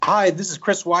Hi, this is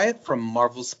Chris Wyatt from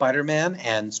Marvel's Spider-Man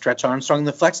and Stretch Armstrong and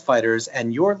the Flex Fighters,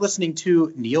 and you're listening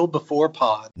to Kneel Before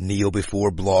Pod. Kneel Before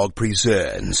Blog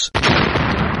presents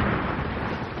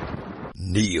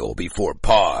Kneel Before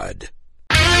Pod.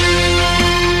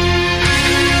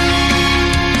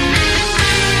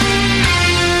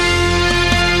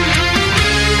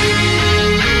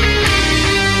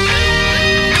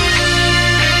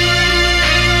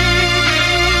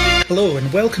 Hello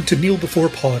and welcome to Kneel Before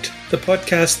Pod, the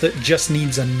podcast that just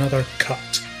needs another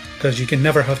cut, because you can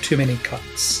never have too many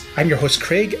cuts. I'm your host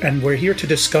Craig, and we're here to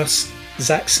discuss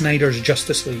Zack Snyder's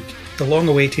Justice League, the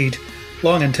long-awaited,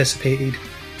 long-anticipated,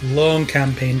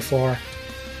 long-campaigned for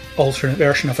alternate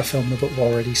version of a film that we've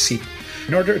already seen.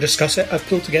 In order to discuss it, I've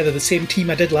pulled together the same team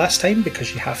I did last time,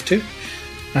 because you have to.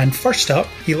 And first up,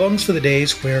 he longs for the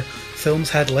days where films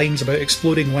had lines about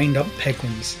exploding wind-up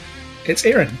penguins. It's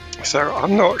Aaron. So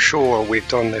I'm not sure we've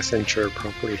done this intro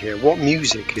properly here. What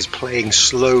music is playing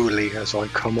slowly as I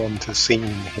come onto scene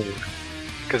here?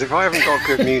 Because if I haven't got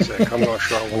good music, I'm not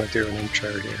sure I want to do an intro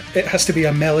here. It has to be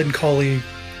a melancholy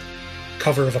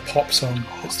cover of a pop song.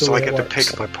 So I get to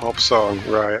pick my pop song.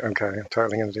 Right, okay, I'm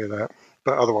totally going to do that.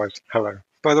 But otherwise, hello.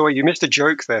 By the way, you missed a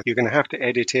joke there. You're going to have to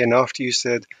edit in after you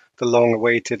said the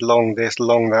long-awaited, long this,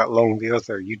 long that, long the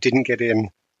other. You didn't get in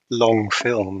long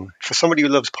film. For somebody who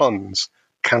loves puns,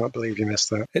 cannot believe you missed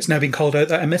that. It's now been called out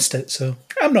that I missed it, so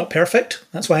I'm not perfect.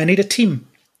 That's why I need a team.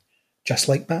 Just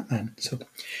like Batman. So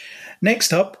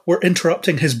next up, we're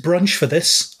interrupting his brunch for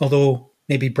this, although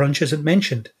maybe brunch isn't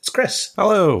mentioned. It's Chris.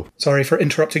 Hello. Sorry for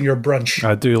interrupting your brunch.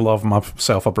 I do love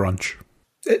myself a brunch.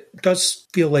 It does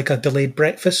feel like a delayed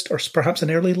breakfast or perhaps an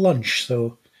early lunch,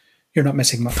 so you're not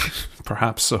missing much.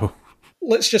 Perhaps so.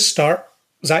 Let's just start.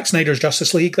 Zack Snyder's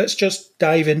Justice League. Let's just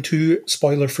dive into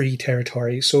spoiler-free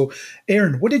territory. So,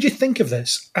 Aaron, what did you think of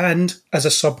this? And, as a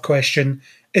sub-question,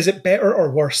 is it better or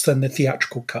worse than the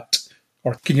theatrical cut?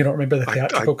 Or can you not remember the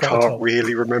theatrical cut at all? I can't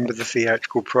really remember the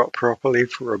theatrical properly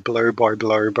for a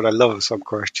blow-by-blow, but I love a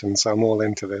sub-question, so I'm all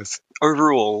into this.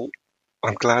 Overall,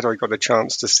 I'm glad I got a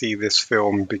chance to see this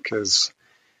film because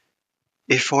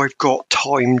if I've got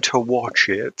time to watch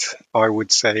it, I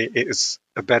would say it is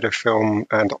a better film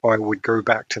and I would go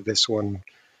back to this one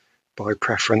by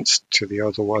preference to the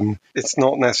other one. It's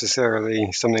not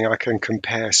necessarily something I can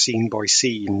compare scene by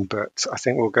scene, but I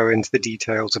think we'll go into the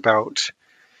details about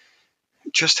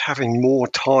just having more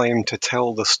time to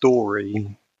tell the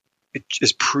story. It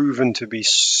is proven to be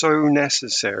so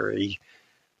necessary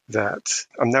that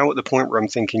I'm now at the point where I'm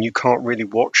thinking you can't really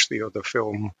watch the other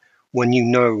film when you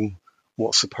know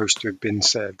what's supposed to have been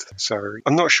said. So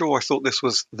I'm not sure I thought this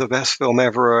was the best film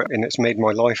ever and it's made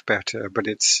my life better, but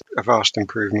it's a vast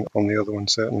improvement on the other one,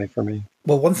 certainly for me.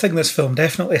 Well, one thing this film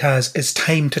definitely has is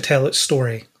time to tell its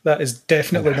story. That is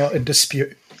definitely not in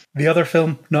dispute. The other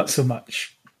film, not so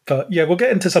much. But yeah, we'll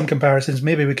get into some comparisons.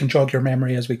 Maybe we can jog your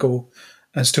memory as we go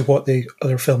as to what the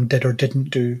other film did or didn't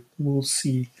do. We'll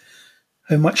see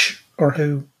how much or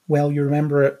how well you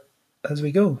remember it as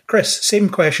we go. Chris, same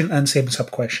question and same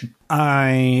sub-question.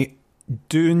 I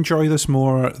do enjoy this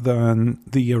more than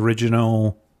the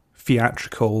original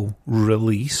theatrical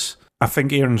release. I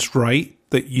think Aaron's right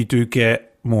that you do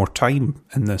get more time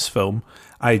in this film.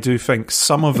 I do think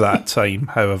some of that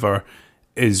time, however,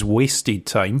 is wasted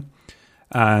time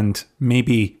and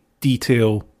maybe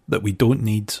detail that we don't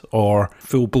need or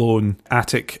full-blown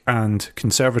attic and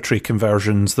conservatory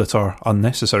conversions that are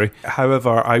unnecessary.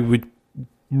 However, I would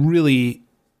really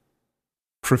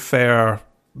prefer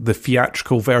the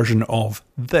theatrical version of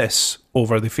this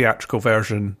over the theatrical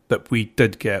version that we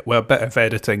did get. With a bit of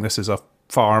editing, this is a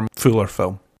far fuller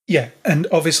film. Yeah, and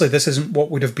obviously this isn't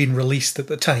what would have been released at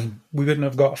the time. We wouldn't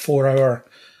have got a 4-hour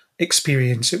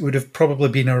experience. It would have probably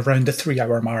been around the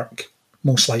 3-hour mark,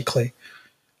 most likely,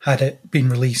 had it been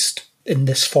released in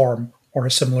this form or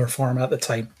a similar form at the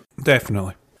time.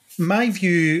 Definitely. My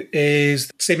view is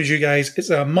the same as you guys. It's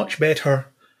a much better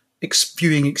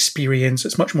viewing experience.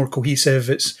 It's much more cohesive.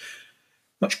 It's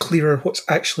much clearer what's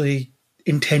actually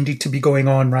intended to be going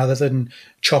on rather than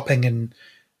chopping and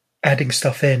adding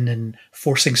stuff in and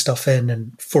forcing stuff in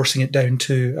and forcing it down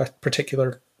to a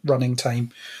particular running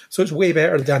time. So it's way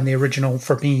better than the original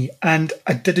for me. And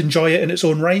I did enjoy it in its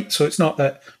own right. So it's not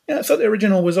that, I thought the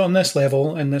original was on this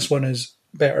level and this one is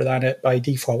better than it by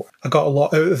default. I got a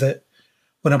lot out of it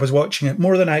when I was watching it,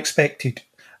 more than I expected.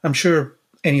 I'm sure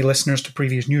any listeners to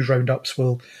previous news roundups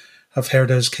will have heard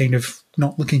us kind of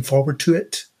not looking forward to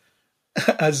it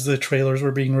as the trailers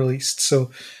were being released.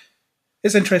 So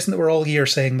it's interesting that we're all here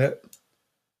saying that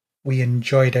we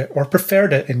enjoyed it, or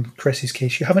preferred it in Chris's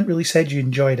case. You haven't really said you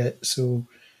enjoyed it, so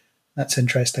That's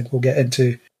interesting. We'll get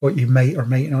into what you might or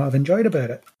might not have enjoyed about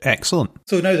it. Excellent.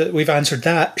 So now that we've answered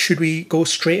that, should we go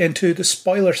straight into the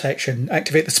spoiler section,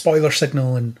 activate the spoiler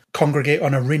signal and congregate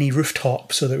on a rainy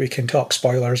rooftop so that we can talk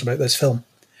spoilers about this film?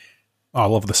 I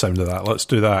love the sound of that. Let's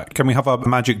do that. Can we have a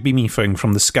magic beamy thing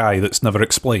from the sky that's never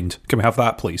explained? Can we have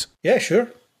that, please? Yeah, sure.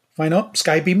 Why not?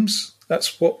 Sky beams.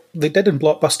 That's what they did in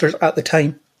blockbusters at the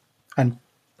time, and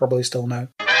probably still now.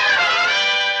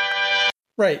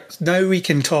 Right, now we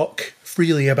can talk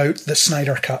freely about the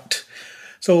Snyder Cut.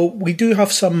 So we do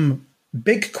have some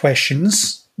big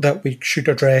questions that we should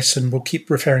address and we'll keep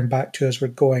referring back to as we're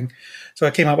going. So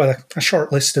I came up with a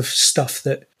short list of stuff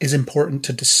that is important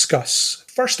to discuss.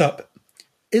 First up,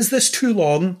 is this too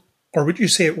long, or would you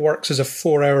say it works as a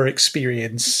 4-hour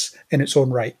experience in its own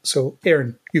right? So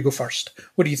Aaron, you go first.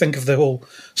 What do you think of the whole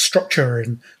structure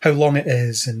and how long it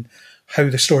is and how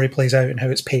the story plays out and how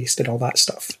it's paced and all that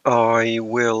stuff? I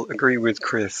will agree with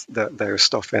Chris that there's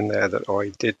stuff in there that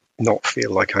I did not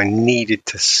feel like I needed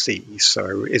to see.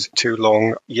 So is it too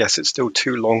long? Yes, it's still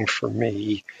too long for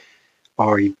me.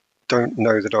 I don't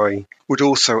know that I would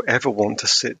also ever want to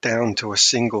sit down to a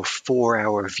single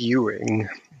 4-hour viewing.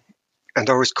 And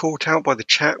I was caught out by the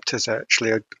chapters,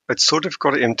 actually. I'd sort of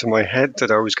got it into my head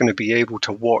that I was going to be able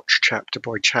to watch chapter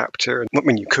by chapter. I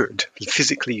mean, you could.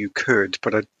 Physically, you could.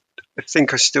 But I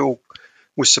think I still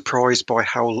was surprised by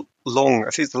how long. I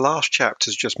think the last chapter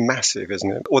is just massive,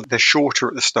 isn't it? Or they're shorter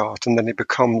at the start and then they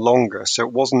become longer. So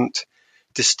it wasn't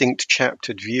distinct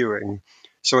chaptered viewing.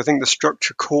 So I think the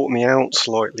structure caught me out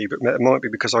slightly, but it might be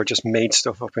because I just made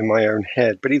stuff up in my own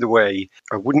head. But either way,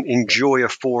 I wouldn't enjoy a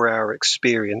 4-hour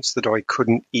experience that I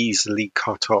couldn't easily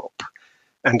cut up.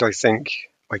 And I think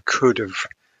I could have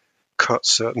cut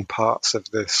certain parts of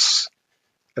this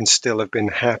and still have been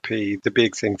happy. The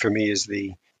big thing for me is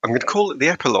I'm going to call it the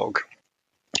epilogue.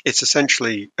 It's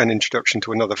essentially an introduction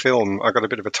to another film. I got a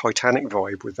bit of a Titanic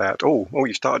vibe with that. Oh,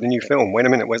 you started a new film. Wait a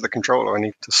minute, where's the controller? I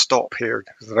need to stop here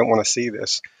because I don't want to see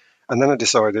this. And then I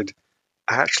decided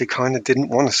I actually kind of didn't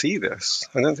want to see this.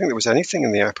 I don't think there was anything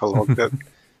in the epilogue that...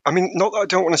 I mean, not that I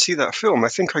don't want to see that film. I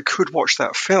think I could watch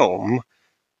that film,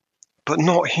 but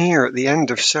not here at the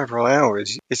end of several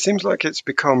hours. It seems like it's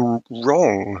become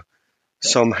wrong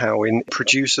somehow in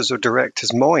producers or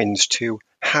directors' minds to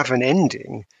have an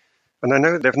ending. And I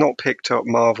know they've not picked up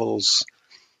Marvel's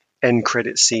end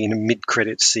credit scene and mid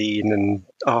credit scene and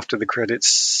after the credits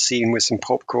scene with some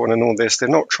popcorn and all this. They've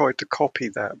not tried to copy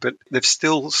that, but they've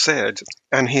still said,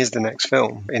 and here's the next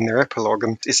film in their epilogue.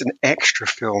 And it's an extra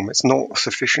film. It's not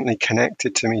sufficiently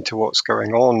connected to me to what's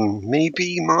going on.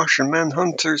 Maybe Martian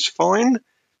Manhunter's fine.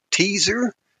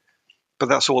 Teaser. But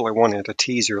that's all I wanted, a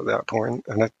teaser at that point.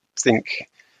 And I think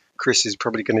Chris is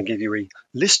probably going to give you a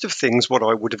list of things what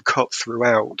I would have cut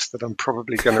throughout that I'm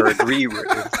probably going to agree with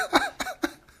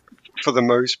for the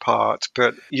most part.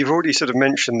 But you've already sort of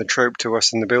mentioned the trope to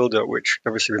us in the build-up, which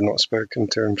obviously we've not spoken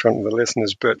to in front of the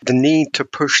listeners, but the need to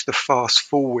push the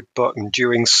fast-forward button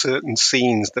during certain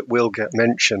scenes that will get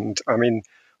mentioned. I mean,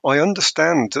 I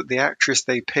understand that the actress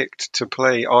they picked to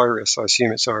play Iris, I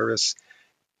assume it's Iris,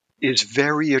 is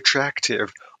very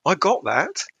attractive. I got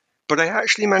that. But I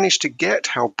actually managed to get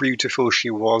how beautiful she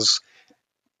was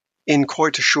in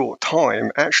quite a short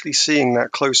time. Actually seeing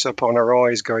that close-up on her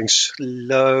eyes going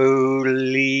slowly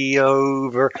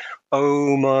over.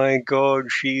 Oh my God,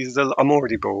 I'm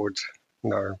already bored.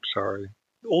 No, sorry.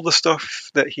 All the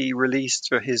stuff that he released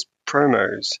for his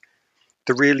promos,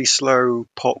 the really slow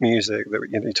pop music that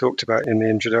he talked about in the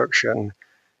introduction,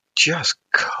 just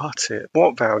cut it.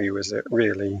 What value is it,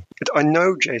 really? I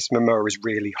know Jason Momoa is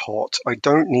really hot. I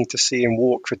don't need to see him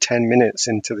walk for 10 minutes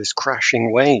into this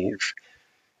crashing wave.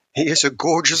 He is a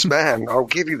gorgeous man. I'll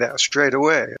give you that straight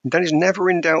away. That is never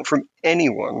in doubt from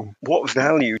anyone. What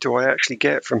value do I actually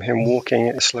get from him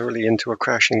walking slowly into a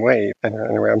crashing wave?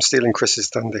 Anyway, I'm stealing Chris's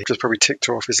thunder. He's probably ticked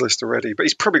her off his list already, but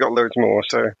he's probably got loads more.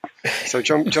 So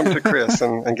jump to Chris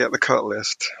and get the cut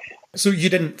list. So you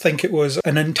didn't think it was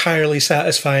an entirely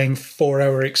satisfying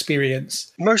 4-hour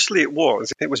experience? Mostly it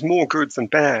was. It was more good than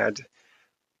bad.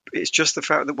 It's just the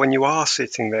fact that when you are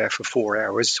sitting there for 4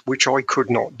 hours, which I could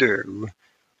not do,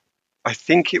 I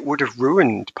think it would have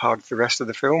ruined part of the rest of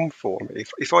the film for me.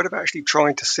 If I'd have actually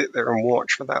tried to sit there and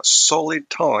watch for that solid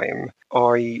time,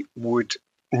 I would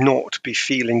not be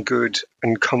feeling good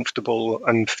and comfortable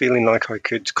and feeling like I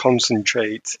could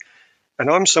concentrate. And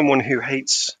I'm someone who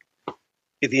hates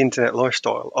the internet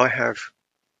lifestyle. I have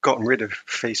gotten rid of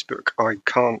Facebook. I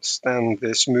can't stand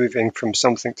this moving from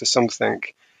something to something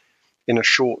in a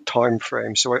short time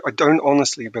frame. So I don't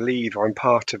honestly believe I'm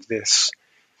part of this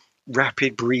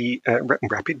rapid breeding.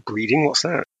 What's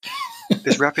that?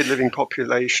 this rapid living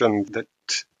population that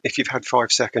if you've had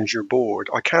 5 seconds, you're bored.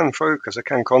 I can focus, I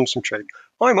can concentrate.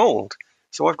 I'm old,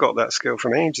 so I've got that skill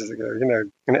from ages ago,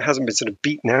 and it hasn't been sort of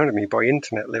beaten out of me by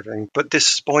internet living. But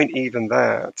despite even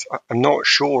that, I'm not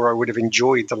sure I would have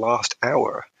enjoyed the last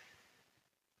hour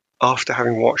after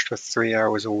having watched for 3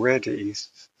 hours already.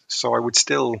 So I would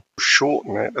still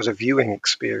shorten it as a viewing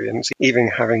experience, even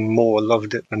having more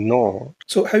loved it than not.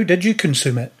 So how did you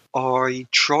consume it? I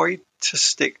tried to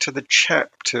stick to the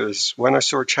chapters. When I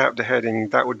saw a chapter heading,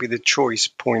 that would be the choice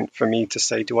point for me to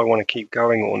say, do I want to keep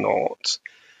going or not?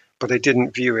 But I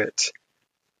didn't view it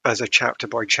as a chapter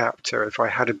by chapter. If I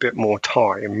had a bit more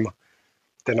time,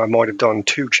 then I might have done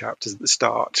 2 chapters at the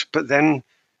start. But then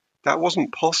that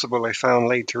wasn't possible, I found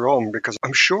later on, because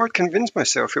I'm sure I'd convinced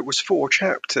myself it was 4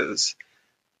 chapters.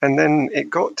 And then it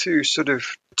got to sort of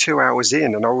 2 hours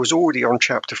in, and I was already on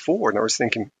chapter 4, and I was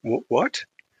thinking, what?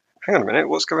 Hang on a minute,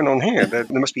 what's going on here? There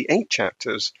must be 8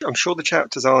 chapters. I'm sure the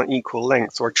chapters aren't equal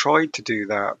length, so I tried to do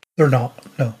that. They're not,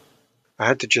 no. I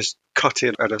had to just cut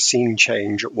it at a scene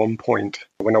change at one point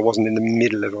when I wasn't in the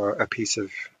middle of a piece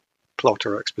of plot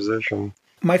or exposition.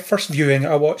 My first viewing,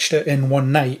 I watched it in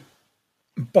one night,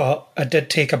 but I did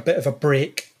take a bit of a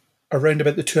break around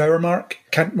about the 2 hour mark.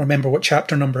 Can't remember what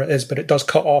chapter number it is, but it does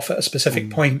cut off at a specific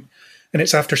point. And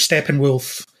it's after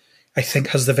Steppenwolf, I think,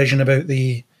 has the vision about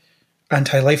the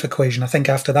anti-life equation. I think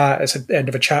after that, it's at the end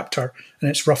of a chapter, and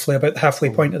it's roughly about the halfway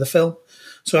point of the film.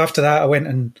 So after that, I went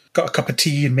and got a cup of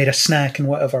tea and made a snack and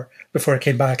whatever before I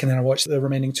came back, and then I watched the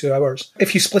remaining 2 hours.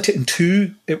 If you split it in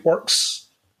 2, it works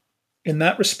in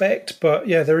that respect. But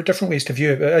yeah, there are different ways to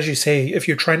view it. But as you say, if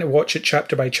you're trying to watch it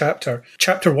chapter by chapter,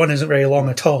 chapter 1 isn't very long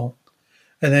at all.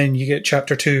 And then you get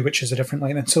chapter 2, which is a different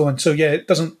line, and so on. So yeah, it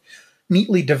doesn't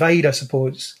neatly divide, I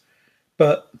suppose.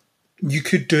 But you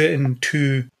could do it in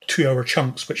 2 2-hour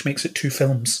chunks, which makes it 2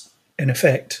 films in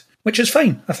effect, which is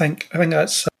fine, I think. I think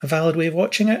that's a valid way of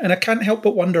watching it. And I can't help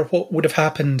but wonder what would have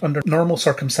happened under normal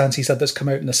circumstances had this come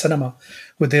out in the cinema.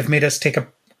 Would they have made us take a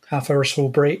half hour or so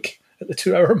break at the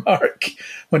 2 hour mark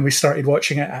when we started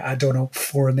watching it at, I don't know,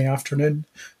 4 in the afternoon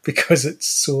because it's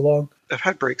so long? I've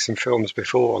had breaks in films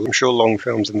before. I'm sure long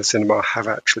films in the cinema have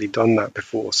actually done that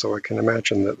before, so I can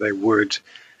imagine that they would.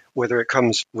 Whether it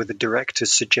comes with a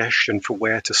director's suggestion for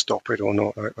where to stop it or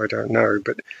not, I don't know.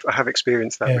 But I have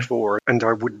experienced that before, and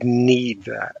I would need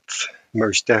that,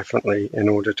 most definitely, in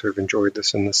order to have enjoyed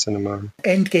this in the cinema.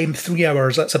 Endgame, 3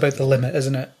 hours, that's about the limit,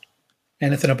 isn't it?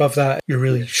 Anything above that, you're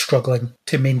really struggling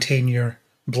to maintain your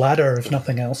bladder, if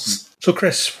nothing else. So,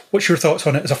 Chris, what's your thoughts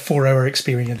on it as a 4 hour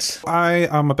experience? I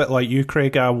am a bit like you,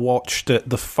 Craig. I watched it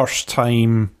the first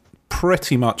time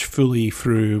pretty much fully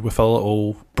through with a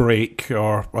little break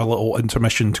or a little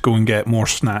intermission to go and get more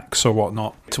snacks or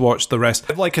whatnot to watch the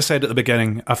rest. Like I said at the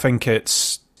beginning, I think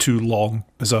it's too long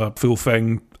as a full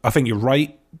thing. I think you're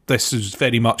right. This is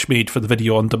very much made for the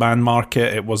video on demand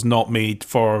market. It was not made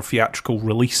for theatrical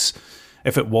release.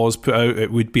 If it was put out,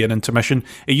 it would be an intermission.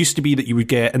 It used to be that you would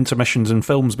get intermissions in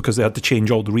films because they had to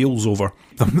change all the reels over.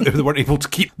 They weren't able to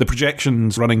keep the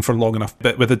projections running for long enough.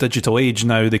 But with the digital age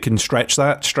now, they can stretch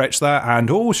that,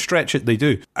 and stretch it, they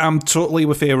do. I'm totally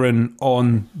with Aaron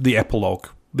on the epilogue.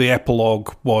 The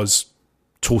epilogue was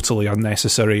totally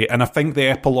unnecessary, and I think the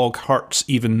epilogue hurts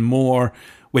even more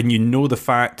when you know the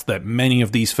fact that many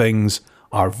of these things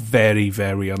are very,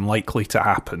 very unlikely to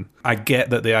happen. I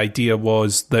get that the idea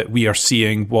was that we are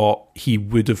seeing what he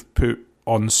would have put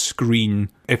on screen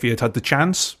if he had had the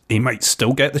chance. He might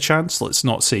still get the chance. Let's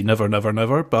not say never, never,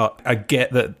 never. But I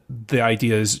get that the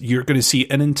idea is you're going to see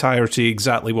in entirety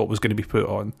exactly what was going to be put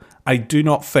on. I do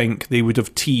not think they would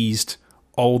have teased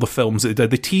all the films that they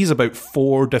did. They tease about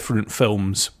 4 different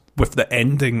films with the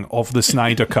ending of the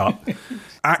Snyder Cut.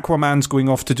 Aquaman's going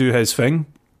off to do his thing.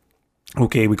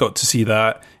 Okay, we got to see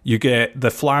that. You get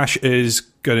The Flash is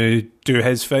going to do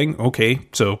his thing. Okay,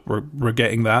 so we're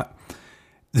getting that.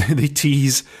 They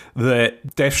tease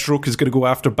that Deathstroke is going to go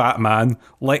after Batman.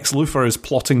 Lex Luthor is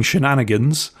plotting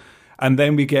shenanigans. And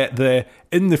then we get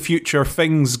in the future,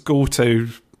 things go to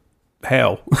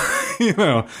hell.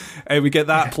 And we get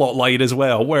that plot line as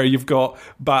well, where you've got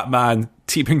Batman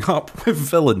teaming up with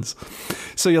villains.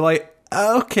 So you're like,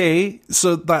 okay,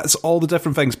 so that's all the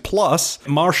different things. Plus,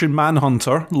 Martian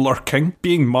Manhunter lurking,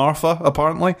 being Martha,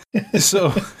 apparently.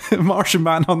 So, Martian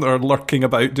Manhunter lurking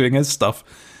about doing his stuff.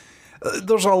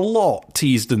 There's a lot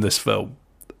teased in this film.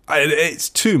 It's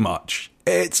too much.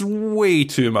 It's way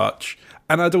too much.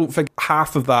 And I don't think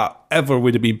half of that ever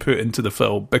would have been put into the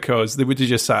film because they would have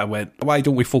just sat and went, why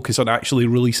don't we focus on actually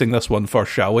releasing this one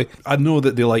first, shall we? I know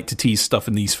that they like to tease stuff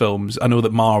in these films. I know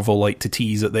that Marvel like to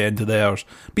tease at the end of theirs.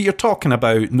 But you're talking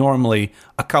about normally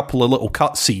a couple of little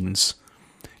cutscenes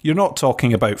You're not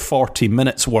talking about 40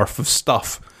 minutes worth of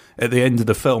stuff at the end of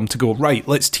the film to go, right,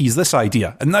 let's tease this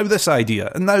idea, and now this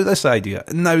idea, and now this idea,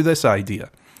 and now this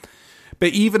idea.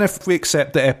 But even if we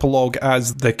accept the epilogue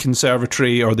as the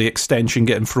conservatory or the extension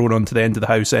getting thrown onto the end of the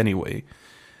house anyway,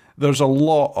 there's a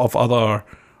lot of other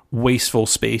wasteful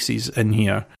spaces in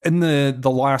here. In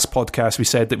the last podcast, we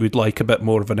said that we'd like a bit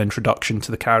more of an introduction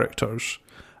to the characters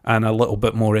and a little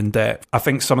bit more in depth. I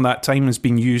think some of that time has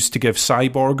been used to give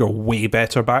Cyborg a way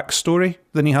better backstory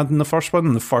than he had in the first one.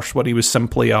 In the first one, he was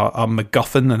simply a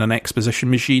MacGuffin and an exposition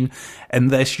machine. In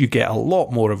this, you get a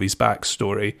lot more of his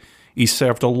backstory. He's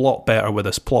served a lot better with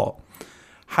this plot.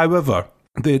 However,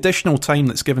 the additional time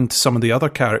that's given to some of the other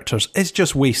characters is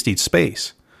just wasted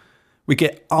space. We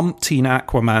get umpteen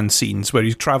Aquaman scenes where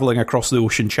he's travelling across the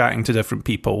ocean chatting to different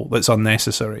people that's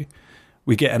unnecessary.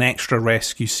 We get an extra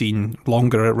rescue scene,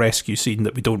 longer rescue scene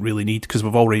that we don't really need because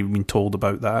we've already been told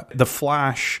about that. The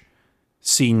Flash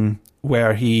scene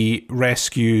where he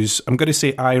rescues, I'm going to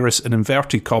say Iris in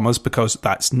inverted commas because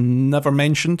that's never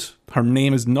mentioned. Her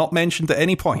name is not mentioned at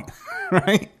any point,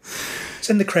 right? It's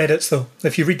in the credits, though.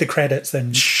 If you read the credits,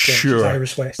 then sure, it's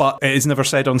Iris West. But it is never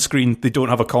said on screen. They don't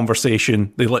have a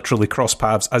conversation. They literally cross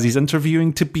paths as he's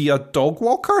interviewing to be a dog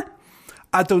walker.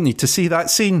 I don't need to see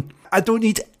that scene. I don't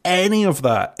need any of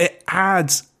that. It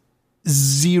adds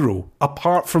zero,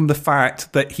 apart from the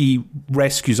fact that he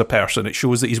rescues a person. It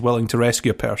shows that he's willing to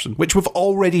rescue a person, which we've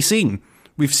already seen.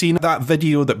 We've seen that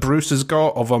video that Bruce has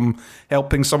got of him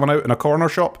helping someone out in a corner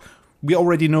shop. We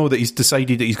already know that he's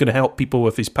decided that he's going to help people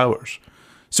with his powers.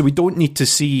 So we don't need to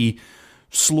see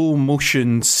slow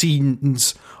motion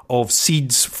scenes of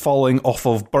seeds falling off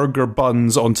of burger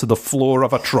buns onto the floor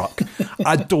of a truck.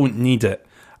 I don't need it.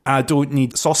 I don't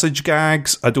need sausage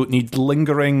gags. I don't need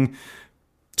lingering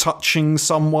touching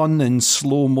someone in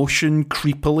slow motion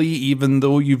creepily, even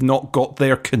though you've not got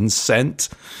their consent.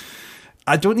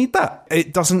 I don't need that.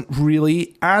 It doesn't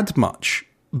really add much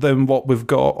than what we've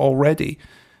got already.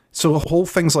 So whole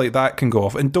things like that can go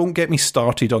off. And don't get me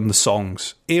started on the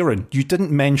songs. Aaron, you didn't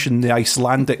mention the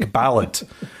Icelandic ballad.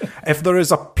 If there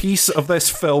is a piece of this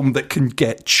film that can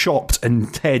get chopped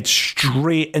and head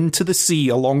straight into the sea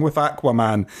along with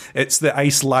Aquaman, it's the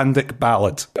Icelandic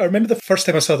ballad. I remember the first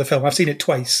time I saw the film. I've seen it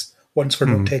twice, once for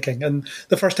note taking. And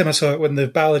the first time I saw it, when the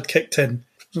ballad kicked in,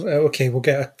 okay, we'll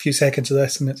get a few seconds of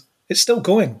this, and it's still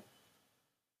going.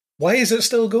 Why is it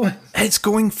still going? It's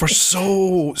going for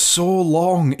so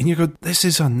long. And you go, this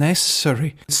is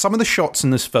unnecessary. Some of the shots in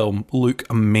this film look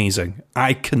amazing.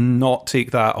 I cannot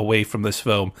take that away from this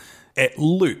film. It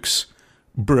looks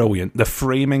brilliant. The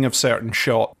framing of certain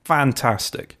shots,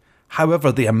 fantastic.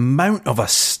 However, the amount of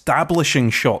establishing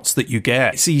shots that you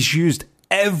get, he's used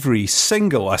every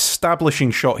single establishing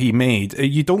shot he made.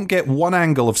 You don't get one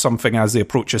angle of something as they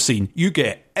approach a scene. You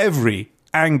get every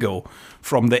angle,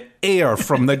 from the air,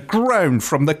 from the ground,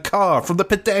 from the car, from the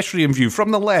pedestrian view,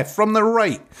 from the left, from the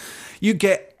right. You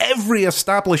get every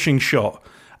establishing shot,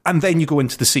 and then you go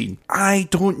into the scene. I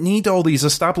don't need all these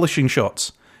establishing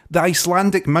shots. The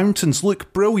Icelandic mountains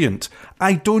look brilliant.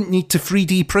 I don't need to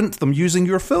 3D print them using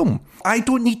your film. I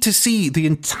don't need to see the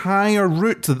entire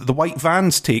route that the white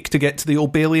vans take to get to the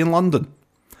Old Bailey in London.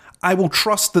 I will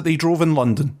trust that they drove in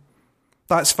London.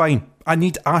 That's fine. I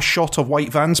need a shot of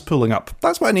white vans pulling up.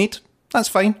 That's what I need. That's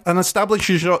fine. An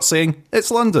establishing shot saying,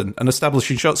 it's London. An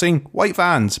establishing shot saying, white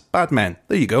vans, bad men.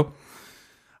 There you go.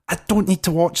 I don't need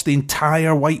to watch the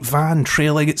entire white van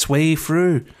trailing its way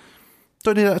through.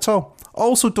 Don't need it at all.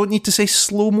 Also, don't need to say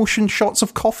slow motion shots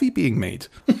of coffee being made.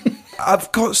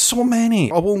 I've got so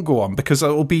many. I won't go on because I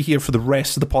will be here for the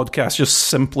rest of the podcast just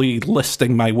simply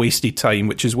listing my wasted time,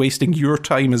 which is wasting your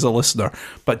time as a listener.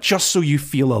 But just so you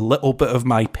feel a little bit of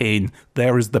my pain,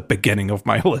 there is the beginning of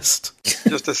my list.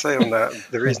 Just to say on that,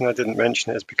 the reason I didn't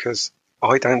mention it is because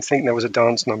I don't think there was a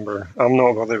dance number. I'm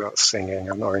not bothered about singing.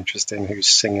 I'm not interested in who's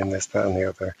singing this, that, and the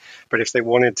other. But if they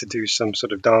wanted to do some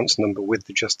sort of dance number with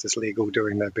the Justice League all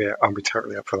doing their bit, I'd be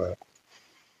totally up for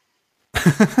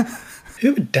that.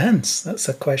 Who would dance? That's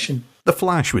a question. The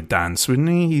Flash would dance, wouldn't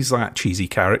he? He's that cheesy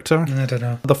character. I don't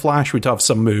know. The Flash would have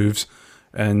some moves,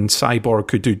 and Cyborg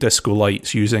could do disco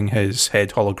lights using his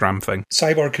head hologram thing.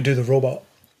 Cyborg could do the robot.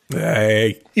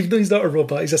 Hey. Even though he's not a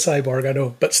robot, he's a cyborg, I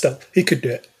know. But still, he could do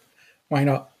it. Why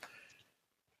not?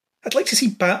 I'd like to see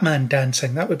Batman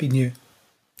dancing. That would be new.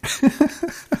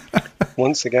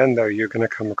 Once again, though, you're going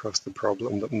to come across the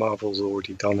problem that Marvel's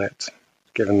already done it,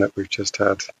 given that we've just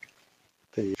had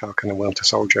the Falcon and Winter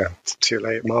Soldier. It's too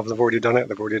late. Marvel have already done it.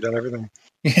 They've already done everything.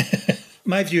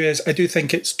 My view is I do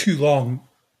think it's too long.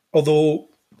 Although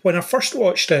when I first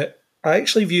watched it, I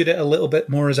actually viewed it a little bit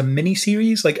more as a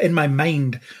mini-series. Like, in my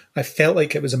mind, I felt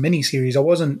like it was a mini-series. I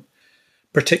wasn't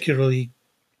particularly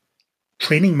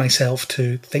training myself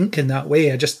to think in that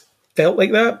way. I just felt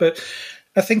like that. But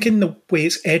I think in the way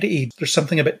it's edited, there's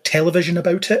something about television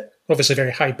about it. Obviously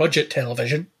very high-budget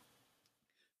television.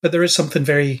 But there is something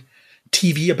very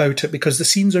TV about it because the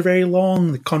scenes are very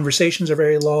long, the conversations are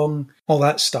very long, all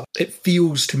that stuff. It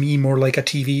feels to me more like a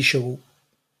TV show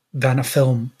than a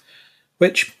film,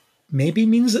 which maybe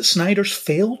means that Snyder's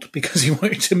failed because he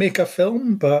wanted to make a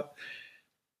film, but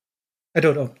I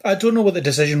don't know. I don't know what the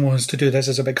decision was to do this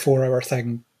as a big 4-hour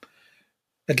thing.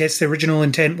 I guess the original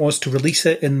intent was to release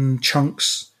it in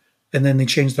chunks, and then they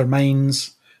changed their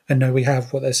minds, and now we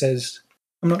have what this is.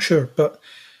 I'm not sure, but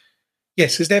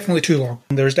yes, it's definitely too long.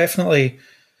 There's definitely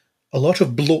a lot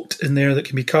of bloat in there that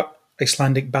can be cut.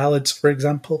 Icelandic ballads, for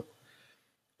example,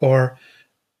 or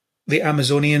the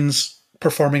Amazonians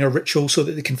performing a ritual so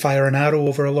that they can fire an arrow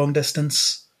over a long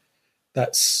distance.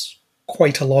 That's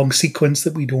quite a long sequence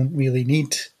that we don't really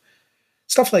need.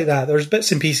 Stuff like that. There's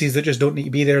bits and pieces that just don't need to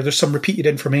be there. There's some repeated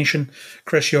information.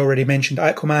 Chris, you already mentioned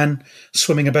Aquaman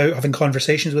swimming about, having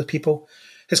conversations with people.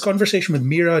 His conversation with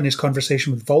Mira and his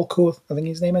conversation with Volko, I think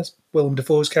his name is, Willem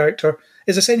Dafoe's character,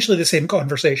 is essentially the same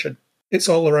conversation. It's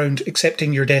all around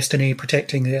accepting your destiny,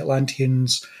 protecting the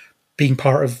Atlanteans, being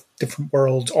part of different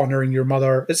worlds, honouring your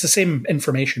mother. It's the same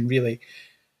information, really.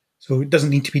 So it doesn't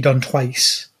need to be done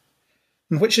twice.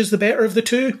 And which is the better of the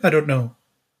two? I don't know.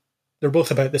 They're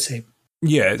both about the same.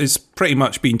 Yeah, it's pretty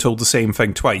much been told the same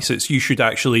thing twice. It's you should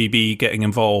actually be getting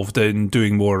involved in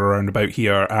doing more around about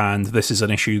here, and this is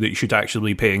an issue that you should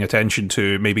actually be paying attention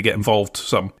to, maybe get involved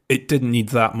some. It didn't need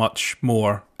that much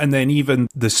more. And then even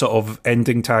the sort of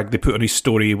ending tag they put on his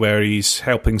story where he's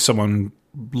helping someone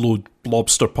load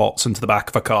lobster pots into the back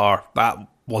of a car, that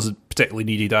wasn't particularly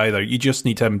needed either. You just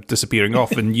need him disappearing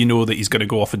off and you know that he's going to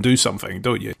go off and do something,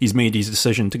 don't you? He's made his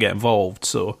decision to get involved,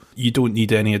 so you don't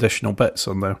need any additional bits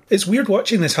on there. It's weird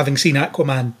watching this, having seen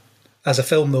Aquaman as a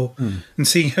film, though, and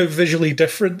seeing how visually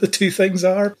different the two things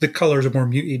are. The colours are more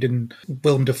muted and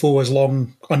Willem Dafoe has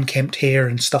long, unkempt hair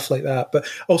and stuff like that, but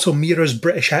also Mira's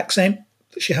British accent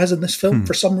that she has in this film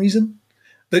for some reason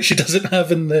that she doesn't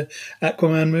have in the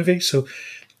Aquaman movie, so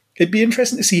it'd be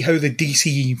interesting to see how the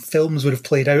DC films would have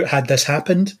played out had this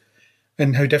happened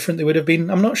and how different they would have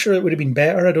been. I'm not sure it would have been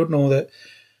better. I don't know that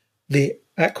the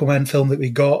Aquaman film that we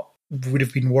got would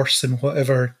have been worse than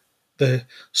whatever the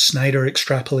Snyder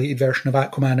extrapolated version of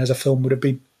Aquaman as a film would have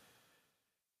been.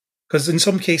 Because in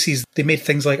some cases, they made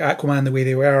things like Aquaman the way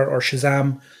they were, or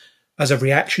Shazam, as a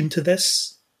reaction to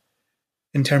this,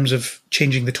 in terms of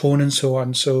changing the tone and so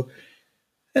on. So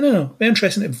I don't know. It'd be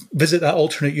interesting to visit that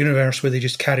alternate universe where they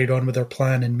just carried on with their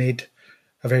plan and made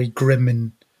a very grim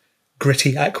and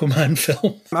gritty Aquaman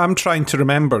film. I'm trying to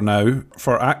remember now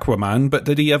for Aquaman, but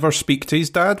did he ever speak to his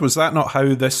dad? Was that not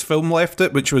how this film left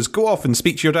it? Which was, go off and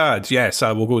speak to your dad. Yes,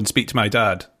 I will go and speak to my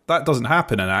dad. That doesn't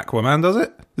happen in Aquaman, does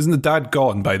it? Isn't the dad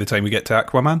gone by the time we get to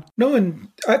Aquaman? No, in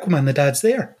Aquaman, the dad's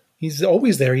there. He's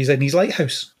always there. He's in his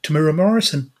lighthouse. Tamura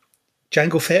Morrison.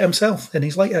 Jango Fett himself in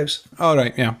his lighthouse. All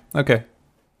right, yeah, okay.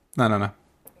 No.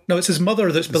 No, it's his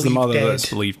mother that's believed dead. It's the mother that's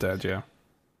believed dead, yeah.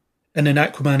 And in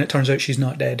Aquaman, it turns out she's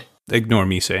not dead. Ignore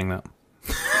me saying that.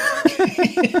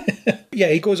 Yeah,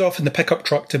 he goes off in the pickup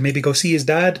truck to maybe go see his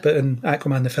dad, but in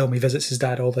Aquaman, the film, he visits his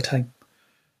dad all the time.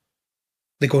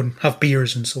 They go and have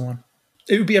beers and so on.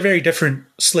 It would be a very different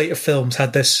slate of films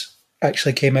had this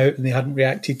actually came out and they hadn't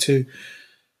reacted to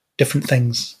different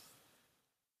things.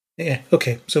 Yeah,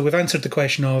 okay. So we've answered the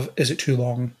question of, is it too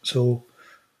long? So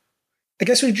I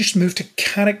guess we just move to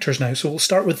characters now. So we'll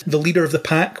start with the leader of the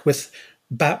pack, with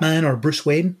Batman or Bruce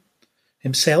Wayne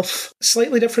himself.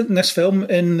 Slightly different in this film.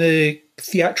 In the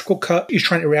theatrical cut, he's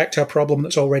trying to react to a problem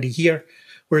that's already here,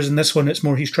 whereas in this one, it's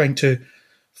more he's trying to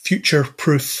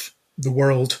future-proof the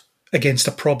world against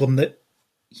a problem that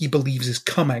he believes is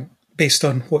coming, based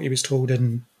on what he was told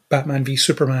in Batman v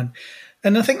Superman.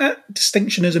 And I think that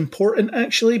distinction is important,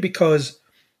 actually, because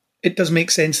it does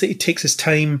make sense that he takes his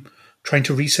time trying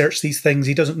to research these things.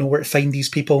 He doesn't know where to find these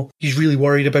people. He's really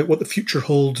worried about what the future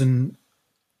holds and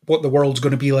what the world's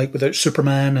going to be like without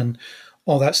Superman and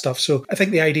all that stuff. So I think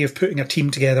the idea of putting a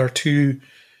team together to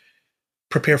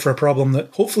prepare for a problem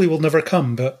that hopefully will never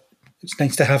come, but it's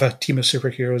nice to have a team of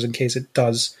superheroes in case it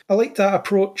does. I like that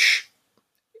approach.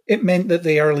 It meant that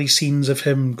the early scenes of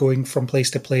him going from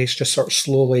place to place, just sort of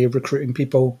slowly recruiting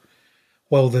people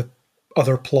while the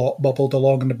other plot bubbled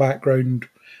along in the background,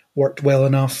 worked well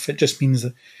enough. It just means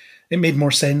that it made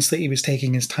more sense that he was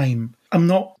taking his time. I'm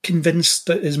not convinced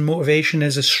that his motivation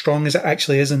is as strong as it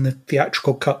actually is in the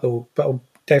theatrical cut, though, but I'll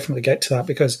definitely get to that,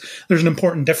 because there's an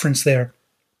important difference there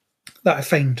that I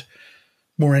find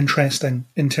more interesting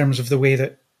in terms of the way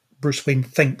that Bruce Wayne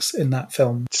thinks in that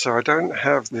film. So I don't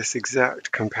have this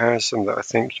exact comparison that I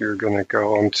think you're going to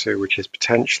go on to, which is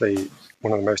potentially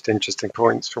one of the most interesting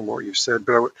points from what you've said.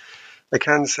 But I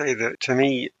can say that, to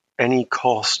me, any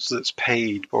cost that's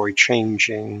paid by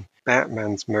changing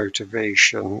Batman's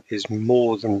motivation is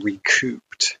more than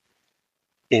recouped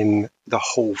in the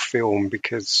whole film,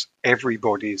 because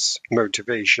everybody's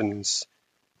motivations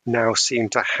now seem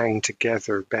to hang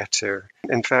together better.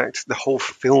 In fact, the whole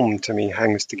film to me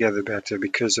hangs together better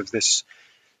because of this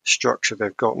structure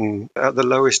they've gotten at the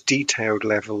lowest detailed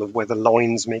level of where the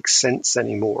lines make sense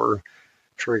anymore.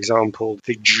 For example,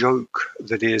 the joke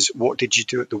that is, what did you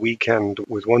do at the weekend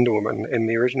with Wonder Woman? In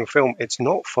the original film, it's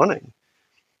not funny,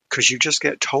 because you just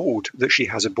get told that she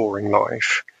has a boring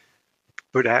life,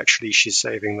 but actually she's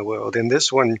saving the world. In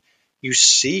this one, you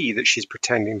see that she's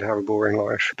pretending to have a boring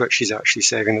life, but she's actually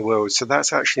saving the world. So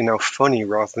that's actually now funny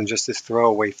rather than just this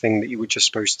throwaway thing that you were just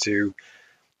supposed to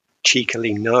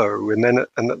cheekily know. And then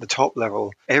at the top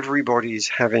level, everybody's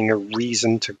having a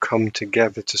reason to come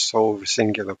together to solve a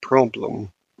singular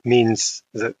problem, means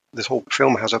that this whole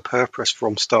film has a purpose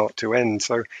from start to end.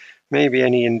 So maybe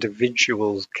any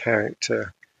individual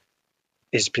character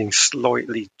is being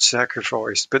slightly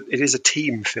sacrificed, but it is a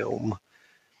team film.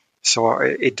 So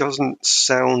it doesn't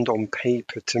sound on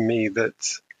paper to me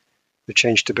that the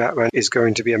change to Batman is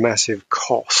going to be a massive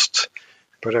cost.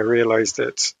 But I realise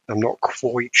that I'm not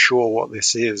quite sure what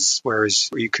this is,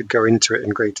 whereas you could go into it in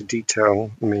greater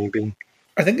detail, maybe.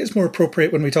 I think it's more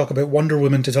appropriate when we talk about Wonder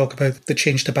Woman to talk about the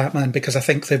change to Batman, because I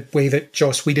think the way that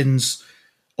Joss Whedon's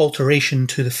alteration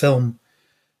to the film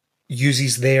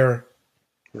uses their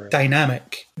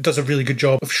dynamic does a really good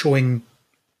job of showing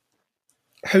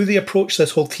how they approach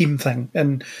this whole team thing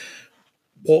and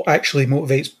what actually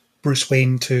motivates Bruce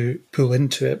Wayne to pull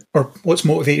into it, or what's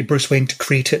motivated Bruce Wayne to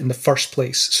create it in the first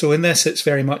place. So in this, it's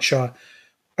very much I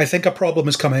think a problem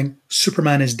is coming,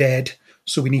 Superman is dead,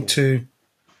 so we need to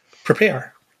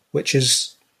prepare, which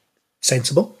is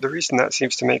sensible. The reason that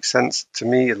seems to make sense to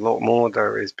me a lot more,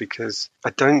 though, is because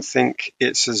I don't think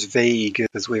it's as vague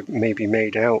as we've maybe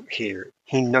made out here.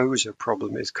 He knows a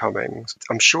problem is coming.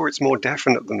 I'm sure it's more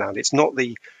definite than that. It's not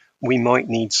we might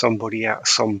need somebody at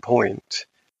some point.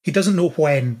 He doesn't know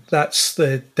when. That's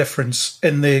the difference.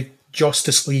 In the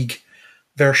Justice League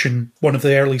version, one of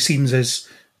the early scenes is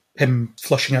him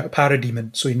flushing out a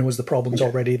parademon, so he knows the problem's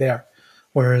already there.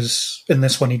 Whereas in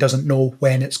this one, he doesn't know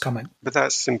when it's coming. But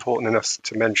that's important enough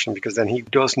to mention, because then he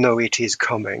does know it is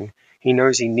coming. He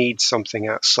knows he needs something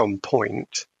at some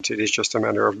point. It is just a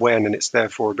matter of when, and it's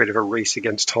therefore a bit of a race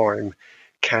against time.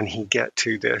 Can he get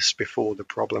to this before the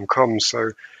problem comes?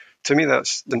 So to me,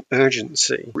 that's an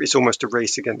urgency. It's almost a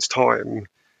race against time,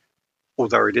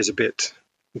 although it is a bit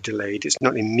delayed. It's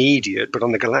not immediate, but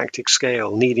on the galactic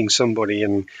scale, needing somebody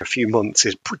in a few months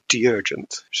is pretty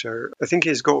urgent. So I think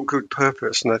he's got good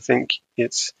purpose, and I think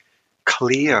it's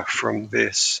clear from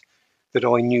this that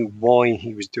I knew why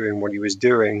he was doing what he was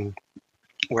doing.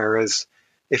 Whereas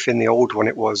if in the old one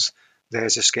it was,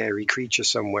 there's a scary creature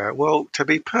somewhere. Well, to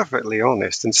be perfectly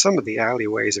honest, in some of the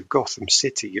alleyways of Gotham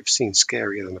City, you've seen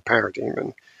scarier than a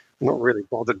parademon. I'm not really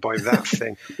bothered by that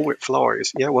thing. Oh, it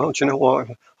flies. Yeah, well, do you know what?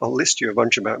 I'll list you a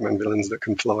bunch of Batman villains that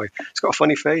can fly. It's got a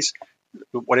funny face.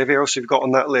 Whatever else you've got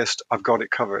on that list, I've got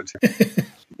it covered.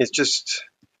 It's just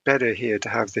better here to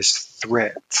have this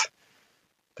threat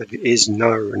that is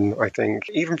known, I think.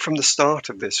 Even from the start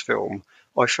of this film,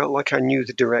 I felt like I knew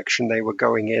the direction they were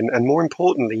going in, and more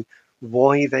importantly,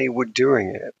 why they were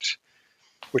doing it.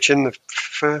 Which in the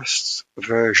first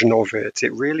version of it,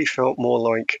 it really felt more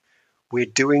like we're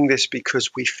doing this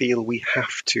because we feel we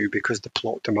have to, because the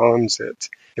plot demands it.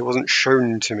 It wasn't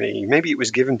shown to me. Maybe it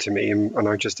was given to me and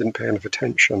I just didn't pay enough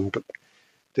attention, but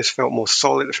this felt more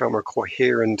solid, it felt more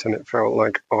coherent, and it felt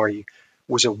like I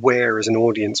was aware as an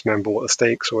audience member what the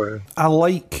stakes were. I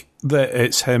like that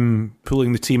it's him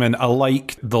pulling the team in. I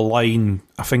like the line,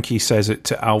 I think he says it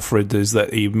to Alfred, is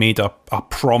that he made a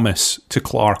promise to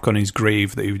Clark on his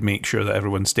grave that he would make sure that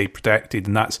everyone stayed protected.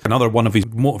 And that's another one of his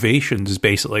motivations, is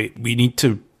basically, we need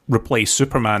to replace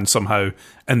Superman somehow.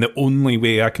 And the only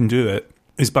way I can do it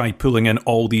is by pulling in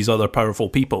all these other powerful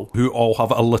people who all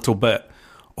have a little bit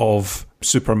of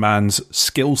Superman's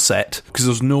skill set, because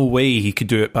there's no way he could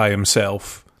do it by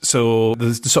himself. So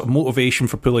the sort of motivation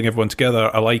for pulling everyone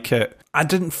together, I like it. I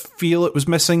didn't feel it was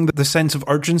missing the sense of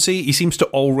urgency. He seems to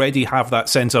already have that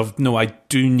sense of, no, I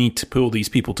do need to pull these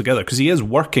people together, because he is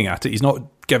working at it. He's not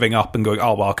giving up and going,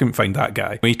 oh, well, I couldn't find that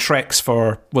guy. He treks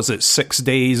for, 6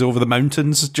 days over the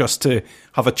mountains just to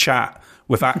have a chat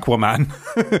with Aquaman.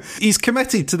 He's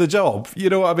committed to the job. You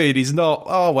know what I mean? He's not,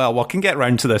 oh, well, we can get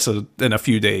round to this in a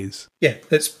few days. Yeah,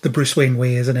 it's the Bruce Wayne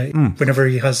way, isn't it? Whenever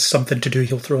he has something to do,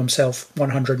 he'll throw himself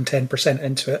 110%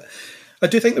 into it. I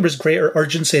do think there was greater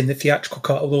urgency in the theatrical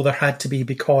cut, although there had to be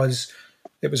because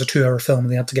it was a 2-hour film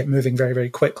and they had to get moving very, very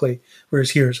quickly,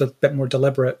 whereas here it's a bit more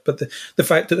deliberate. But the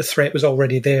fact that the threat was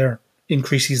already there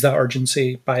increases that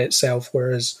urgency by itself,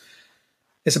 whereas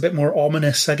it's a bit more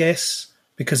ominous, I guess,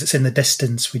 because it's in the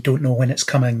distance. We don't know when it's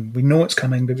coming. We know it's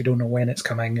coming, but we don't know when it's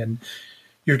coming. And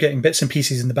you're getting bits and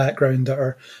pieces in the background that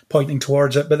are pointing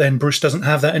towards it, but then Bruce doesn't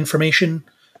have that information,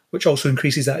 which also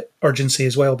increases that urgency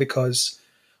as well, because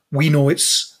we know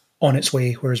it's on its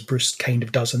way, whereas Bruce kind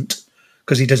of doesn't,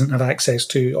 because he doesn't have access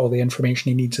to all the information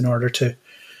he needs in order to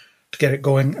get it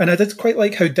going. And I did quite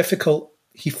like how difficult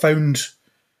he found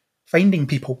finding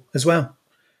people as well.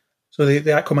 So the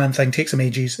Aquaman thing takes him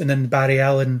ages, and then Barry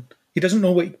Allen, he doesn't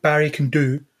know what Barry can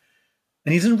do,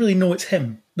 and he doesn't really know it's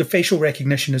him. The facial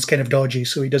recognition is kind of dodgy,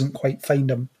 so he doesn't quite find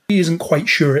him. He isn't quite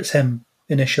sure it's him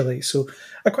initially. So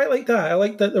I quite like that. I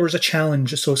like that there was a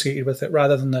challenge associated with it,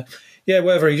 rather than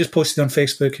whatever, he just posted on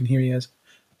Facebook and here he is.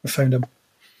 I found him.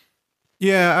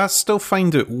 Yeah, I still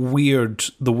find it weird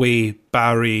the way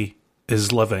Barry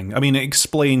is living. I mean, it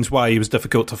explains why he was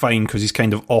difficult to find, because he's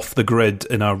kind of off the grid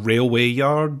in a railway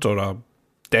yard or a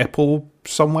depot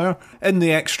somewhere. In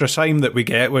the extra time that we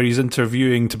get where he's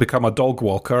interviewing to become a dog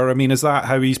walker, I mean, is that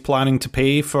how he's planning to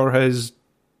pay for his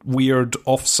weird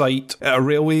off-site at a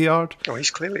railway yard? Oh,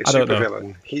 he's clearly a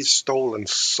supervillain. He's stolen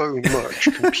so much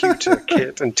computer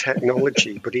kit and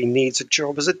technology, but he needs a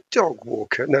job as a dog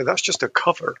walker. No, that's just a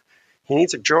cover. He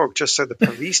needs a job just so the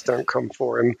police don't come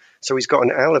for him, so he's got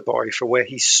an alibi for where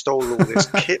he stole all this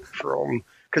kit from.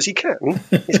 Because he can.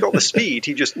 He's got the speed.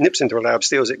 He just nips into a lab,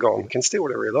 steals it, gone. He can steal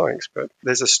whatever he likes. But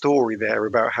there's a story there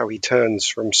about how he turns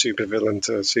from supervillain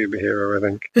to superhero, I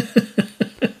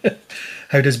think.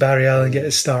 How does Barry Allen get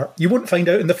his start? You won't find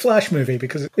out in the Flash movie,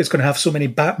 because it's going to have so many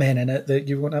Batmen in it that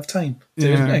you won't have time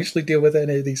to actually deal with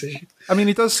any of these issues. I mean,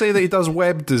 he does say that he does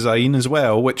web design as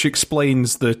well, which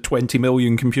explains the 20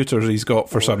 million computers he's got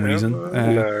for some reason.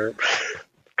 No.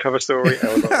 Cover story,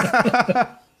 alibi.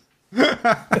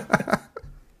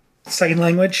 Sign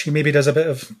language. He maybe does a bit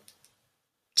of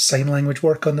sign language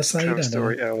work on the side. Cover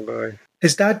story, alibi.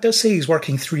 His dad does say he's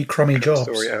working 3 crummy jobs.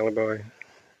 Story, alibi.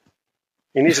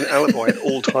 He needs an alibi at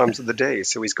all times of the day,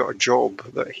 so he's got a job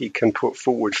that he can put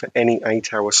forward for any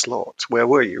 8-hour slot. Where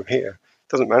were you? Here.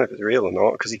 Doesn't matter if it's real or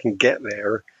not, because he can get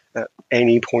there at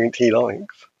any point he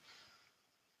likes.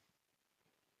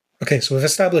 Okay, so we've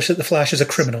established that the Flash is a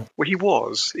criminal. Well, he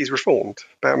was. He's reformed.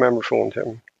 Batman reformed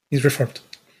him. He's reformed.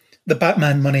 The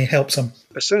Batman money helps him.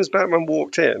 As soon as Batman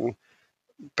walked in,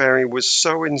 Barry was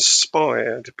so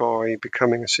inspired by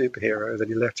becoming a superhero that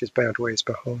he left his bad ways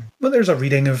behind. Well, there's a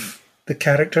reading of the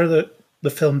character that the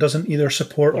film doesn't either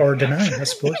support or deny, I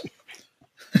suppose.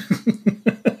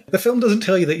 The film doesn't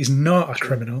tell you that he's not a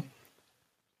criminal.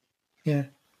 Yeah,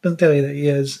 doesn't tell you that he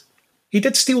is. He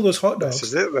did steal those hot dogs. This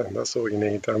is it then. That's all you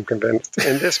need, I'm convinced.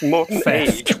 In this modern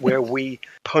age where we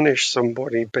punish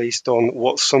somebody based on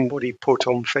what somebody put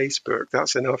on Facebook,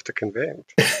 that's enough to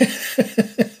convict.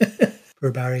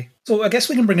 Poor Barry. So I guess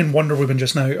we can bring in Wonder Woman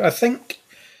just now. I think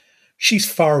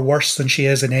she's far worse than she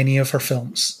is in any of her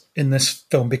films in this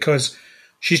film, because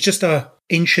she's just a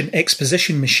ancient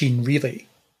exposition machine, really.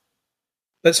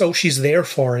 That's all she's there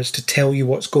for, is to tell you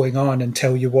what's going on and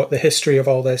tell you what the history of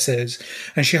all this is.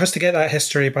 And she has to get that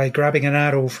history by grabbing an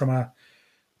arrow from a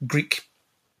Greek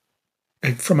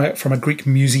Greek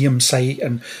museum site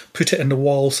and put it in the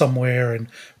wall somewhere and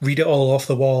read it all off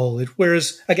the wall.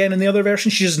 Whereas, again, in the other version,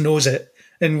 she just knows it.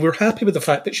 And we're happy with the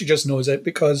fact that she just knows it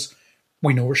because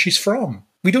we know where she's from.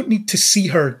 We don't need to see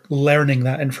her learning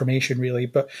that information, really.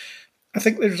 But I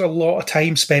think there's a lot of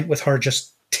time spent with her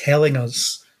just telling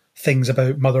us things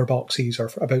about mother boxes or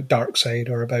about Darkseid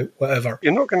or about whatever.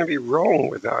 You're not going to be wrong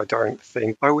with that, I don't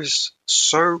think. I was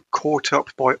so caught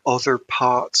up by other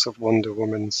parts of Wonder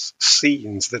Woman's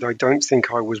scenes that I don't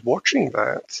think I was watching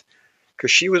that,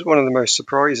 because she was one of the most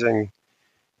surprising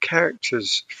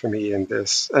characters for me in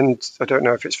this. And I don't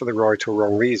know if it's for the right or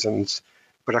wrong reasons,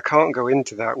 but I can't go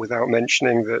into that without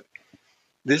mentioning that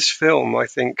this film, I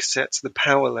think, sets the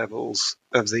power levels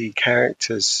of the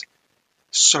characters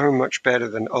so much better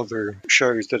than other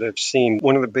shows that I've seen.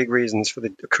 One of the big reasons for I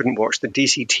couldn't watch the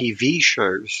DC TV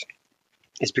shows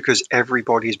is because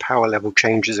everybody's power level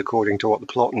changes according to what the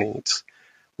plot needs.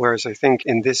 Whereas I think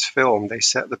in this film, they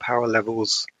set the power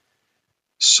levels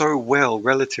so well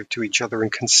relative to each other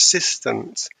and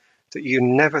consistent that you're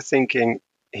never thinking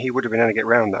he would have been able to get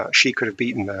around that, she could have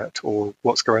beaten that, or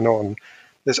what's going on.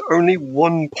 There's only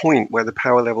one point where the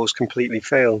power levels completely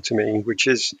fail to me, which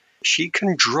is she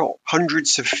can drop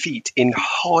hundreds of feet in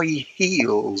high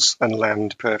heels and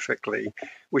land perfectly,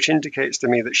 which indicates to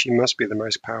me that she must be the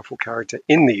most powerful character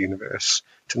in the universe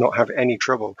to not have any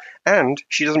trouble. And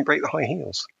she doesn't break the high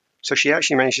heels. So she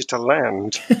actually manages to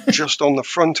land just on the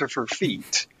front of her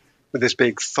feet with this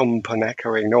big thump and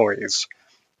echoing noise,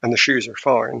 and the shoes are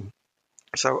fine.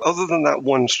 So other than that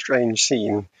one strange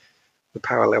scene, the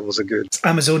power levels are good. It's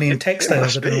Amazonian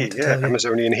textiles. It must be,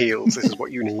 Amazonian heels. This is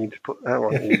what you need. Put that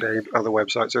on eBay. Other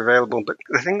websites are available. But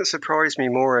the thing that surprised me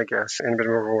more, I guess, in a bit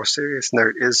of a more serious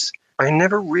note, is I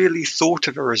never really thought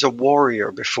of her as a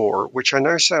warrior before, which I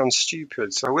know sounds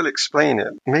stupid, so I will explain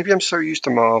it. Maybe I'm so used to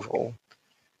Marvel.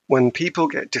 When people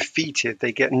get defeated,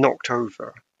 they get knocked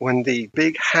over. When the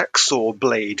big hacksaw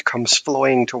blade comes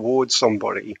flying towards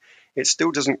somebody, it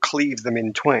still doesn't cleave them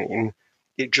in twain.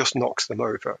 It just knocks them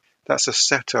over. That's a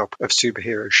setup of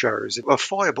superhero shows. If a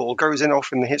fireball goes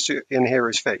off in the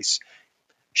hero's face,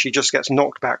 she just gets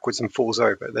knocked backwards and falls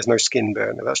over. There's no skin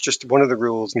burner. That's just one of the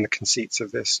rules and the conceits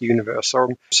of this universe. So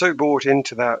I'm so bought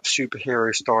into that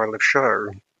superhero style of show.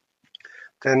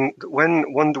 Then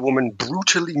when Wonder Woman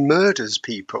brutally murders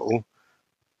people,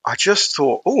 I just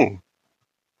thought,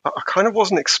 I kind of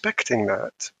wasn't expecting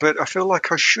that. But I feel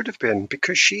like I should have been,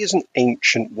 because she is an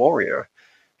ancient warrior.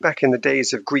 Back in the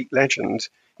days of Greek legend,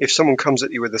 if someone comes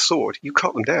at you with a sword, you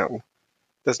cut them down.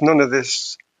 There's none of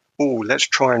this, let's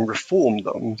try and reform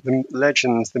them. The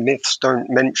legends, the myths don't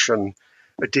mention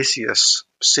Odysseus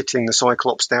sitting the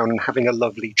Cyclops down and having a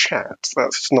lovely chat.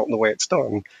 That's not the way it's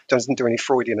done. Doesn't do any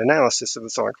Freudian analysis of the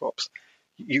Cyclops.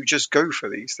 You just go for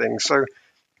these things. So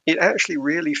it actually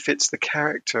really fits the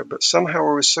character, but somehow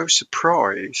I was so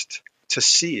surprised to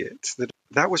see it.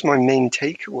 That was my main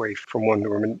takeaway from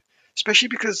Wonder Woman. Especially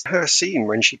because her scene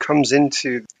when she comes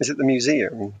into, is it the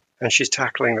museum, and she's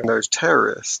tackling those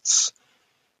terrorists.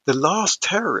 The last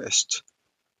terrorist,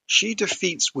 she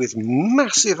defeats with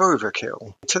massive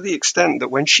overkill, to the extent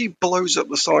that when she blows up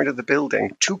the side of the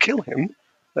building to kill him,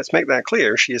 let's make that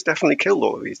clear, she has definitely killed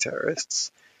all of these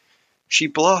terrorists, she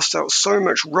blasts out so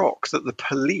much rock that the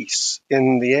police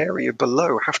in the area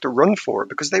below have to run for it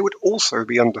because they would also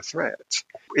be under threat.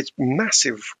 It's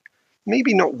massive.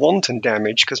 Maybe not wanton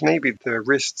damage, because maybe the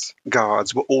wrist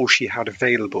guards were all she had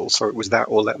available, so it was that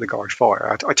or let the guy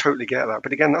fire. I totally get that.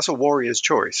 But again, that's a warrior's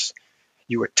choice.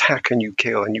 You attack and you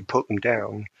kill and you put them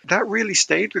down. That really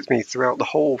stayed with me throughout the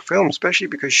whole film, especially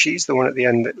because she's the one at the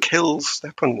end that kills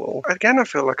Steppenwolf. Again, I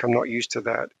feel like I'm not used to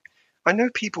that. I know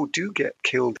people do get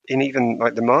killed in even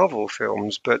like the Marvel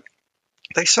films, but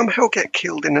they somehow get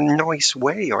killed in a nice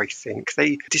way, I think.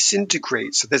 They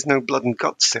disintegrate, so there's no blood and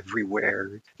guts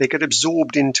everywhere. They get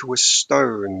absorbed into a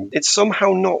stone. It's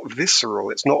somehow not visceral.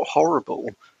 It's not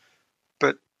horrible.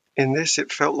 But in this, it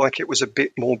felt like it was a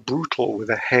bit more brutal with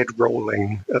a head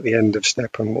rolling at the end of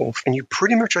Steppenwolf. And you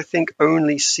pretty much, I think,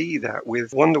 only see that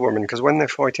with Wonder Woman, because when they're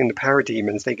fighting the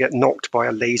parademons, they get knocked by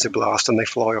a laser blast and they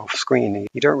fly off screen.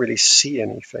 You don't really see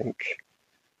anything.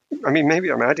 I mean, maybe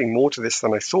I'm adding more to this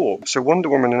than I thought. So Wonder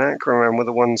Woman and Aquaman were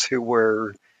the ones who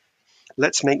were,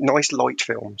 let's make nice light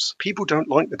films. People don't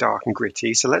like the dark and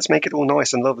gritty, so let's make it all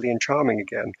nice and lovely and charming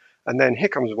again. And then here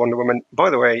comes Wonder Woman.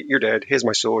 By the way, you're dead. Here's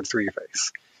my sword through your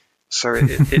face. So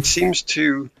it seems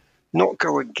to not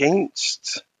go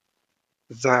against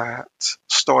that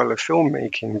style of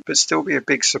filmmaking, but still be a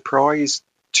big surprise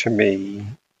to me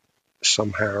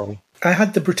somehow. I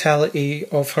had the brutality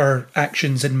of her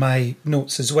actions in my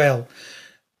notes as well,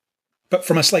 but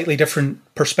from a slightly different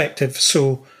perspective.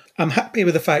 So I'm happy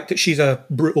with the fact that she's a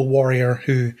brutal warrior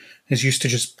who is used to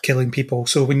just killing people.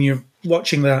 So when you're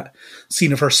watching that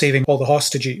scene of her saving all the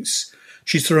hostages,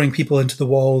 she's throwing people into the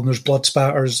wall and there's blood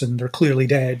spatters and they're clearly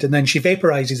dead. And then she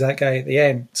vaporizes that guy at the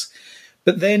end.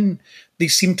 But then they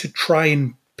seem to try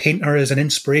and paint her as an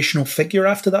inspirational figure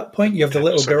after that point. You have the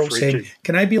little girl saying,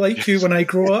 "Can I be like you when I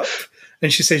grow up?"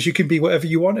 And she says, "You can be whatever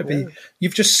you want to be."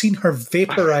 You've just seen her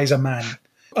vaporize a man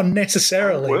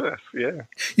unnecessarily. Yeah.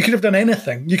 You could have done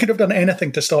anything. You could have done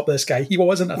anything to stop this guy. He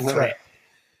wasn't a threat.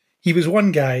 He was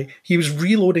one guy. He was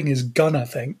reloading his gun, I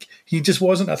think. He just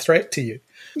wasn't a threat to you.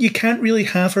 You can't really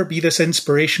have her be this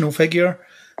inspirational figure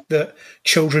that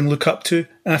children look up to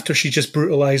after she just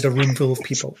brutalized a room full of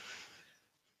people.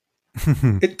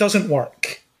 It doesn't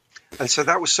work. And so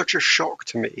that was such a shock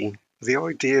to me the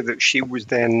idea that she was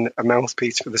then a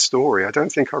mouthpiece for the story, I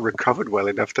don't think I recovered well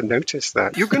enough to notice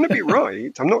that. You're going to be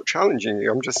right. I'm not challenging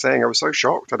you. I'm just saying I was so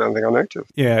shocked I don't think I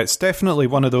noticed. Yeah, it's definitely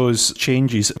one of those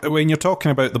changes. When you're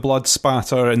talking about the blood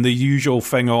spatter and the usual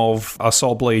thing of a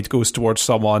saw blade goes towards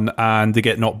someone and they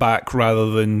get knocked back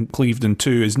rather than cleaved in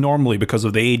two is normally because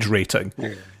of the age rating.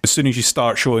 Yeah. As soon as you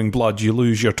start showing blood, you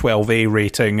lose your 12A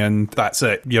rating and that's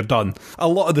it, you're done. A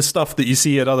lot of the stuff that you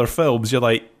see in other films, you're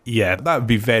like, yeah, that would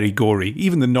be very gory.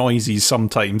 Even the noises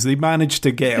sometimes, they manage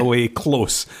to get away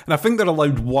close. And I think they're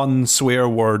allowed one swear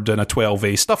word in a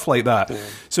 12A, stuff like that. Yeah.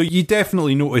 So you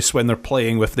definitely notice when they're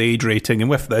playing with the age rating,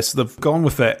 and with this, they've gone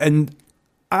with it. And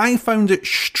I found it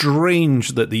strange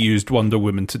that they used Wonder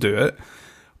Woman to do it,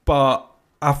 but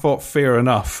I thought fair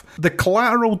enough. The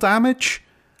collateral damage,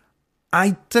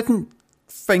 I didn't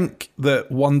think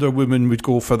that Wonder Woman would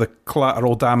go for the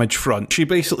collateral damage front. She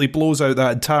basically blows out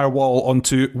that entire wall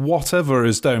onto whatever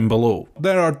is down below.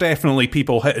 There are definitely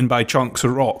people hidden by chunks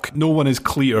of rock. No one is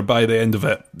clear by the end of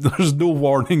it. There's no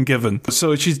warning given.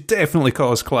 So she's definitely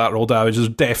caused collateral damage. There's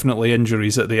definitely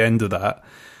injuries at the end of that.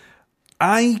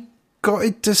 I got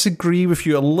to disagree with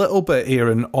you a little bit,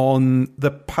 Aaron, on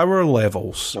the power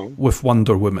levels with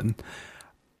Wonder Woman.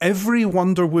 Every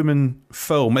Wonder Woman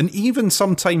film, and even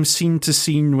sometimes scene to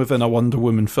scene within a Wonder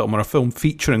Woman film or a film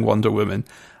featuring Wonder Woman,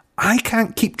 I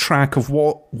can't keep track of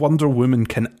what Wonder Woman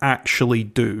can actually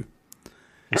do.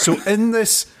 So in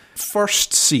this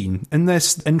first scene, in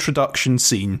this introduction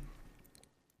scene,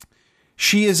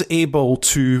 she is able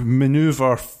to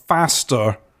maneuver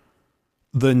faster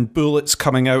than bullets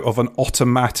coming out of an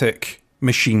automatic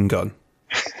machine gun.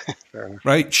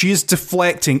 Right? She is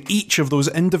deflecting each of those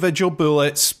individual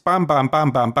bullets, bam, bam,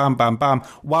 bam, bam, bam, bam, bam,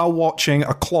 while watching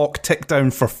a clock tick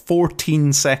down for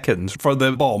 14 seconds for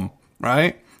the bomb,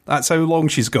 right? That's how long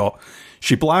she's got.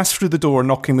 She blasts through the door,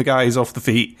 knocking the guys off the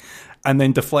feet, and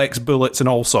then deflects bullets and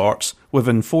all sorts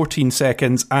within 14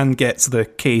 seconds and gets the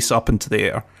case up into the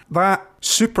air. That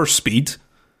super speed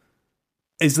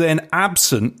is then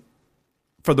absent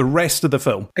for the rest of the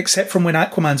film. Except from when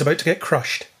Aquaman's about to get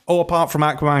crushed. Oh, apart from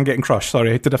Aquaman getting crushed.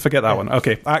 Sorry, did I forget that one?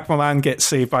 Okay, Aquaman gets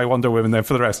saved by Wonder Woman then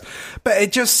for the rest. But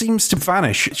it just seems to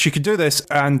vanish. She could do this,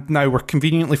 and now we're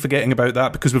conveniently forgetting about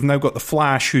that because we've now got the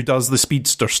Flash who does the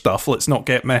speedster stuff. Let's not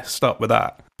get messed up with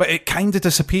that. But it kind of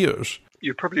disappears.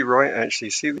 You're probably right,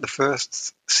 actually. See, the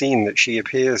first scene that she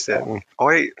appears in,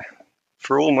 I,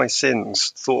 for all my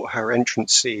sins, thought her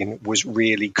entrance scene was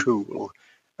really cool.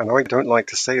 And I don't like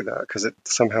to say that because it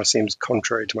somehow seems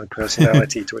contrary to my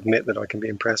personality to admit that I can be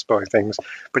impressed by things.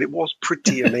 But it was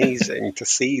pretty amazing to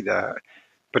see that.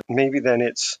 But maybe then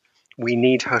it's, we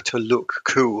need her to look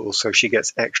cool so she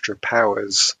gets extra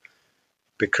powers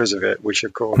because of it, which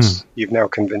of course you've now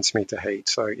convinced me to hate.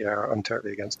 So yeah, I'm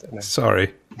totally against it now.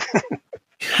 Sorry.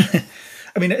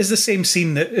 I mean, it is the same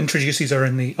scene that introduces her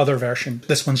in the other version.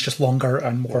 This one's just longer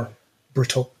and more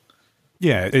brutal.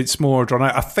 Yeah, it's more drawn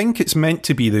out. I think it's meant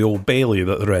to be the Old Bailey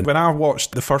that they're in. When I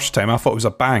watched the first time, I thought it was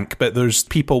a bank, but there's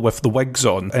people with the wigs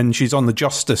on, and she's on the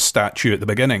Justice statue at the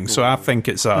beginning, so I think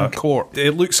it's a court.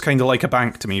 It looks kind of like a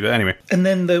bank to me, but anyway. And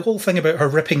then the whole thing about her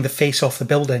ripping the face off the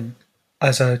building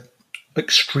as a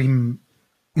extreme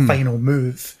final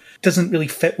move doesn't really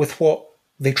fit with what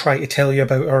they try to tell you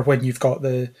about her when you've got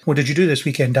the, what did you do this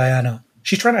weekend, Diana?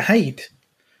 She's trying to hide.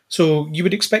 So you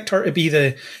would expect her to be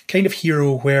the kind of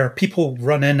hero where people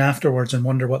run in afterwards and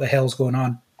wonder what the hell's going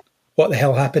on. What the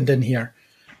hell happened in here?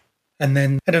 And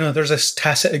then, I don't know, there's this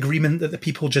tacit agreement that the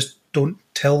people just don't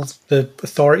tell the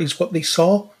authorities what they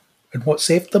saw and what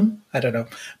saved them. I don't know.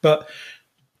 But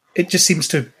it just seems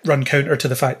to run counter to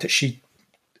the fact that she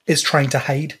is trying to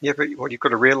hide. Yeah, but what you've got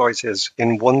to realise is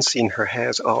in one scene her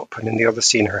hair's up and in the other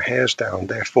scene her hair's down.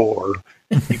 Therefore,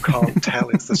 you can't tell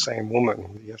it's the same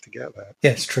woman. You have to get that.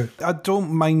 Yeah, it's true. I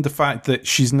don't mind the fact that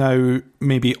she's now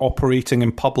maybe operating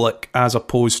in public as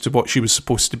opposed to what she was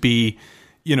supposed to be.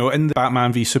 You know, in the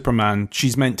Batman v Superman,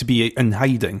 she's meant to be in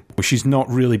hiding. She's not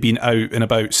really been out and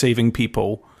about saving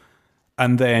people.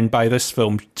 And then by this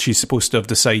film, she's supposed to have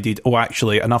decided, oh,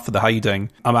 actually, enough of the hiding.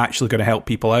 I'm actually going to help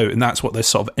people out. And that's what this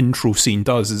sort of intro scene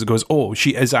does, is it goes, oh,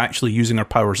 she is actually using her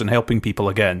powers and helping people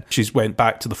again. She's went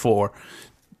back to the fore.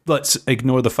 Let's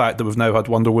ignore the fact that we've now had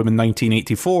Wonder Woman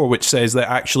 1984, which says that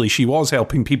actually she was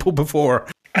helping people before.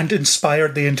 And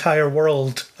inspired the entire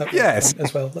world. Yes.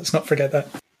 As well. Let's not forget that.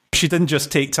 She didn't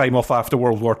just take time off after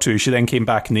World War II. She then came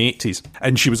back in the 80s.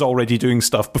 And she was already doing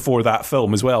stuff before that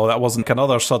film as well. That wasn't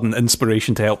another sudden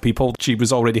inspiration to help people. She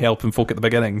was already helping folk at the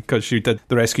beginning because she did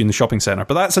the rescue in the shopping centre.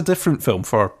 But that's a different film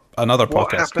for another podcast.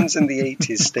 What happens in the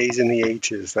 80s stays in the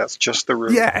 80s. That's just the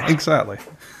rule. Yeah, exactly.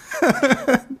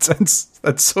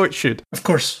 and so it should. Of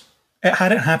course, it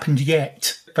hadn't happened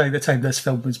yet by the time this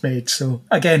film was made. So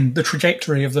again, the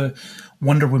trajectory of the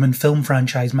Wonder Woman film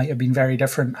franchise might have been very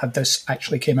different had this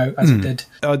actually came out as it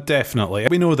did. Definitely.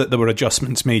 We know that there were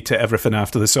adjustments made to everything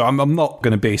after this, so I'm not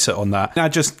going to base it on that. I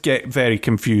just get very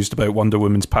confused about Wonder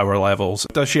Woman's power levels.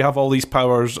 Does she have all these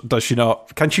powers? Does she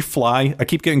not? Can she fly? I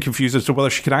keep getting confused as to whether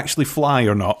she can actually fly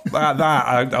or not.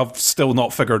 I've still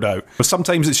not figured out. But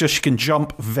sometimes it's just she can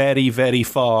jump very, very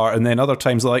far, and then other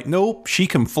times they're like, no, she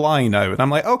can fly now. And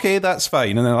I'm like, okay, that's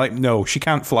fine. And they're like, no, she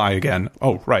can't fly again.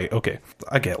 Oh, right, okay.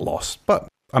 I get lost. But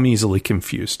I'm easily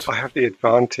confused. I have the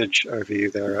advantage over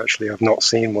you there, actually. I've not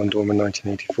seen Wonder Woman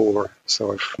 1984,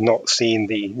 so I've not seen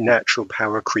the natural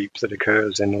power creep that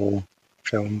occurs in all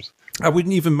films. I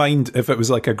wouldn't even mind if it was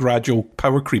like a gradual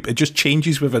power creep. It just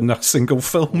changes within a single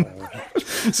film.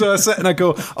 So I sit and I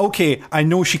go, okay, I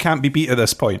know she can't be beat at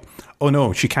this point. Oh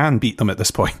no, she can beat them at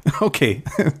this point. Okay.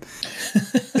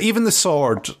 Even the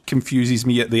sword confuses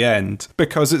me at the end,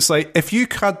 because it's like, if you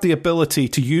had the ability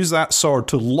to use that sword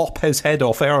to lop his head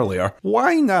off earlier,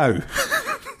 why now?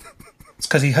 It's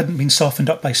because he hadn't been softened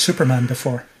up by Superman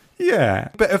before. Yeah,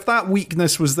 but if that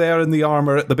weakness was there in the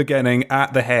armour at the beginning,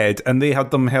 at the head, and they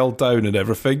had them held down and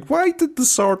everything, why did the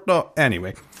sword not?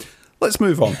 Anyway, let's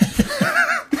move on.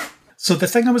 So the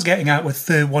thing I was getting at with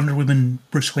the Wonder Woman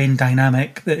Bruce Wayne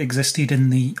dynamic that existed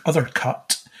in the other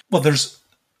cut, well, there's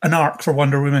an arc for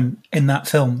Wonder Woman in that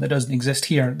film that doesn't exist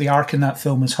here. The arc in that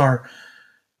film is her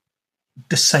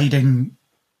deciding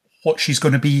what she's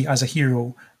going to be as a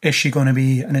hero. Is she going to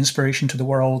be an inspiration to the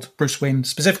world? Bruce Wayne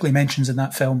specifically mentions in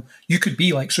that film, you could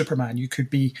be like Superman, you could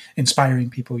be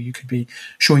inspiring people, you could be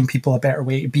showing people a better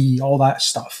way to be, all that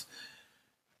stuff.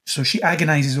 So she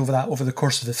agonizes over that over the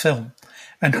course of the film.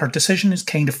 And her decision is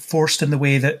kind of forced in the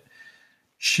way that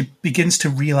she begins to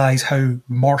realize how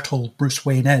mortal Bruce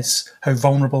Wayne is, how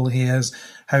vulnerable he is,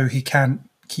 how he can't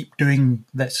keep doing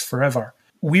this forever.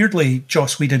 Weirdly,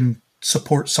 Joss Whedon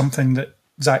supports something that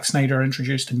Zack Snyder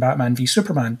introduced in Batman v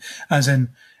Superman, as in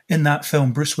that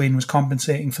film, Bruce Wayne was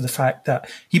compensating for the fact that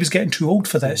he was getting too old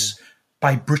for this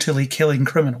by brutally killing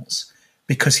criminals,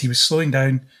 because he was slowing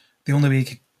down. The only way he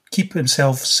could keep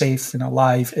himself safe and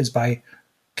alive is by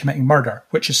committing murder,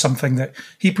 which is something that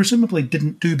he presumably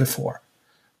didn't do before.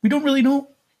 We don't really know.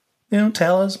 They don't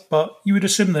tell us, but you would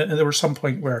assume that there was some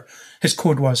point where his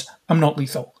code was, I'm not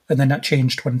lethal. And then that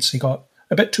changed once he got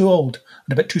a bit too old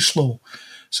and a bit too slow.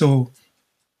 So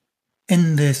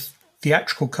in the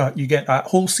theatrical cut, you get that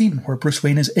whole scene where Bruce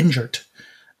Wayne is injured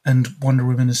and Wonder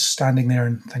Woman is standing there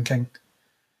and thinking,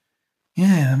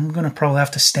 yeah, I'm going to probably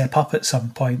have to step up at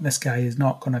some point. This guy is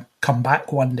not going to come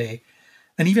back one day.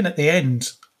 And even at the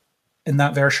end, in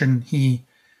that version, he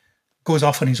goes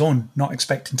off on his own, not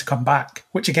expecting to come back,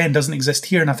 which again doesn't exist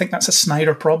here. And I think that's a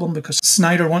Snyder problem, because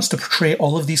Snyder wants to portray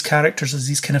all of these characters as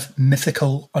these kind of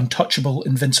mythical, untouchable,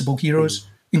 invincible heroes,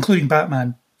 including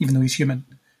Batman, even though he's human.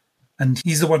 And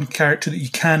he's the one character that you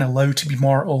can allow to be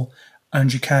mortal,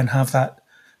 and you can have that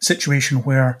situation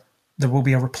where there will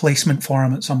be a replacement for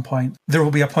him at some point. There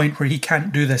will be a point where he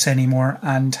can't do this anymore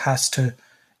and has to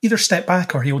either step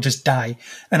back or he'll just die.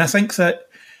 And I think that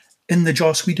in the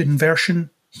Joss Whedon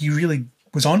version, he really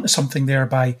was onto something there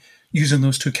by using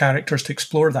those two characters to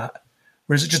explore that,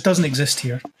 whereas it just doesn't exist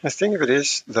here. The thing of it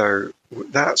is, though,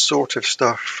 that sort of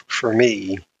stuff, for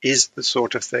me, is the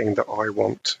sort of thing that I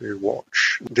want to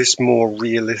watch. This more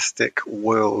realistic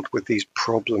world with these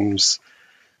problems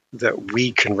that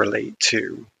we can relate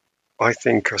to, I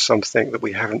think are something that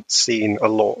we haven't seen a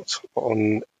lot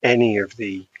on any of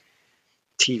the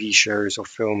TV shows or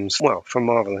films, well, for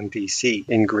Marvel and DC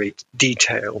in great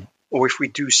detail. Or if we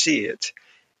do see it,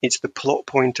 it's the plot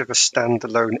point of a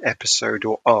standalone episode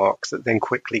or arc that then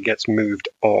quickly gets moved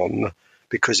on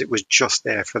because it was just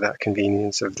there for that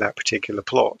convenience of that particular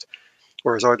plot.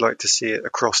 Whereas I'd like to see it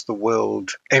across the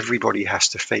world. Everybody has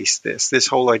to face this. This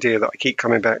whole idea that I keep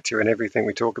coming back to in everything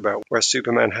we talk about, where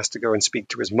Superman has to go and speak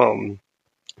to his mum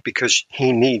because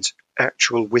he needs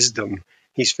actual wisdom.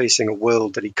 He's facing a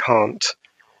world that he can't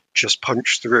just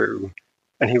punch through.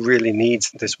 And he really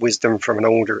needs this wisdom from an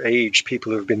older age,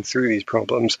 people who have been through these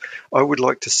problems. I would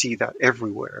like to see that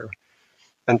everywhere.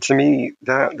 And to me,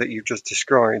 that you've just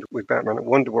described with Batman and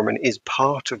Wonder Woman is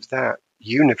part of that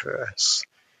universe,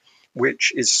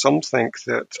 which is something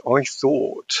that I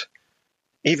thought,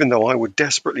 even though I would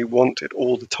desperately want it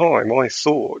all the time, I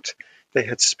thought they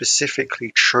had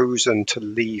specifically chosen to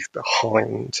leave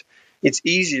behind. It's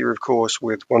easier, of course,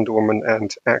 with Wonder Woman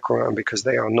and Aquaman because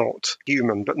they are not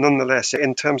human. But nonetheless,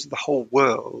 in terms of the whole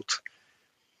world,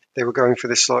 They were going for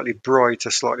this slightly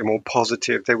brighter, slightly more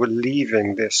positive. They were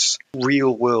leaving this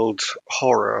real-world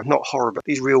horror, not horror, but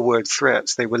these real-world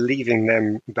threats, they were leaving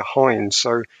them behind.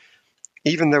 So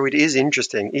even though it is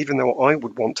interesting, even though I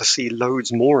would want to see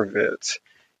loads more of it,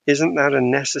 isn't that a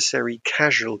necessary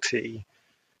casualty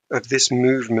of this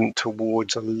movement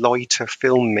towards a lighter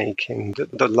filmmaking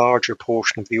that the larger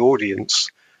portion of the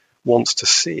audience wants to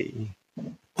see?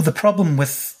 Well, the problem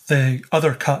with the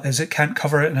other cut is it can't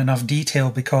cover it in enough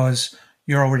detail because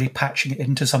you're already patching it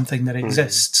into something that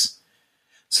exists.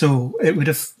 So it would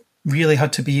have really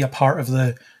had to be a part of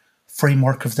the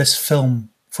framework of this film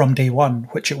from day one,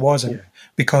 which it wasn't,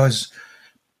 because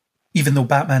even though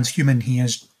Batman's human, he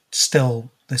is still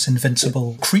this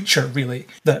invincible creature, really,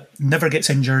 that never gets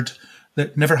injured,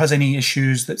 that never has any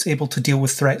issues, that's able to deal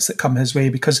with threats that come his way,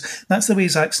 because that's the way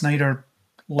Zack Snyder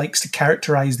likes to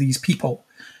characterize these people.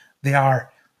 They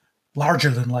are larger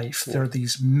than life. They're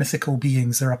these mythical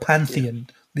beings. They're a pantheon.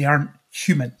 They aren't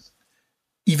human,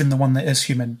 even the one that is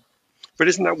human. But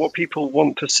isn't that what people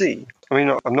want to see? I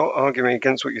mean, I'm not arguing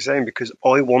against what you're saying because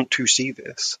I want to see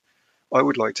this. I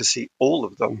would like to see all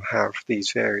of them have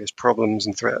these various problems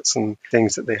and threats and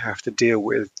things that they have to deal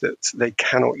with that they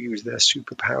cannot use their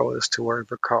superpowers to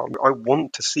overcome. I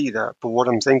want to see that, but what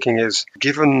I'm thinking is,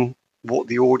 given what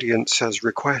the audience has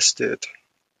requested,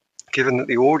 given that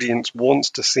the audience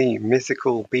wants to see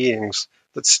mythical beings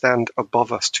that stand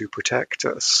above us to protect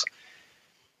us,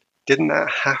 didn't that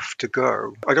have to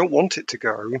go? I don't want it to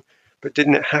go, but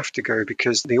didn't it have to go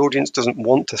because the audience doesn't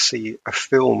want to see a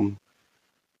film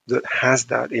that has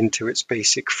that into its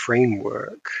basic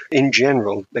framework? In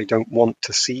general, they don't want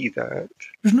to see that.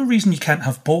 There's no reason you can't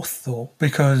have both, though,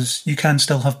 because you can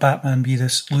still have Batman be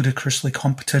this ludicrously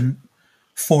competent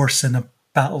force in a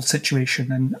battle situation,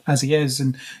 and as he is,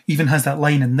 and even has that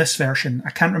line in this version. I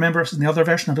can't remember if it's in the other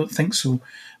version, I don't think so,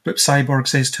 but Cyborg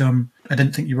says to him, I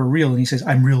didn't think you were real, and he says,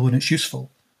 I'm real when it's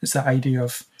useful. It's that idea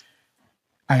of,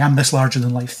 I am this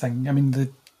larger-than-life thing. I mean,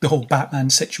 the whole Batman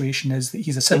situation is that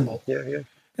he's a symbol. Yeah.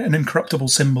 An incorruptible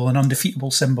symbol, an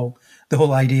undefeatable symbol. The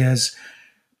whole idea is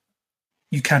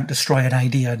you can't destroy an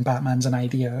idea, and Batman's an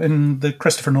idea. And the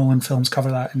Christopher Nolan films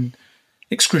cover that in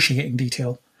excruciating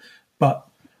detail. But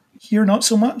here, not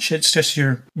so much. It's just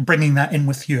you're bringing that in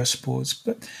with you, I suppose.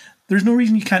 But there's no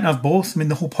reason you can't have both. I mean,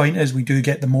 the whole point is we do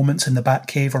get the moments in the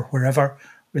Batcave or wherever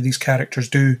where these characters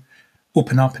do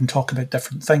open up and talk about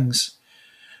different things.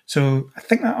 So I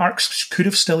think that arc could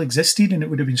have still existed and it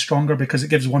would have been stronger because it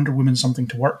gives Wonder Woman something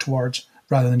to work towards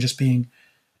rather than just being,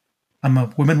 I'm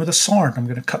a woman with a sword, I'm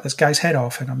going to cut this guy's head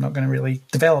off and I'm not going to really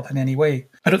develop in any way.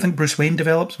 I don't think Bruce Wayne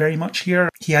develops very much here.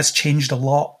 He has changed a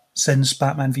lot since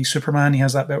Batman v Superman. He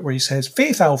has that bit where he says,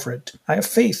 faith, Alfred, I have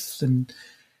faith. And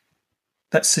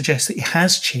that suggests that he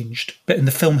has changed. But in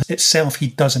the film itself, he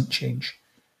doesn't change.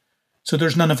 So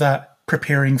there's none of that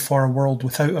preparing for a world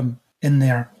without him in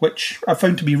there, which I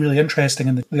found to be really interesting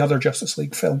in the other Justice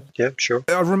League film. Yeah, sure.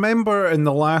 I remember in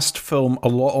the last film, a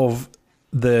lot of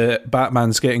the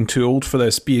Batman's getting too old for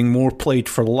this being more played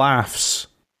for laughs.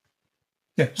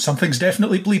 Yeah, something's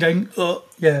definitely bleeding.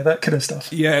 Yeah, that kind of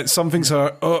stuff. Yeah, some things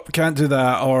are, can't do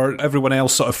that, or everyone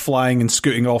else sort of flying and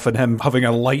scooting off and him having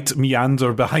a light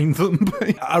meander behind them.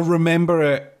 I remember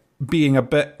it being a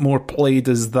bit more played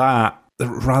as that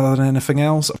rather than anything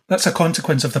else. That's a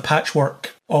consequence of the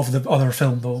patchwork of the other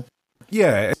film, though.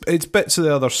 Yeah, it's bits of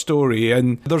the other story,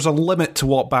 and there's a limit to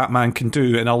what Batman can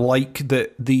do, and I like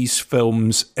that these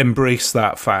films embrace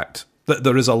that fact, that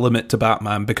there is a limit to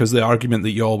Batman, because the argument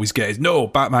that you always get is, no,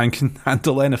 Batman can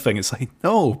handle anything. It's like,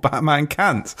 no, Batman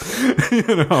can't.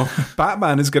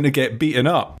 Batman is going to get beaten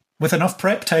up. With enough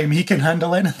prep time, he can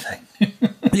handle anything.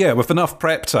 Yeah, with enough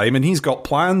prep time, and he's got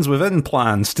plans within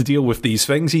plans to deal with these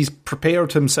things. He's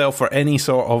prepared himself for any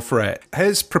sort of threat.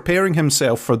 His preparing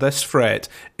himself for this threat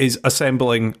is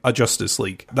assembling a Justice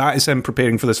League. That is him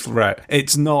preparing for this threat.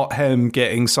 It's not him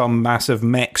getting some massive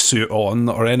mech suit on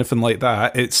or anything like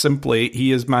that. It's simply he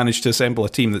has managed to assemble a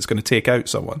team that's going to take out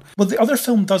someone. Well, the other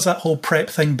film does that whole prep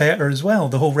thing better as well.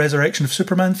 The whole Resurrection of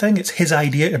Superman thing. It's his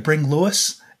idea to bring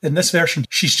Lois. In this version,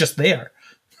 she's just there.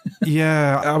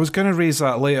 Yeah, I was going to raise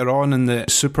that later on in the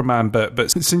Superman bit, but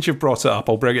since you've brought it up,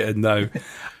 I'll bring it in now.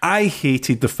 I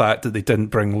hated the fact that they didn't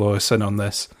bring Lois in on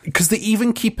this, because they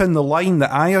even keep in the line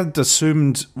that I had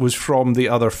assumed was from the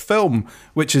other film,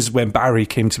 which is when Barry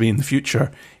came to me in the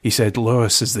future. He said,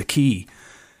 Lois is the key,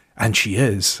 and she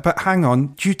is. But hang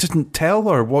on, you didn't tell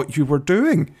her what you were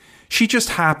doing. She just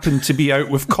happened to be out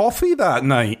with coffee that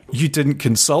night. You didn't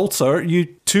consult her. You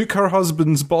took her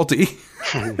husband's body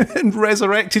and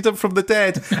resurrected him from the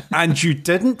dead. And you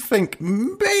didn't think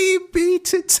maybe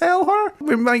to tell her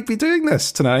we might be doing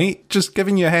this tonight. Just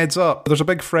giving you a heads up. There's a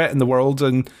big threat in the world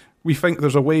and we think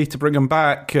there's a way to bring him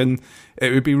back, and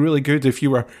it would be really good if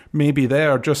you were maybe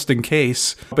there just in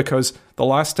case, because the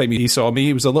last time he saw me,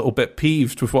 he was a little bit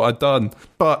peeved with what I'd done.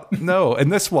 But no, in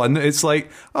this one, it's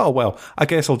like, oh, well, I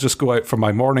guess I'll just go out for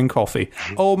my morning coffee.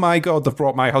 Oh my God, they've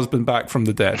brought my husband back from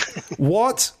the dead.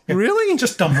 What? Really?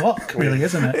 Just dumb luck, really,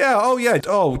 isn't it? Yeah, oh yeah.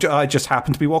 Oh, I just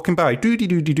happened to be walking by.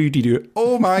 Doo-dee-doo-dee-doo-dee-doo.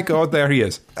 Oh my God, there he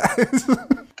is.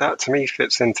 That to me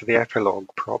fits into the epilogue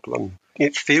problem.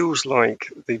 It feels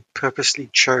like they purposely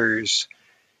chose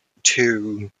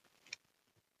to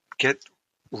get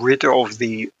rid of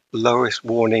the lowest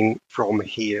warning from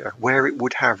here, where it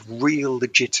would have real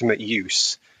legitimate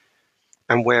use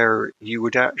and where you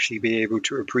would actually be able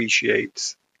to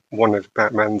appreciate one of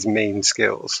Batman's main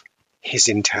skills, his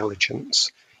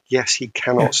intelligence. Yes, he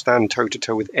cannot stand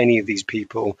toe-to-toe with any of these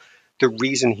people. The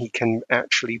reason he can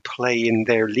actually play in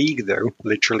their league, though,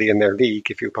 literally in their league,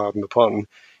 if you pardon the pun,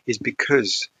 is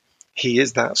because he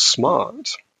is that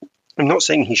smart. I'm not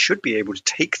saying he should be able to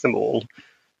take them all,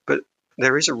 but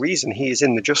there is a reason he is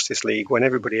in the Justice League when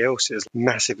everybody else is a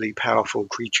massively powerful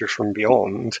creature from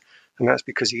beyond, and that's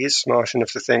because he is smart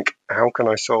enough to think, how can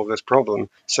I solve this problem?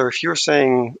 So if you're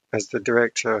saying, as the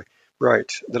director,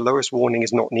 right, the lowest warning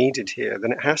is not needed here,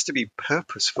 then it has to be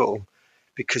purposeful,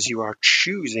 because you are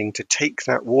choosing to take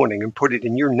that warning and put it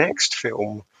in your next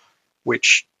film,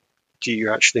 which do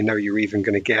you actually know you're even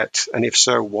going to get? And if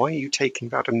so, why are you taking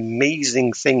that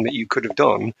amazing thing that you could have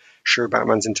done, show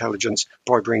Batman's intelligence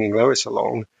by bringing Lois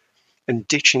along, and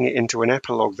ditching it into an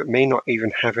epilogue that may not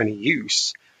even have any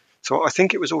use? So I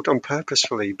think it was all done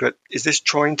purposefully, but is this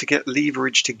trying to get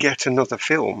leverage to get another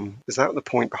film? Is that the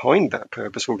point behind that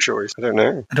purposeful choice? I don't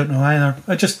know. I don't know either.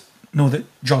 I just know that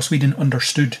Joss Whedon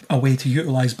understood a way to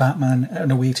utilise Batman and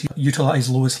a way to utilise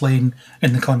Lois Lane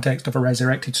in the context of a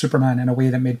resurrected Superman in a way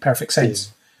that made perfect sense.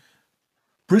 Yeah.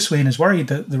 Bruce Wayne is worried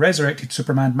that the resurrected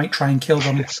Superman might try and kill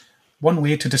them. Yes. One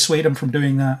way to dissuade him from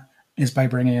doing that is by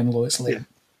bringing in Lois Lane. Yeah.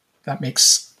 That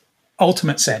makes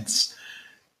ultimate sense.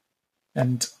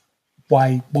 And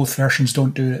why both versions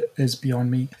don't do it is beyond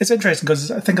me. It's interesting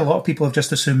because I think a lot of people have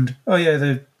just assumed, oh yeah,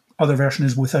 the other version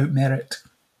is without merit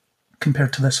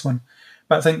compared to this one.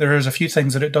 But I think there is a few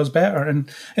things that it does better, and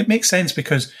it makes sense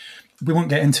because we won't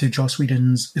get into Joss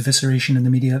Whedon's evisceration in the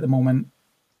media at the moment.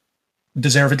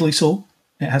 Deservedly so,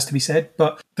 it has to be said,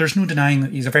 but there's no denying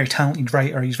that he's a very talented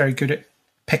writer. He's very good at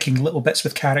picking little bits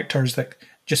with characters that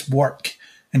just work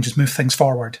and just move things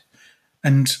forward.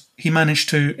 And he managed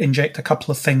to inject a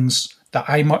couple of things that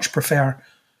I much prefer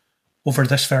over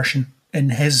this version. In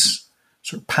his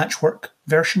sort of patchwork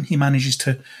version, he manages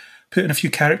to put in a few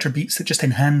character beats that just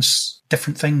enhance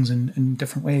different things in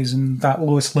different ways, and that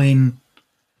Lois Lane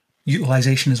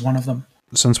utilisation is one of them.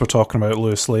 Since we're talking about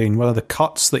Lois Lane, one of the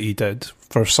cuts that he did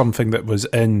for something that was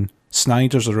in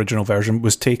Snyder's original version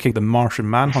was taking the Martian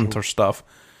Manhunter stuff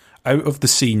out of the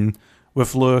scene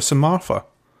with Lois and Martha.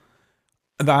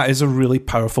 That is a really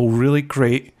powerful, really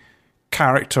great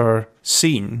character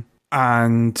scene,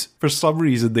 and for some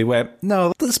reason they went,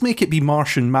 no, let's make it be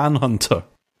Martian Manhunter.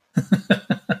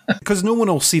 Because no one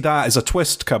will see that as a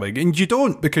twist coming, and you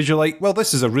don't, because you're like, well,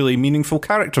 this is a really meaningful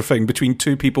character thing between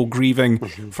two people grieving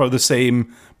for the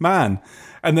same man.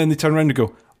 And then they turn around and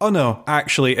go, oh no,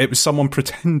 actually it was someone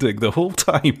pretending the whole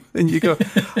time. And you go,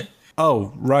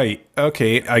 oh, right,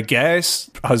 okay, I guess,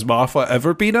 has Martha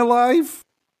ever been alive?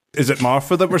 Is it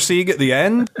Martha that we're seeing at the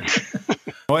end?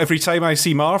 Every time I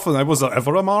see Martha, was there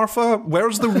ever a Martha?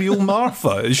 Where's the real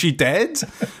Martha? Is she dead?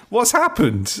 What's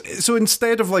happened? So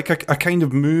instead of like a kind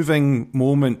of moving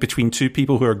moment between two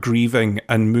people who are grieving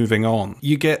and moving on,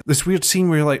 you get this weird scene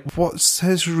where you're like, what's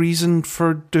his reason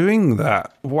for doing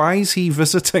that? Why is he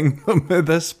visiting them at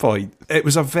this point? It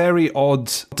was a very odd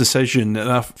decision,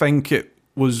 and I think it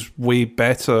was way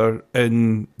better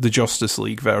in the Justice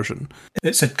League version.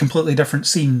 It's a completely different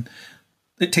scene.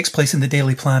 It takes place in the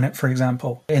Daily Planet, for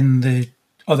example. In the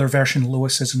other version,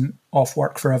 Lois isn't off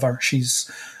work forever.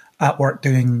 She's at work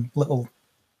doing little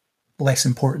less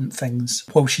important things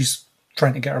while she's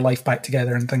trying to get her life back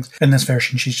together and things. In this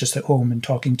version, she's just at home and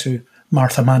talking to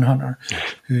Martha Manhunter,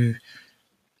 who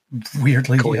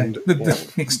weirdly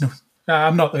makes no...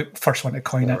 I'm not the first one to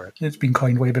coin it. Right. It's been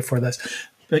coined way before this.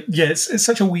 But yeah, it's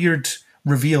such a weird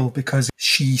reveal because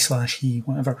she/he,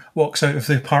 whatever, walks out of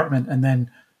the apartment and then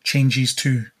changes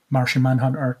to Martian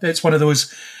Manhunter. It's one of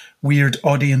those weird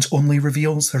audience-only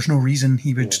reveals. There's no reason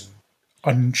he would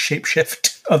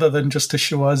unshapeshift other than just to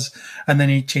show us. And then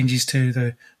he changes to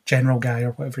the general guy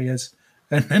or whatever he is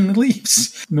and then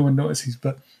leaves. No one notices.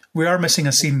 But we are missing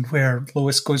a scene where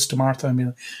Lois goes to Martha and be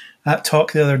like, that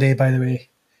talk the other day, by the way,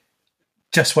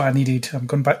 just what I needed. I'm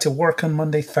going back to work on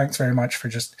Monday. Thanks very much for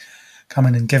just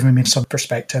coming and giving me some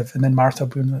perspective. And then Martha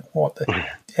being like, what the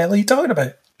hell are you talking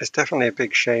about? It's definitely a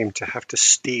big shame to have to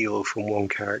steal from one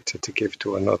character to give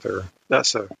to another.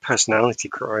 That's a personality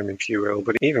crime, if you will.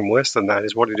 But even worse than that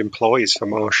is what it implies for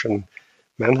Martian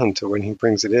Manhunter when he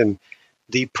brings it in.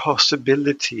 The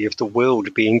possibility of the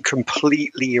world being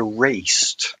completely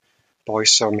erased by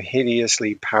some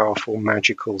hideously powerful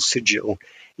magical sigil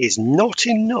is not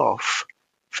enough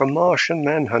for Martian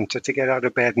Manhunter to get out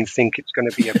of bed and think it's going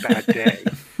to be a bad day.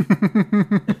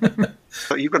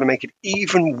 So you've got to make it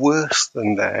even worse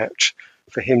than that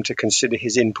for him to consider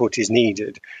his input is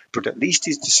needed. But at least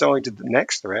he's decided the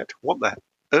next threat, what the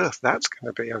earth that's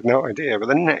going to be, I've no idea. But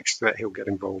the next threat he'll get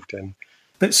involved in.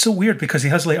 But it's so weird because he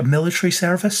has like a military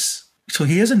service. So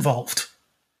he is involved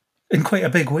in quite a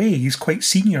big way. He's quite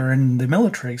senior in the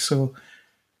military. So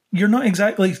you're not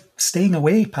exactly staying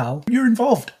away, pal. You're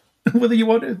involved. Whether you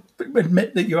want to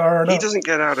admit that you are or not. He doesn't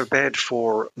get out of bed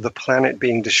for the planet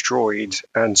being destroyed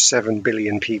and 7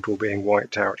 billion people being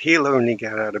wiped out. He'll only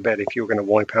get out of bed if you're going to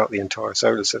wipe out the entire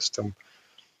solar system.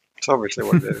 It's obviously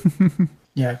what it is.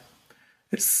 Yeah.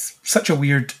 It's such a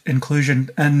weird inclusion.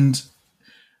 And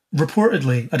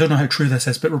reportedly, I don't know how true this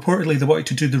is, but reportedly they wanted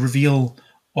to do the reveal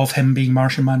of him being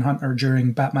Martian Manhunter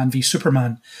during Batman v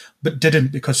Superman, but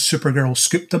didn't because Supergirl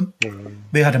scooped them.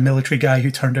 They had a military guy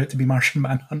who turned out to be Martian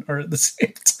Manhunter at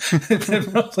the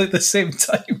roughly the same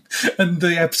time, and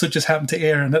the episode just happened to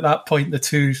air. And at that point, the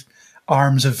two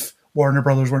arms of Warner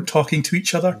Brothers weren't talking to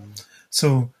each other,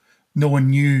 so no one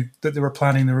knew that they were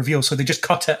planning the reveal. So they just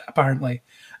cut it apparently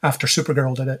after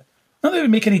Supergirl did it. Not that it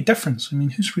would make any difference. I mean,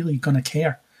 who's really going to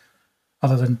care?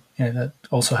 Other than, that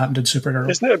also happened in Supergirl.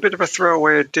 Isn't it a bit of a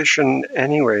throwaway addition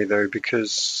anyway, though?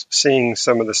 Because seeing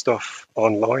some of the stuff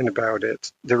online about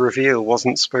it, the reveal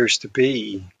wasn't supposed to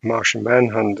be Martian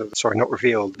Manhunter. Sorry, not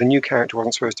revealed. The new character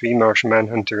wasn't supposed to be Martian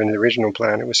Manhunter in the original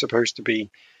plan. It was supposed to be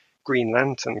Green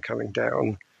Lantern coming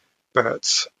down.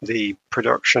 But the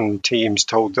production teams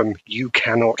told them, you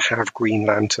cannot have Green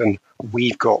Lantern.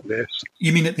 We've got this.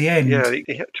 You mean at the end? Yeah,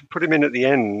 they had to put him in at the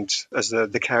end as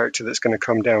the character that's going to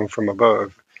come down from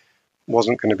above.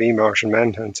 Wasn't going to be Martian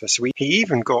Manhunter. So he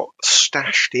even got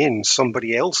stashed in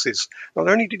somebody else's. Not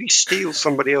only did he steal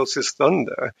somebody else's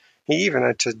thunder, he even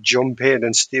had to jump in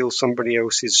and steal somebody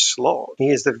else's slot. He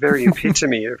is the very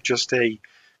epitome of just a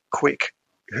quick,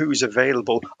 who's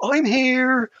available? I'm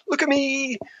here. Look at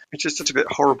me. It's just such a bit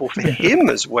horrible for him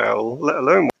as well, let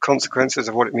alone consequences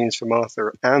of what it means for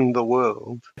Martha and the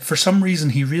world. For some reason,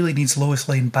 he really needs Lois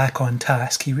Lane back on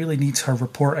task. He really needs her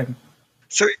reporting.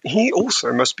 So he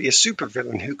also must be a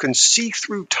supervillain who can see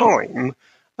through time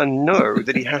and know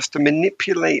that he has to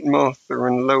manipulate Martha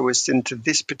and Lois into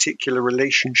this particular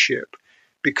relationship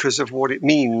because of what it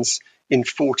means in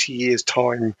 40 years'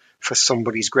 time for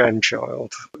somebody's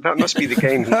grandchild. That must be the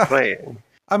game he's playing.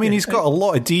 I mean, he's got a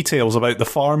lot of details about the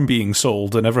farm being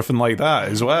sold and everything like that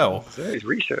as well. Yeah, he's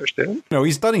researched it. No,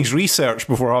 he's done his research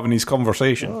before having his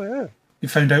conversation. Oh, yeah. He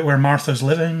found out where Martha's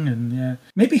living, and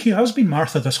maybe he has been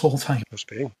Martha this whole time. Must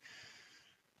be.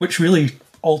 Which really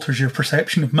alters your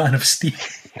perception of Man of Steel.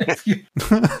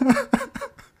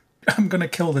 I'm going to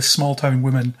kill this small-town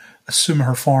woman, assume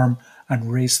her form,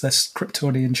 and raise this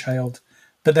Kryptonian child.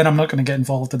 But then I'm not going to get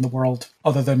involved in the world,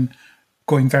 other than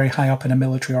going very high up in a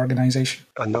military organisation.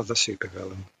 Another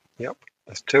supervillain. Yep,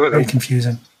 there's two of them. Very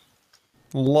confusing.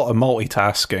 A lot of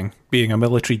multitasking, being a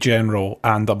military general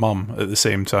and a mum at the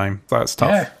same time. That's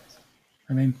tough. Yeah.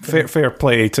 I mean, fair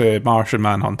play to Martian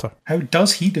Manhunter. How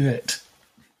does he do it?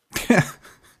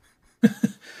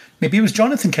 Maybe it was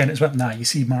Jonathan Kent as well. Nah, you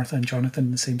see Martha and Jonathan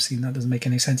in the same scene. That doesn't make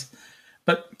any sense.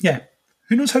 But yeah,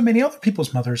 who knows how many other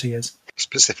people's mothers he is?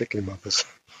 Specifically mothers.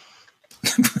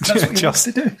 That's what he wants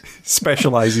to do.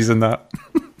 Specialises in that.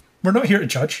 We're not here to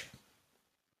judge,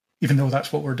 even though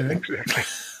that's what we're doing. Exactly.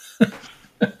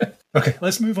 Okay,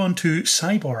 let's move on to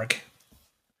Cyborg.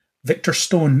 Victor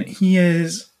Stone, he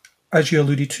is, as you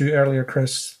alluded to earlier,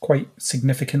 Chris, quite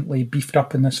significantly beefed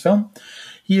up in this film.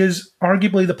 He is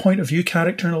arguably the point of view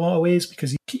character in a lot of ways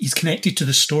because he's connected to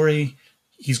the story.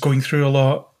 He's going through a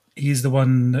lot. He's the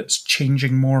one that's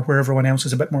changing more where everyone else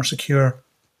is a bit more secure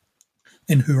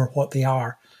in who or what they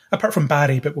are. Apart from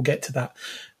Barry, but we'll get to that.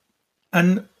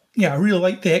 And yeah, I really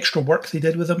like the extra work they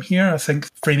did with him here. I think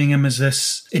framing him as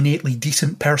this innately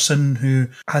decent person who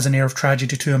has an air of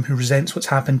tragedy to him, who resents what's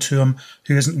happened to him,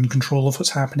 who isn't in control of what's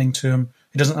happening to him,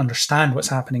 who doesn't understand what's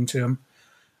happening to him.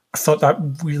 I thought that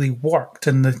really worked,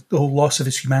 and the whole loss of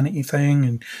his humanity thing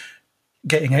and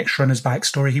getting extra on his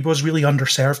backstory. He was really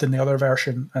underserved in the other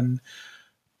version, and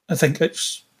I think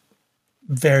it's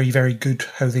very, very good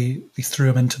how they threw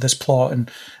him into this plot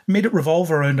and made it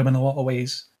revolve around him in a lot of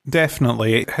ways.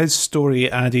 Definitely. His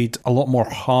story added a lot more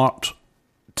heart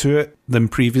to it than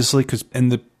previously, because in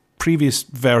the previous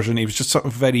version, he was just sort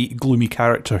of a very gloomy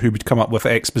character who would come up with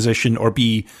exposition or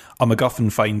be a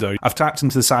MacGuffin finder. I've tapped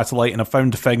into the satellite and I've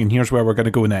found the thing, and here's where we're going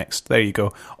to go next. There you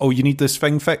go. Oh, you need this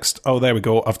thing fixed? Oh, there we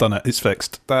go. I've done it. It's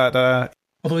fixed. Da-da.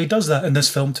 Although he does that in this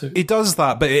film too. He does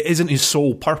that, but it isn't his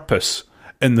sole purpose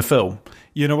in the film.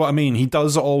 You know what I mean? He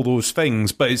does all those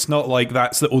things, but it's not like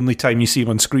that's the only time you see him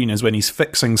on screen is when he's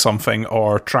fixing something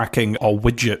or tracking a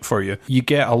widget for you. You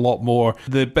get a lot more.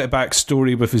 The bit of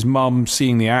backstory with his mum,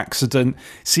 seeing the accident,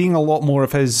 seeing a lot more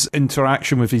of his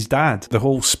interaction with his dad. The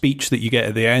whole speech that you get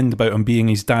at the end about him being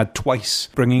his dad twice,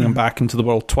 bringing him back into the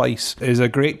world twice, is a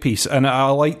great piece. And I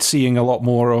liked seeing a lot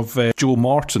more of Joe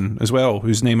Morton as well,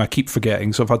 whose name I keep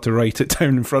forgetting, so I've had to write it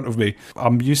down in front of me.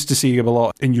 I'm used to seeing him a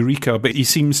lot in Eureka, but he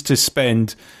seems to spend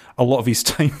a lot of his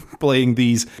time playing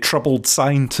these troubled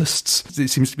scientists. It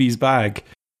seems to be his bag.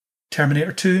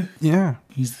 Terminator 2. Yeah.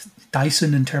 He's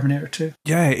Dyson in Terminator 2.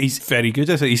 Yeah, he's very good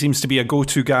at it. He seems to be a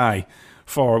go-to guy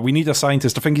for, we need a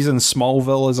scientist. I think he's in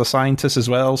Smallville as a scientist as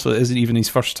well, so it isn't even his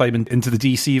first time into the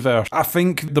DC verse. I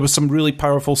think there was some really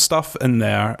powerful stuff in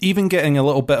there. Even getting a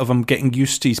little bit of him getting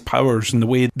used to his powers and the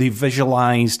way they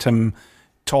visualised him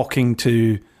talking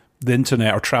to the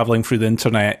internet or travelling through the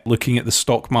internet, looking at the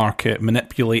stock market,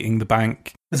 manipulating the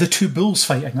bank. The two bulls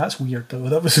fighting, that's weird though.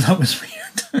 That was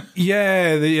weird.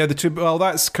 the two. Well,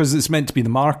 that's because it's meant to be the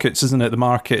markets, isn't it? The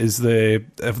market is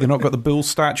have they not got the bull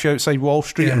statue outside Wall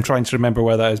Street? Yeah. I'm trying to remember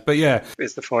where that is, but yeah.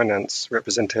 It's the finance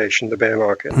representation, the bear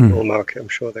market and the bull market. I'm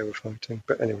sure they were fighting.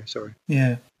 But anyway, sorry.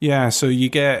 Yeah. Yeah, so you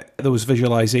get those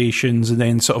visualizations and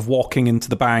then sort of walking into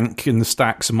the bank and the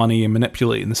stacks of money and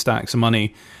manipulating the stacks of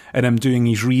money. And him doing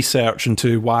his research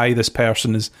into why this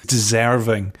person is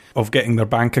deserving of getting their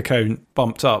bank account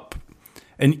bumped up.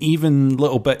 And even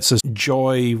little bits of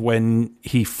joy when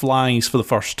he flies for the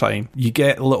first time. You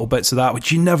get little bits of that,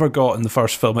 which you never got in the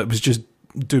first film. It was just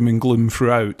doom and gloom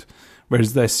throughout.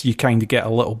 Whereas this, you kind of get a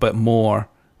little bit more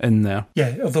in there.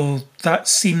 Yeah, although that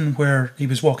scene where he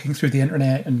was walking through the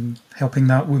internet and helping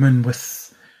that woman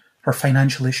with her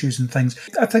financial issues and things,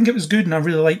 I think it was good, and I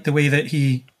really liked the way that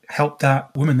he helped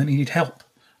that woman that needed help.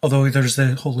 Although there's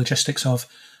the whole logistics of,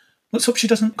 let's hope she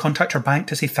doesn't contact her bank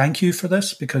to say thank you for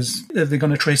this, because are they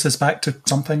going to trace this back to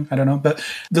something? I don't know. But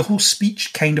the whole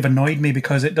speech kind of annoyed me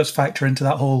because it does factor into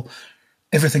that whole,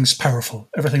 everything's powerful.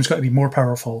 Everything's got to be more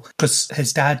powerful. Because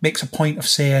his dad makes a point of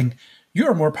saying, you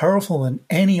are more powerful than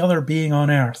any other being on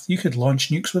Earth. You could launch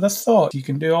nukes with a thought. You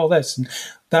can do all this. And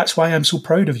that's why I'm so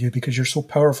proud of you, because you're so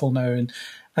powerful now. And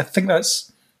I think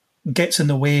that's gets in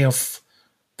the way of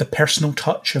the personal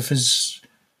touch of his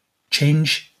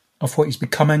change, of what he's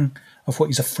becoming, of what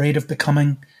he's afraid of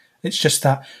becoming. It's just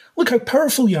that, look how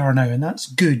powerful you are now, and that's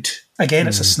good. Again,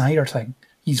 it's a Snyder thing.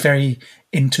 He's very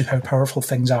into how powerful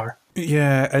things are.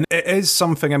 Yeah, and it is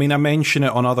something, I mean, I mention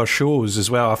it on other shows as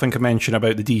well. I think I mentioned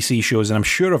about the DC shows, and I'm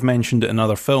sure I've mentioned it in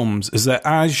other films, is that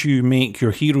as you make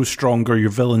your heroes stronger,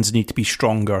 your villains need to be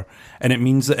stronger. And it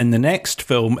means that in the next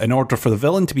film, in order for the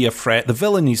villain to be a threat, the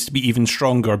villain needs to be even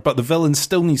stronger, but the villain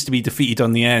still needs to be defeated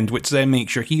on the end, which then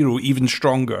makes your hero even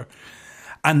stronger.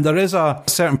 And there is a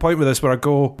certain point with this where I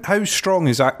go, how strong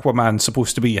is Aquaman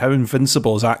supposed to be? How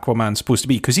invincible is Aquaman supposed to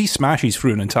be? Because he smashes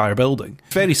through an entire building.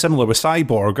 Very similar with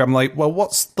Cyborg. I'm like, well,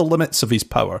 what's the limits of his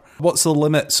power? What's the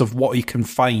limits of what he can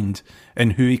find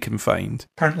and who he can find?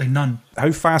 Apparently none.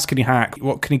 How fast can he hack?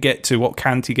 What can he get to? What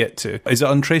can't he get to? Is it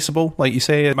untraceable, like you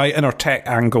say? My inner tech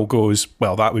angle goes,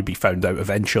 well, that would be found out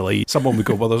eventually. Someone would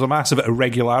go, well, there's a massive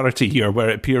irregularity here where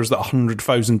it appears that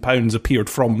 £100,000 appeared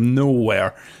from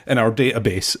nowhere in our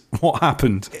database. What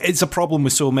happened? It's a problem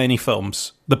with so many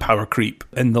films, the power creep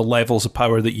and the levels of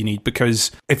power that you need,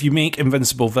 because if you make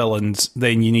invincible villains,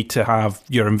 then you need to have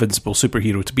your invincible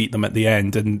superhero to beat them at the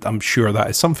end, and I'm sure that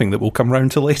is something that we'll come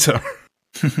round to later.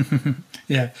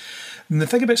 Yeah. And the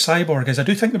thing about Cyborg is I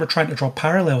do think they were trying to draw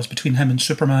parallels between him and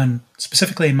Superman,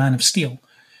 specifically in Man of Steel,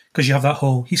 because you have that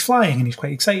whole, he's flying and he's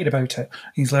quite excited about it.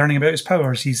 He's learning about his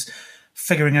powers. He's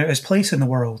figuring out his place in the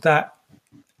world. That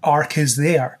arc is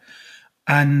there.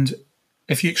 And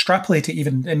if you extrapolate it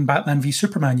even in Batman v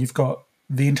Superman, you've got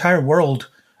the entire world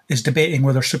is debating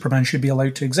whether Superman should be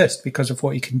allowed to exist because of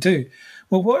what he can do.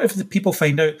 Well, what if the people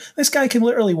find out this guy can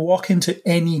literally walk into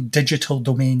any digital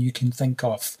domain you can think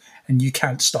of and you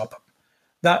can't stop him?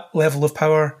 That level of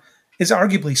power is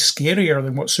arguably scarier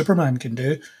than what Superman can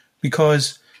do,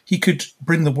 because He could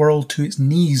bring the world to its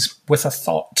knees with a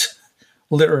thought,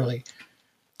 literally,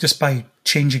 just by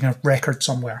changing a record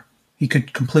somewhere. He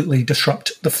could completely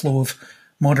disrupt the flow of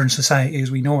modern society as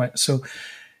we know it. So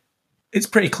it's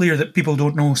pretty clear that people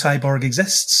don't know Cyborg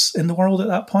exists in the world at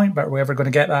that point, but are we ever going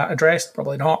to get that addressed?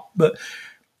 Probably not. But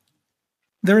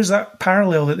there is that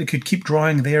parallel that they could keep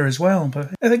drawing there as well.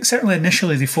 But I think certainly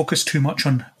initially they focused too much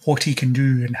on what he can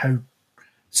do and how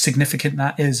significant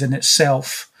that is in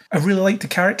itself. I really like the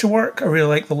character work. I really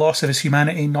like the loss of his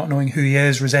humanity, not knowing who he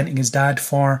is, resenting his dad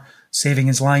for saving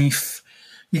his life.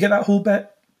 You get that whole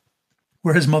bit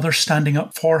where his mother's standing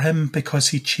up for him because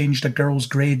he changed a girl's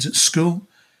grades at school,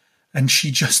 and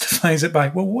she justifies it by,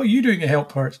 well, what are you doing to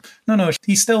help her? No,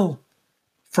 he still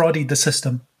frauded the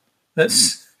system.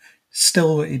 That's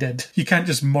still what he did. You can't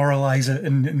just moralise it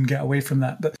and get away from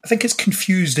that. But I think it's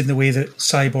confused in the way that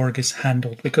Cyborg is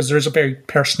handled, because there's a very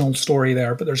personal story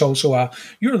there, but there's also a,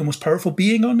 you're the most powerful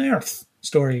being on Earth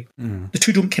story. The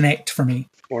two don't connect for me.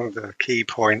 One of the key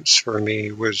points for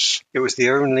me was it was the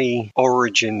only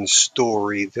origin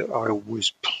story that I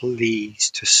was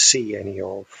pleased to see any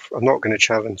of. I'm not going to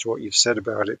challenge what you've said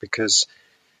about it, because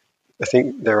I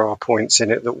think there are points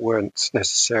in it that weren't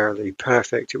necessarily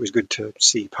perfect. It was good to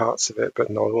see parts of it, but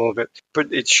not all of it.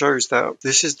 But it shows that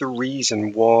this is the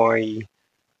reason why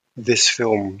this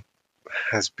film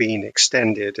has been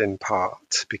extended in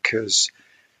part, because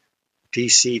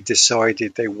DC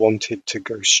decided they wanted to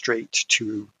go straight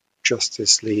to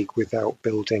Justice League without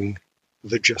building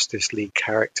the Justice League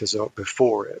characters up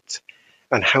before it.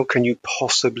 And how can you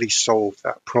possibly solve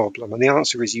that problem? And the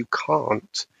answer is you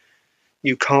can't.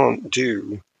 You can't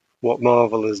do what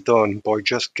Marvel has done by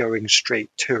just going straight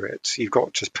to it. You've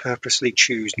got to purposely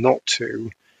choose not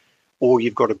to, or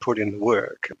you've got to put in the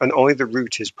work. And either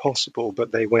route is possible,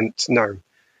 but they went, no,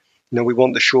 we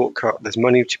want the shortcut. There's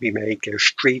money to be made. Go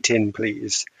straight in,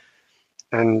 please.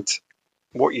 And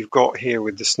what you've got here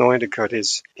with the Snyder Cut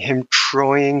is him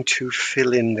trying to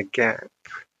fill in the gap.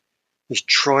 He's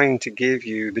trying to give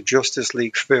you the Justice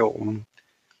League film,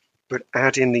 but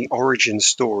add in the origin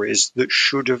stories that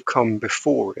should have come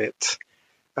before it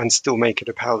and still make it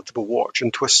a palatable watch.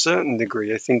 And to a certain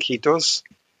degree, I think he does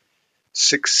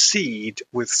succeed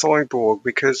with Cyborg,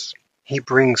 because he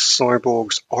brings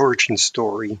Cyborg's origin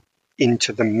story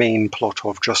into the main plot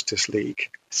of Justice League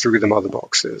through the mother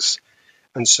boxes.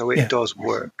 And so it does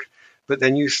work. But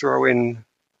then you throw in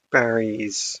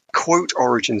Barry's quote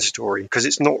origin story, because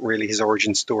it's not really his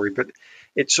origin story, but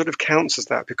it sort of counts as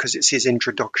that because it's his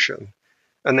introduction.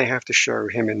 And they have to show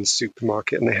him in the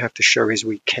supermarket, and they have to show his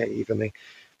weak cave, and they,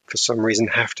 for some reason,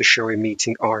 have to show him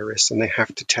meeting Iris, and they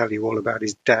have to tell you all about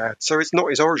his dad. So it's not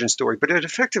his origin story, but it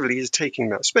effectively is taking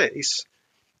that space.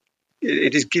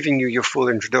 It is giving you your full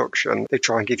introduction. They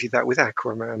try and give you that with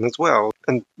Aquaman as well.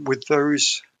 And with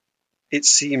those, it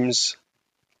seems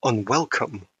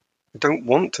unwelcome. I don't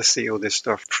want to see all this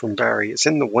stuff from Barry. It's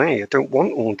in the way. I don't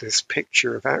want all this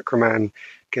picture of Aquaman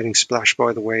getting splashed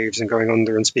by the waves and going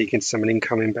under and speaking to someone and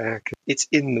coming back. It's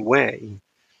in the way.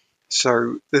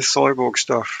 So the Cyborg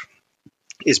stuff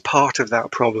is part of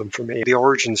that problem for me. The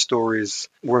origin stories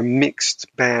were a mixed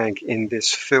bag in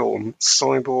this film.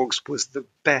 Cyborg's was the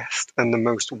best and the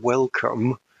most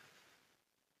welcome,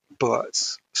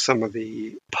 but some of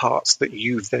the parts that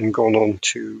you've then gone on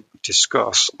to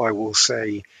discuss, I will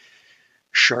say,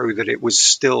 show that it was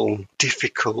still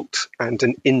difficult and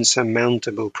an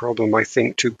insurmountable problem, I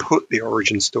think, to put the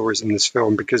origin stories in this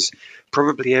film, because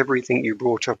probably everything you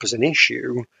brought up as an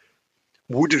issue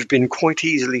would have been quite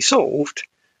easily solved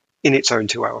in its own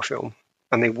 2-hour film.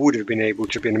 And they would have been able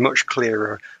to be much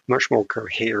clearer, much more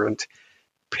coherent,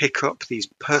 pick up these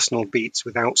personal beats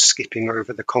without skipping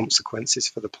over the consequences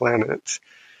for the planet.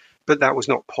 But that was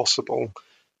not possible.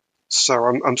 So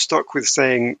I'm stuck with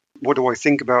saying, what do I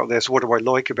think about this? What do I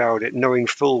like about it? Knowing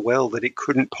full well that it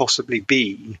couldn't possibly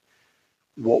be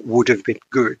what would have been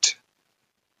good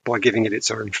by giving it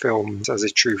its own film, as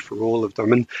is true for all of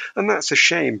them. And that's a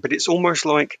shame, but it's almost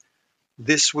like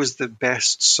this was the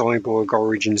best Cyborg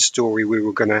origin story we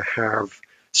were going to have.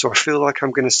 So I feel like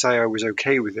I'm going to say I was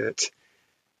okay with it,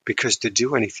 because to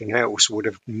do anything else would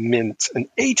have meant an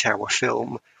 8-hour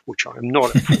film, which I'm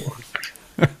not up for.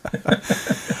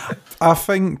 I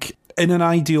think in an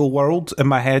ideal world, in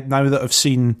my head, now that I've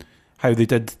seen how they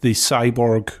did the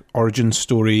Cyborg origin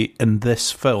story in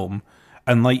this film,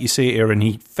 and like you say, Aaron,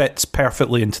 he fits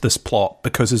perfectly into this plot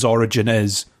because his origin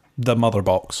is the mother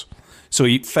box. So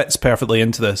he fits perfectly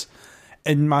into this.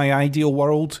 In my ideal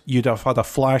world, you'd have had a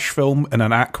Flash film and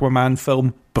an Aquaman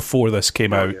film before this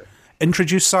came out. Yeah.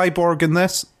 Introduce Cyborg in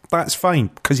this, that's fine,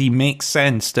 because he makes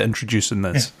sense to introduce in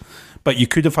this. Yeah. But you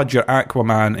could have had your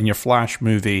Aquaman and your Flash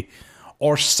movie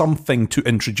or something to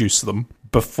introduce them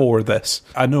before this.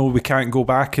 I know we can't go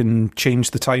back and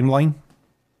change the timeline.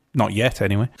 Not yet,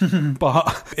 anyway.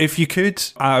 But if you could,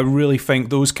 I really think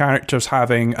those characters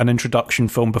having an introduction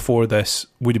film before this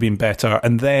would have been better.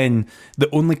 And then the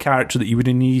only character that you would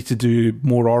have needed to do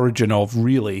more origin of,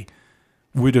 really,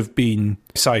 would have been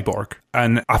Cyborg.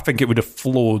 And I think it would have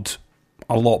flowed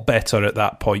a lot better at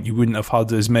that point. You wouldn't have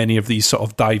had as many of these sort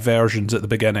of diversions at the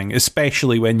beginning,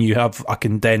 especially when you have a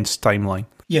condensed timeline.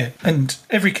 Yeah, and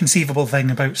every conceivable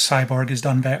thing about Cyborg is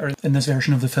done better in this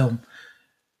version of the film.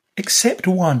 Except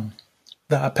one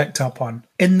that I picked up on.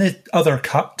 In the other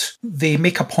cut, they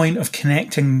make a point of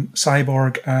connecting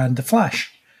Cyborg and the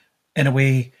Flash in a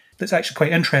way that's actually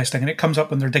quite interesting, and it comes up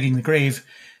when they're digging the grave.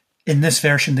 In this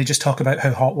version, they just talk about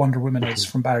how hot Wonder Woman is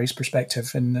from Barry's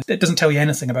perspective, and it doesn't tell you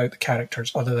anything about the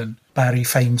characters other than Barry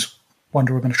finds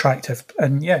Wonder Woman attractive.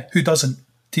 And yeah, who doesn't,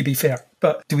 to be fair?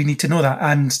 But do we need to know that?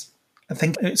 And I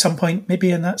think at some point,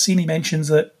 maybe in that scene, he mentions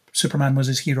that Superman was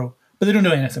his hero. But they don't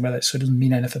know anything about it, so it doesn't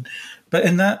mean anything. But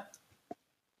in that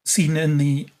scene in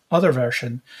the other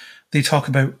version, they talk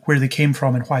about where they came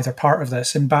from and why they're part of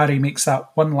this. And Barry makes that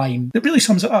one line that really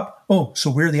sums it up. Oh, so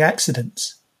we're the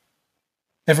accidents.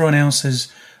 Everyone else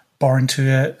is born to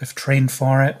it, have trained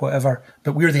for it, whatever.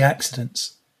 But we're the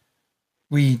accidents.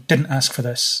 We didn't ask for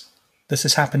this. This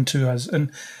has happened to us.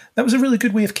 And that was a really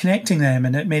good way of connecting them,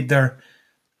 and it made their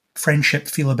friendship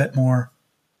feel a bit more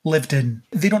lived in.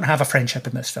 They don't have a friendship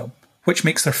in this film, which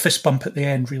makes their fist bump at the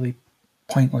end really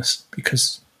pointless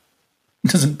because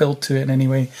it doesn't build to it in any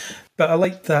way. But I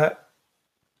like that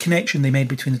connection they made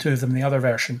between the two of them in the other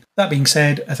version. That being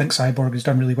said, I think Cyborg has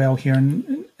done really well here,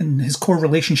 and his core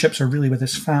relationships are really with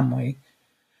his family,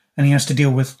 and he has to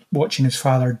deal with watching his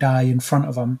father die in front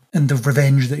of him and the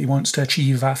revenge that he wants to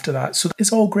achieve after that. So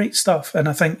it's all great stuff, and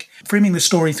I think framing the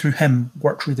story through him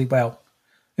worked really well.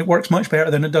 It works much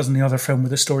better than it does in the other film, where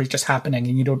the story's just happening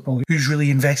and you don't know who's really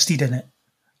invested in it,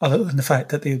 other than the fact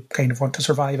that they kind of want to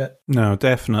survive it. No,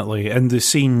 definitely. And the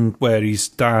scene where his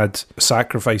dad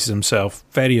sacrifices himself,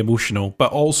 very emotional,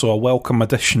 but also a welcome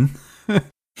addition,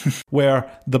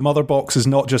 where the mother box is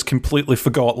not just completely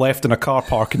forgot, left in a car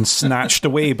park and snatched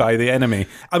away by the enemy.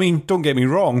 I mean, don't get me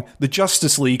wrong, the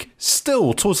Justice League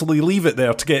still totally leave it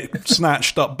there to get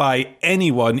snatched up by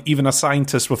anyone, even a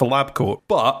scientist with a lab coat.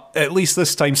 But at least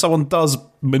this time someone does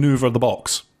manoeuvre the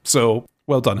box. So,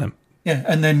 well done him. Yeah,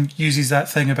 and then uses that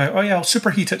thing about, oh yeah, I'll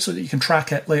superheat it so that you can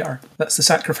track it later. That's the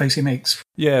sacrifice he makes.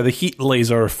 Yeah, the heat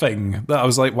laser thing. That I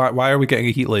was like, why are we getting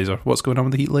a heat laser? What's going on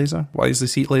with the heat laser? Why is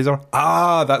this heat laser?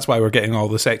 Ah, that's why we're getting all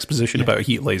this exposition about a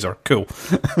heat laser. Cool.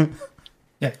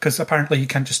 Yeah, because apparently you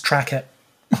can't just track it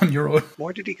on your own.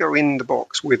 Why did he go in the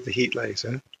box with the heat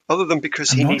laser? Other than because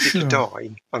he needed to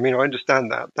die. I mean, I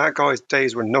understand that. That guy's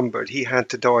days were numbered. He had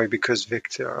to die because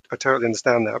Victor. I totally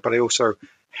understand that, but I also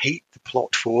hate the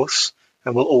plot force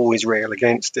and will always rail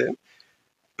against it.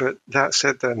 But that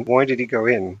said then, why did he go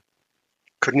in?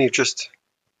 Couldn't he have just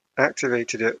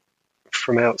activated it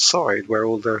from outside where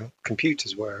all the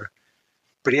computers were?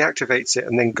 But he activates it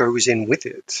and then goes in with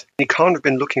it. He can't have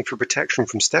been looking for protection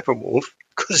from Steppenwolf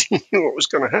because he knew what was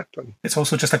going to happen. It's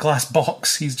also just a glass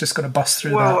box. He's just going to bust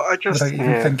through that without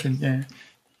even thinking, yeah.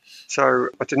 So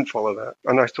I didn't follow that.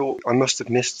 And I thought I must have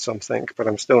missed something, but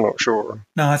I'm still not sure.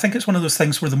 No, I think it's one of those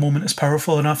things where the moment is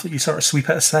powerful enough that you sort of sweep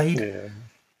it aside. Yeah.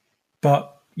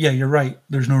 But yeah, you're right.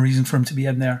 There's no reason for him to be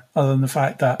in there other than the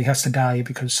fact that he has to die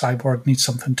because Cyborg needs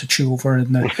something to chew over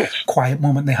in the quiet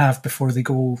moment they have before they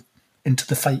go into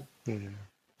the fight.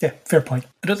 Yeah, fair point.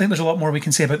 I don't think there's a lot more we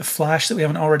can say about the Flash that we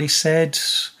haven't already said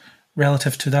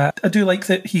relative to that. I do like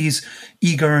that he's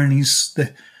eager and he's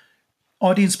the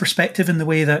audience perspective in the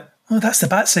way that, oh, that's the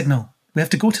bat signal. We have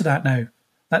to go to that now.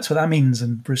 That's what that means.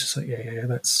 And Bruce is like, yeah,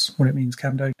 that's what it means.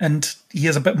 Calm down. And he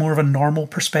has a bit more of a normal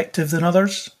perspective than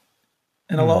others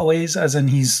in a lot of ways, as in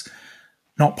he's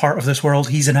not part of this world.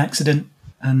 He's an accident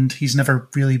and he's never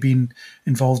really been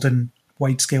involved in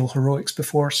wide-scale heroics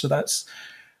before. So that's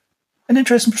an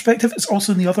interesting perspective. It's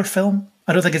also in the other film.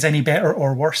 I don't think it's any better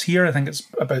or worse here. I think it's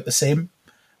about the same.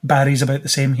 Barry's about the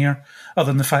same here, other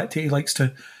than the fact that he likes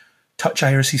to touch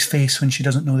Iris's face when she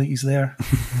doesn't know that he's there.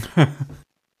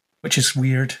 Which is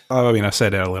weird. I mean, I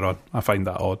said earlier on, I find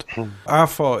that odd. I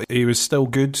thought he was still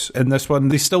good in this one.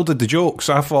 They still did the jokes.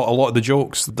 I thought a lot of the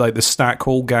jokes, like the stack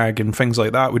hole gag and things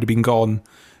like that, would have been gone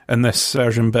in this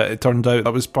version, but it turned out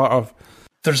that was part of...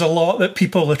 There's a lot that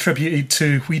people attributed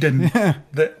to Whedon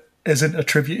that isn't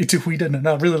attributed to Whedon, and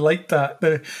I really liked that.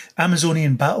 The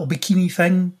Amazonian battle bikini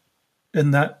thing in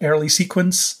that early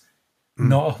sequence,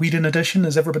 not a Whedon edition,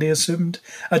 as everybody assumed.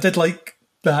 I did like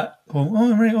that,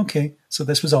 oh, right, okay, so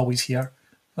this was always here.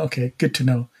 Okay, good to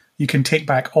know. You can take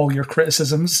back all your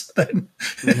criticisms then.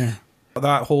 Yeah.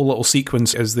 That whole little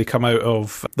sequence as they come out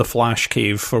of the Flash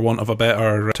cave, for want of a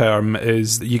better term,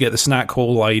 is you get the snack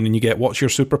hole line and you get, what's your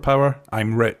superpower?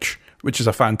 I'm rich, which is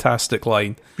a fantastic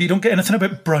line. But you don't get anything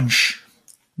about brunch.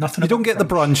 Nothing. You don't get the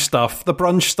brunch stuff. The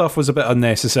brunch stuff was a bit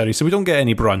unnecessary, so we don't get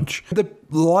any brunch. The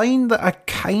line that I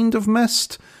kind of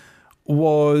missed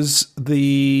was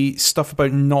the stuff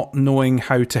about not knowing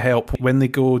how to help when they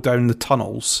go down the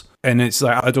tunnels. And it's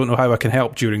like, I don't know how I can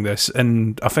help during this.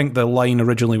 And I think the line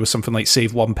originally was something like,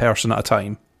 save one person at a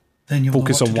time. Then you'll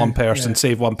focus on one person, yeah.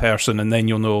 Save one person, and then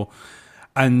you'll know.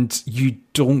 And you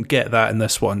don't get that in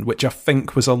this one, which I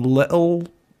think was a little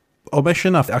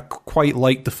omission. I quite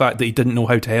liked the fact that he didn't know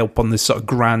how to help on this sort of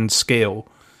grand scale,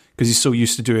 because he's so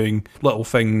used to doing little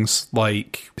things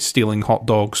like stealing hot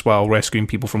dogs while rescuing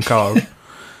people from cars.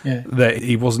 Yeah. That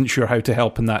he wasn't sure how to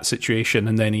help in that situation,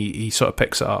 and then he sort of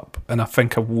picks it up. And I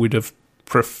think I would have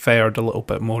preferred a little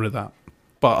bit more of that.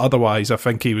 But otherwise, I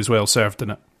think he was well served in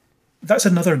it. That's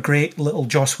another great little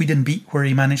Joss Whedon beat where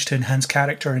he managed to enhance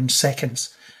character in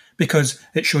seconds, because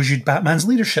it shows you Batman's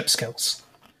leadership skills,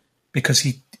 because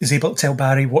he is able to tell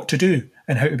Barry what to do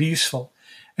and how to be useful.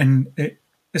 And it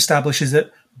establishes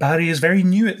that Barry is very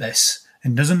new at this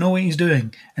and doesn't know what he's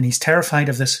doing, and he's terrified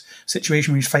of this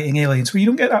situation where he's fighting aliens, where you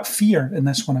don't get that fear in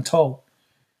this one at all.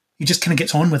 He just kind of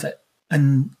gets on with it.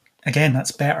 And again,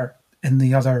 that's better in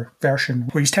the other version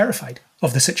where he's terrified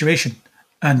of the situation,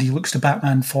 and he looks to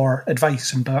Batman for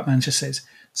advice, and Batman just says,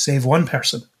 save one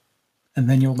person, and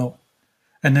then you'll know.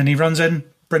 And then he runs in,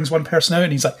 brings one person out,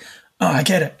 and he's like, oh, I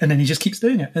get it. And then he just keeps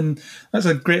doing it. And that's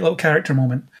a great little character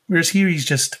moment. Whereas here he's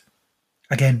just,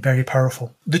 again, very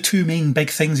powerful. The two main big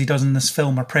things he does in this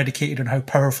film are predicated on how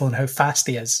powerful and how fast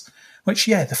he is. Which,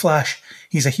 yeah, The Flash,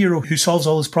 he's a hero who solves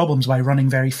all his problems by running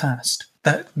very fast.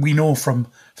 That we know from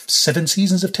 7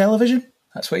 seasons of television.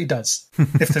 That's what he does.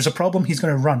 If there's a problem, he's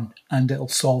going to run, and it'll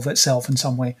solve itself in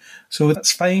some way. So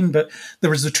that's fine, but there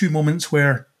was the two moments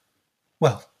where,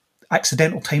 well,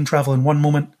 accidental time travel in one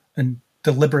moment and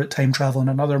deliberate time travel in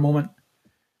another moment.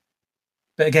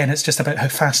 But again, it's just about how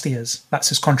fast he is. That's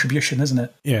his contribution, isn't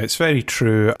it? Yeah, it's very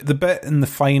true. The bit in the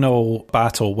final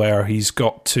battle where he's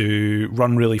got to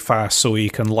run really fast so he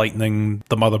can lightning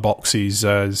the mother boxes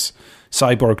as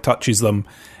Cyborg touches them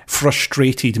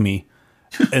frustrated me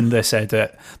in this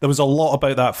edit. There was a lot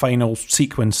about that final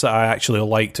sequence that I actually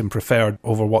liked and preferred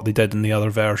over what they did in the other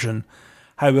version.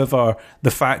 However,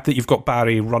 the fact that you've got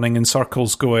Barry running in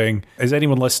circles going, is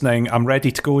anyone listening? I'm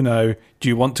ready to go now. Do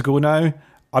you want to go now?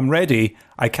 I'm ready.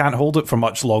 I can't hold it for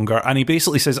much longer. And he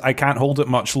basically says, I can't hold it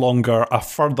much longer, a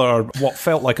further, what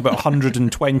felt like about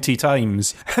 120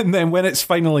 times. And then when it's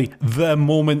finally the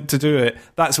moment to do it,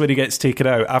 that's when he gets taken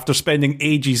out after spending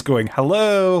ages going,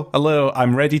 hello,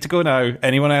 I'm ready to go now.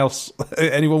 Anyone else?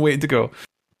 Anyone waiting to go?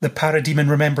 The parademon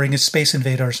remembering his Space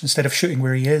Invaders. Instead of shooting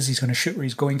where he is, he's going to shoot where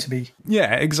he's going to be.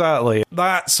 Yeah, exactly.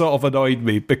 That sort of annoyed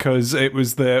me because it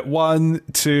was the 1,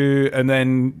 2, and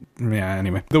then... Yeah,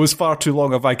 anyway. There was far too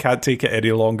long of I can't take it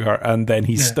any longer, and then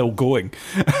he's still going.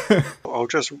 I'll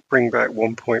just bring back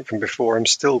one point from before. I'm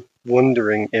still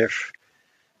wondering if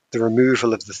the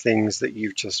removal of the things that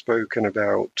you've just spoken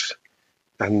about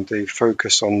and the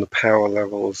focus on the power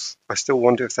levels, I still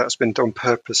wonder if that's been done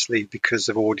purposely because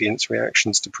of audience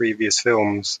reactions to previous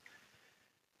films.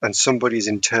 And somebody's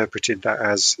interpreted that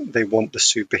as they want the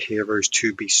superheroes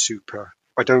to be super.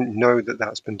 I don't know that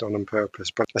that's been done on purpose,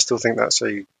 but I still think that's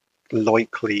a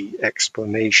likely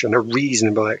explanation, a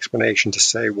reasonable explanation to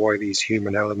say why these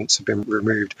human elements have been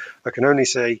removed. I can only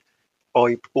say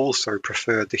I also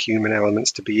preferred the human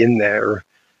elements to be in there.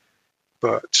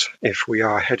 But if we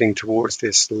are heading towards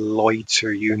this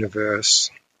lighter universe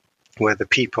where the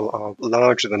people are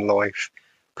larger than life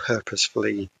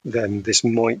purposefully, then this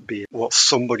might be what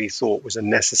somebody thought was a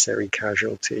necessary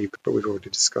casualty, but we've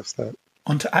already discussed that.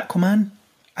 On to Aquaman.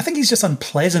 I think he's just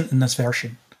unpleasant in this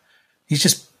version. He's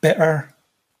just bitter.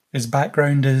 His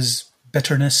background is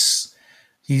bitterness.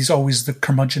 He's always the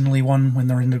curmudgeonly one when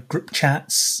they're in the group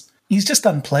chats. He's just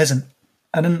unpleasant.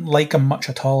 I didn't like him much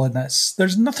at all in this.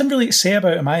 There's nothing really to say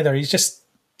about him either. He's just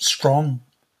strong.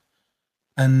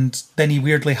 And then he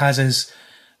weirdly has his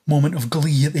moment of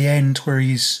glee at the end where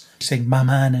he's saying "my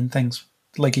man" and things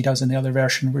like he does in the other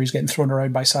version where he's getting thrown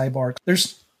around by Cyborg.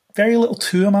 There's very little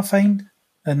to him, I find,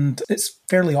 and it's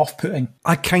fairly off-putting.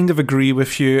 I kind of agree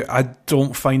with you. I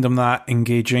don't find him that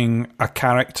engaging a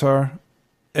character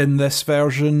in this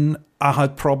version. I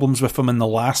had problems with him in the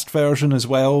last version as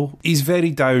well. He's very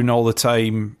down all the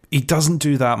time. He doesn't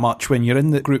do that much when you're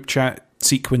in the group chat.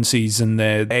 sequences and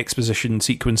the exposition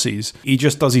sequences, he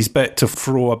just does his bit to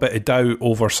throw a bit of doubt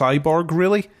over Cyborg,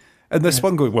 really. And this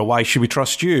one going, well, why should we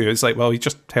trust you? It's like, well, he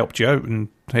just helped you out and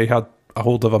he had a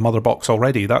hold of a mother box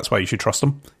already. That's why you should trust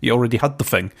him. He already had the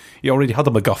thing. He already had a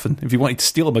MacGuffin. If you wanted to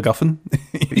steal a MacGuffin,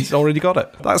 he's already got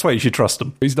it. That's why you should trust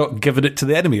him. He's not given it to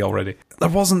the enemy already. There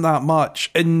wasn't that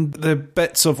much in the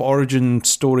bits of origin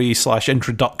story /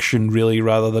 introduction, really,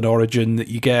 rather than origin that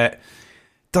you get.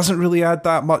 Doesn't really add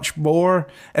that much more.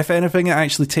 If anything, it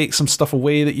actually takes some stuff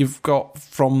away that you've got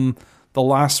from the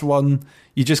last one.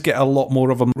 You just get a lot more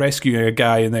of him rescuing a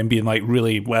guy and then being like,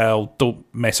 really, well, don't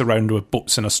mess around with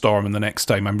boats in a storm, and the next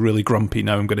time I'm really grumpy,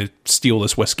 now I'm going to steal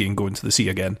this whiskey and go into the sea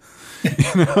again.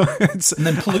 And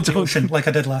then pollute the ocean like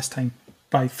I did last time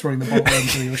by throwing the bottle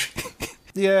into the ocean.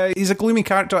 Yeah, he's a gloomy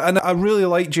character, and I really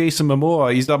like Jason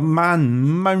Momoa. He's a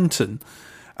man-mountain,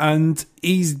 and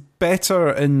he's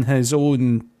better in his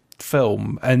own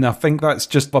film, and I think that's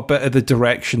just a bit of the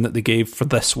direction that they gave for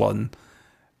this one.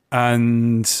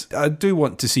 And I do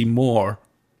want to see more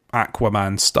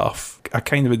Aquaman stuff. I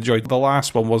kind of enjoyed the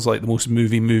last one. Was like the most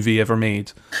movie ever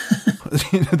made.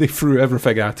 They threw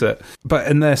everything at it, but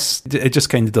in this, it just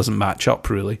kind of doesn't match up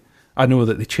really. I know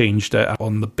that they changed it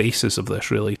on the basis of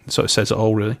this, really, so it says it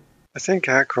all, really. I think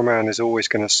Aquaman is always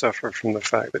going to suffer from the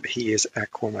fact that he is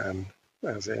Aquaman,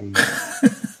 as in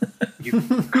you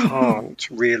can't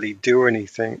really do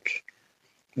anything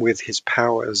with his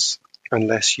powers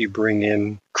unless you bring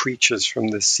in creatures from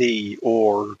the sea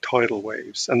or tidal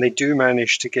waves. And they do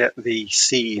manage to get the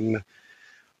scene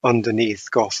underneath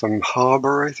Gotham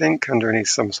Harbor, I think, underneath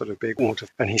some sort of big water,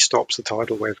 and he stops the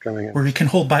tidal wave going in. Where he can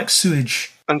hold back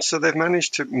sewage. And so they've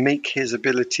managed to make his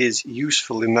abilities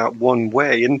useful in that one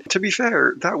way. And to be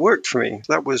fair, that worked for me.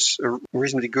 That was a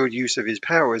reasonably good use of his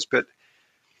powers. But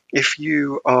if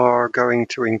you are going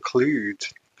to include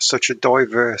such a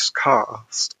diverse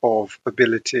cast of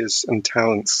abilities and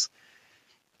talents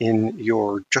in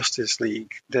your Justice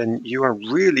League, then you are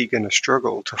really going to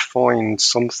struggle to find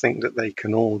something that they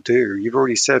can all do. You've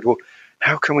already said, well,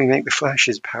 how can we make the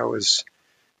Flash's powers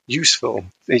useful?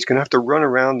 He's going to have to run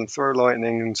around and throw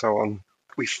lightning and so on.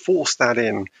 We forced that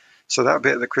in. So that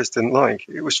bit that Chris didn't like,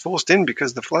 it was forced in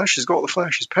because the Flash has got the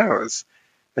Flash's powers,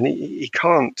 and he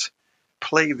can't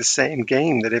play the same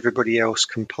game that everybody else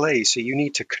can play. So you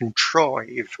need to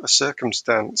contrive a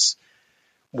circumstance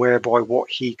whereby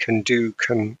what he can do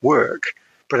can work.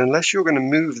 But unless you're going to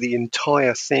move the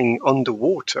entire thing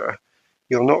underwater,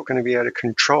 you're not going to be able to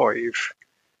contrive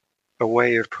a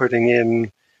way of putting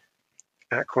in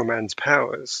Aquaman's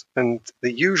powers. And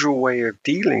the usual way of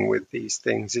dealing with these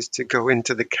things is to go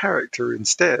into the character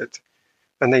instead.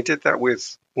 And they did that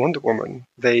with Wonder Woman.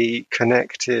 They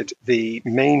connected the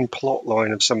main plot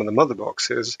line of some of the mother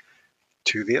boxes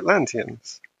to the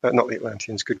Atlanteans. Not the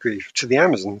Atlanteans, good grief, to the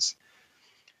Amazons.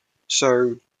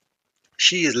 So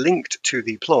she is linked to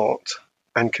the plot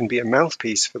and can be a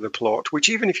mouthpiece for the plot, which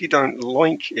even if you don't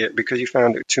like it because you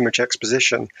found it too much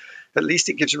exposition, at least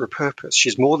it gives her a purpose.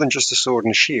 She's more than just a sword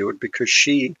and shield because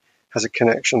she has a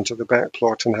connection to the back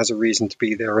plot and has a reason to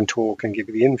be there and talk and give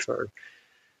you the info.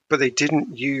 But they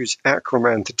didn't use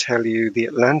Aquaman to tell you the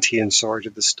Atlantean side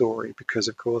of the story because,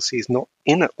 of course, he's not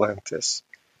in Atlantis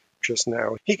just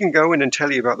now. He can go in and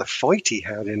tell you about the fight he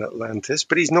had in Atlantis,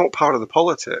 but he's not part of the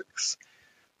politics,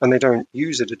 and they don't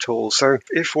use it at all. So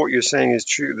if what you're saying is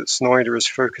true, that Snyder has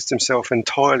focused himself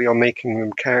entirely on making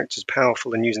them characters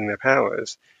powerful and using their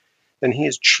powers, then he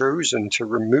has chosen to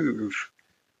remove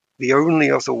the only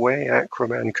other way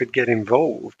Aquaman could get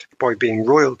involved, by being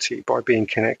royalty, by being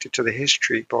connected to the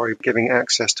history, by giving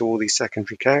access to all these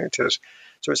secondary characters.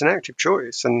 So it's an active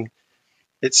choice, and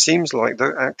it seems like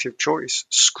that active choice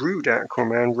screwed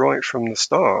Aquaman right from the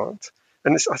start.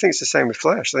 And I think it's the same with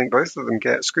Flash. I think both of them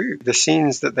get screwed. The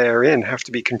scenes that they're in have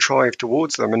to be contrived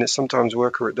towards them, and it sometimes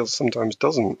works or it does, sometimes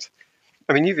doesn't.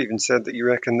 I mean, you've even said that you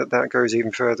reckon that goes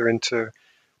even further into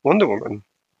Wonder Woman,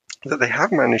 that they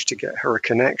have managed to get her a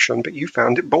connection, but you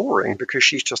found it boring because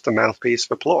she's just a mouthpiece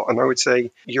for plot. And I would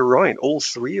say you're right. All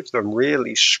three of them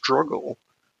really struggle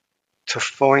to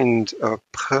find a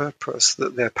purpose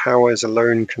that their powers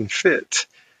alone can fit.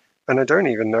 And I don't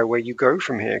even know where you go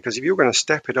from here, because if you're going to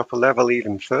step it up a level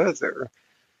even further,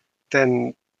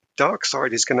 then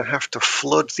Darkseid is going to have to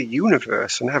flood the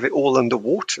universe and have it all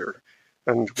underwater.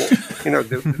 And,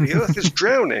 the Earth is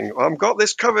drowning. I've got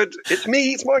this covered. It's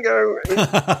me. It's my go.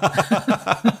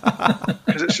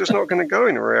 Because it's just not going to go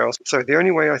anywhere else. So the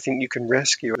only way I think you can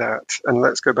rescue that, and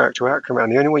let's go back to Aquaman,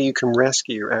 the only way you can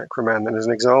rescue Aquaman, and as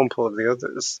an example of the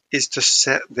others, is to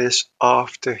set this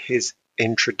after his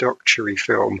introductory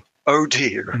film. Oh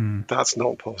dear, that's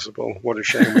not possible. What a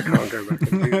shame we can't go back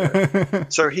and do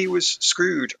that. So he was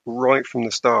screwed right from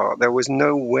the start. There was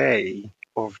no way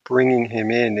of bringing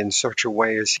him in such a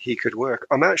way as he could work.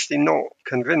 I'm actually not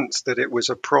convinced that it was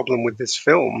a problem with this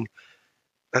film.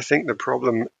 I think the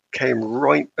problem came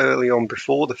right early on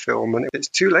before the film, and it's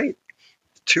too late.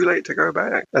 Too late to go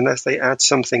back unless they add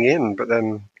something in, but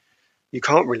then you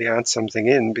can't really add something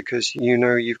in because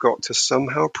you've got to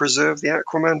somehow preserve the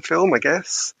Aquaman film, I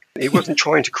guess. He wasn't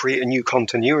trying to create a new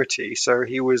continuity, so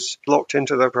he was locked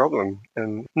into the problem,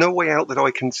 and no way out that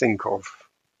I can think of,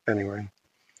 anyway.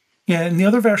 Yeah, and the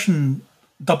other version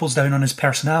doubles down on his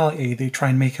personality. They try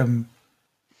and make him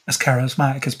as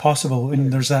charismatic as possible,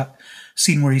 and there's that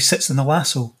scene where he sits in the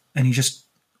lasso and he just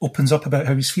opens up about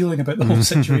how he's feeling about the whole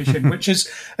situation, which is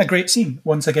a great scene.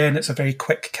 Once again, it's a very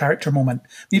quick character moment.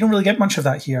 You don't really get much of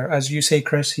that here. As you say,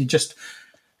 Chris, he just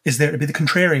is there to be the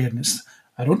contrarian.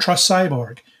 I don't trust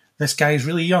Cyborg. This guy is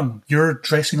really young. You're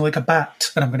dressing like a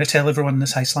bat, and I'm going to tell everyone in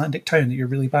this Icelandic town that you're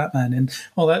really Batman and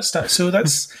all that stuff. So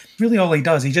that's really all he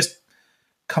does. He just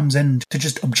comes in to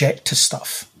just object to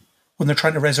stuff. When they're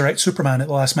trying to resurrect Superman at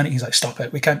the last minute, he's like, stop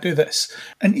it, we can't do this.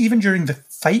 And even during the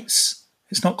fights,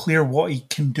 it's not clear what he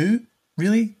can do,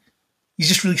 really. He's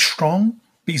just really strong,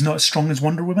 but he's not as strong as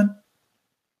Wonder Woman.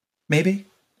 Maybe.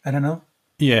 I don't know.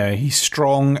 Yeah, he's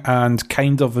strong and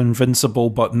kind of invincible,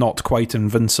 but not quite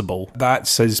invincible.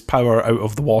 That's his power out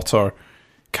of the water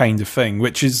kind of thing,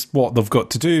 which is what they've got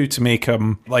to do to make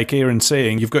him, like Aaron's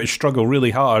saying, you've got to struggle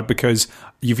really hard because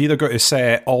you've either got to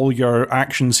set all your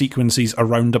action sequences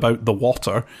around about the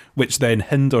water, which then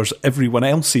hinders everyone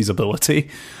else's ability,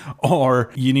 or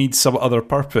you need some other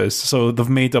purpose. So they've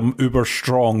made him uber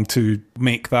strong to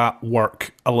make that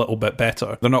work a little bit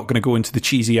better. They're not going to go into the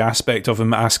cheesy aspect of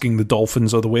him asking the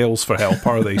dolphins or the whales for help,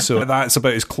 are they? So that's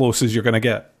about as close as you're going to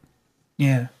get.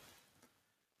 Yeah.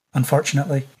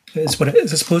 Unfortunately. It is what it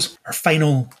is, I suppose. Our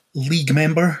final League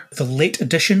member, the late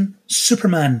edition,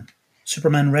 Superman.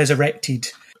 Superman Resurrected.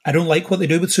 I don't like what they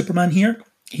do with Superman here.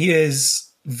 He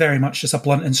is very much just a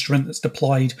blunt instrument that's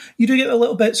deployed. You do get the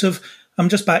little bits of, I'm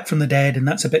just back from the dead, and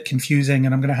that's a bit confusing,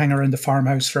 and I'm going to hang around the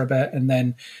farmhouse for a bit, and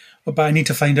then, but I need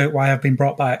to find out why I've been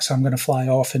brought back, so I'm going to fly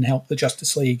off and help the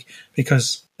Justice League,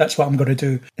 because that's what I'm going to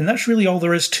do. And that's really all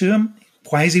there is to him.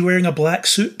 Why is he wearing a black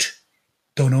suit?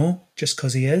 Don't know, just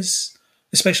because he is.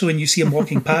 Especially when you see him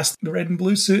walking past the red and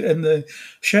blue suit in the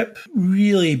ship.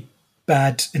 Really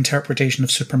bad interpretation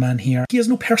of Superman here. He has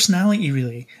no personality,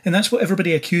 really. And that's what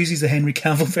everybody accuses the Henry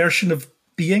Cavill version of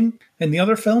being in the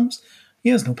other films. He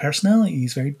has no personality.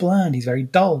 He's very bland. He's very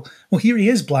dull. Well, here he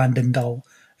is bland and dull.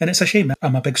 And it's a shame.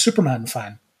 I'm a big Superman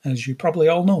fan, as you probably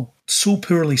all know. So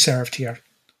poorly served here.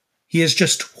 He is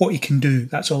just what he can do.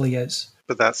 That's all he is.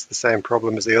 But that's the same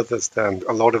problem as the others then.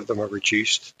 A lot of them are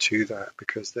reduced to that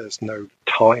because there's no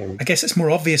time. I guess it's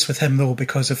more obvious with him, though,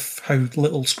 because of how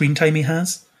little screen time he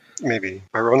has. Maybe.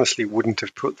 I honestly wouldn't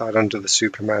have put that under the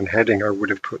Superman heading. I would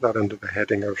have put that under the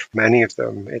heading of many of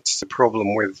them. It's the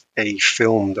problem with a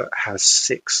film that has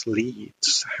 6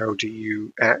 leads. How do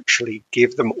you actually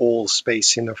give them all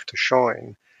space enough to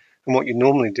shine? And what you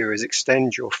normally do is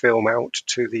extend your film out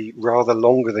to the rather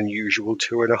longer than usual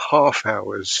 2.5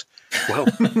 hours. Well,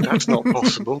 that's not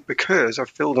possible because I've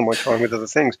filled in my time with other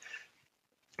things.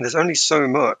 There's only so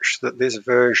much that this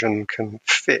version can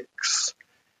fix,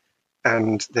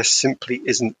 and there simply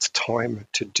isn't time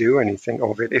to do anything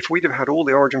of it. If we'd have had all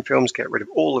the origin films, get rid of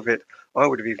all of it, I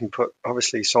would have even put,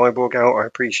 obviously, Cyborg out. I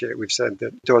appreciate we've said that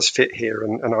it does fit here,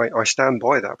 and I stand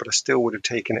by that, but I still would have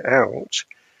taken it out.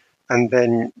 And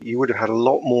then you would have had a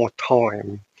lot more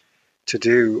time to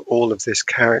do all of this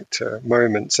character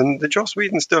moments. And the Joss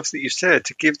Whedon stuff that you said,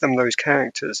 to give them those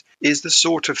characters, is the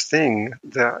sort of thing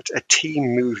that a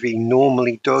team movie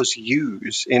normally does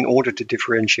use in order to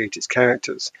differentiate its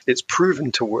characters. It's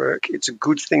proven to work. It's a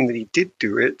good thing that he did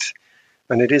do it.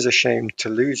 And it is a shame to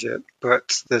lose it.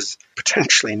 But there's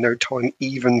potentially no time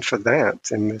even for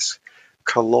that in this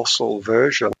colossal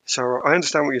version. So I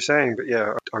understand what you're saying, but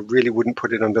yeah, I really wouldn't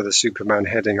put it under the Superman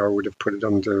heading. I would have put it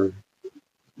under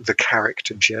the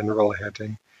character general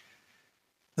heading.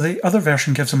 The other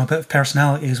version gives him a bit of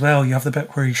personality as well. You have the bit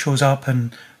where he shows up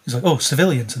and he's like, oh,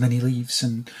 civilians, and then he leaves,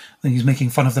 and then he's making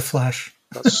fun of the Flash.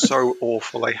 That's so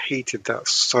awful. I hated that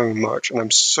so much, and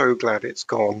I'm so glad it's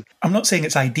gone. I'm not saying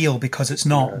it's ideal because it's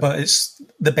not, but it's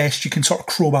the best you can sort of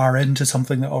crowbar into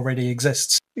something that already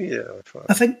exists. Yeah,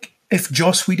 I think if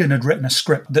Joss Whedon had written a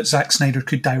script that Zack Snyder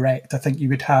could direct, I think you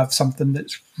would have something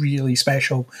that's really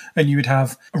special, and you would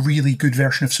have a really good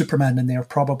version of Superman in there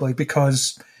probably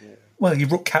because, well, he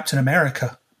wrote Captain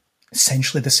America,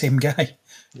 essentially the same guy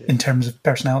in terms of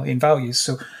personality and values.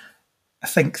 So I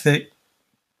think that,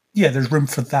 yeah, there's room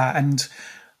for that. And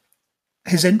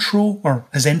his intro, or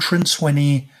his entrance when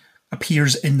he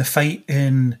appears in the fight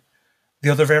in the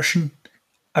other version,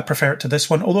 I prefer it to this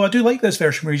one. Although I do like this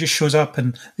version where he just shows up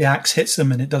and the axe hits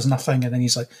him and it does nothing, and then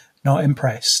he's like, not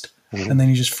impressed. And then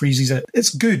he just freezes it.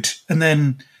 It's good. And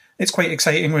then it's quite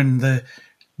exciting when the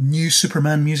new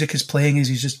Superman music is playing as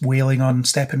he's just wailing on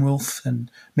Steppenwolf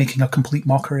and making a complete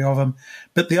mockery of him.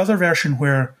 But the other version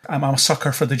where I'm a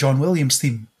sucker for the John Williams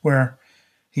theme, where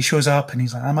he shows up and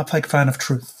he's like, I'm a big fan of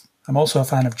truth. I'm also a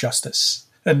fan of justice.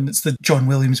 And it's the John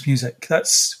Williams music.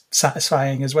 That's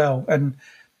satisfying as well. And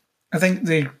I think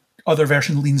the other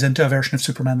version leans into a version of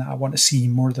Superman that I want to see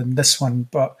more than this one,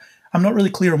 but I'm not really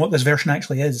clear on what this version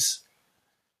actually is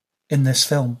in this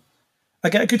film. I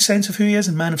get a good sense of who he is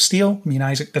in Man of Steel. Me and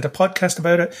Isaac did a podcast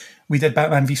about it. We did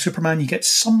Batman v Superman. You get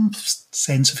some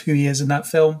sense of who he is in that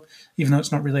film, even though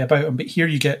it's not really about him. But here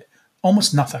you get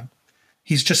almost nothing.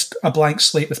 He's just a blank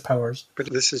slate with powers.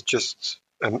 But this is just,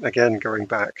 again, going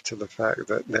back to the fact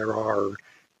that there are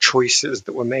choices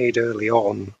that were made early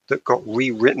on that got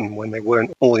rewritten when they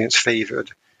weren't audience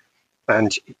favoured.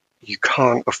 And you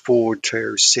can't afford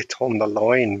to sit on the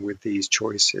line with these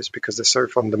choices because they're so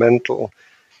fundamental.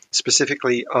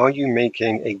 Specifically, are you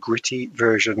making a gritty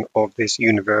version of this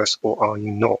universe or are you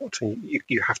not?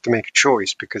 You have to make a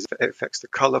choice because it affects the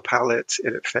color palette,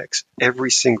 it affects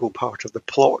every single part of the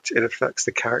plot, it affects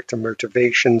the character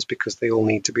motivations because they all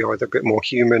need to be either a bit more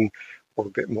human or a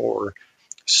bit more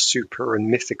super and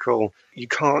mythical. You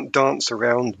can't dance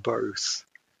around both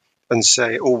and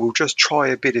say, oh, we'll just try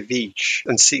a bit of each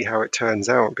and see how it turns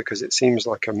out because it seems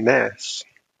like a mess.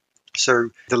 So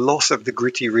the loss of the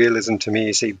gritty realism to me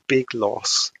is a big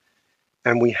loss.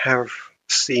 And we have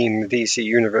seen the DC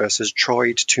Universe has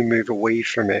tried to move away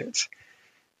from it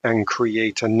and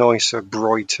create a nicer,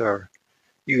 brighter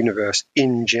universe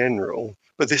in general.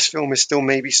 But this film is still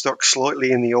maybe stuck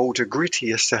slightly in the older,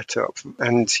 grittier setup,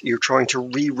 and you're trying to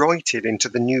rewrite it into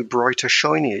the new, brighter,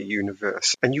 shinier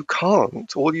universe. And you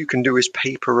can't. All you can do is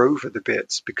paper over the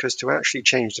bits, because to actually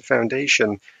change the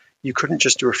foundation, you couldn't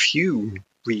just do a few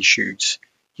reshoots.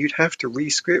 You'd have to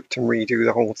rescript and redo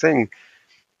the whole thing.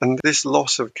 And this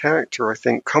loss of character, I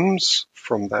think, comes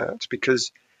from that,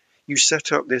 because you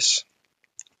set up this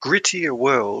grittier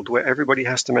world where everybody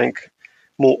has to make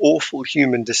more awful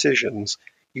human decisions.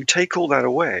 You take all that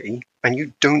away and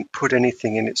you don't put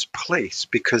anything in its place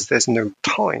because there's no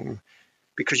time,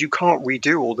 because you can't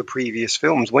redo all the previous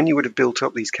films. When you would have built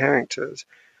up these characters,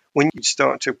 when you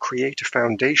start to create a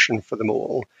foundation for them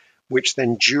all, which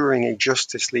then during a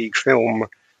Justice League film,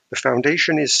 the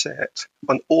foundation is set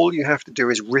and all you have to do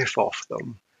is riff off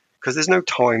them because there's no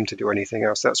time to do anything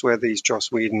else. That's where these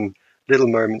Joss Whedon little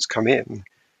moments come in,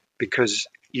 because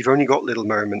you've only got little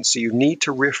moments, so you need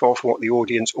to riff off what the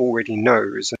audience already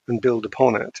knows and build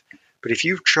upon it. But if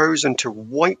you've chosen to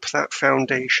wipe that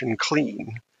foundation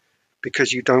clean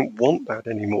because you don't want that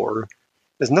anymore,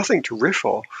 there's nothing to riff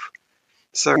off.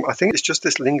 So I think it's just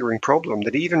this lingering problem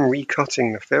that even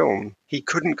recutting the film, he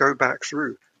couldn't go back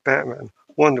through Batman,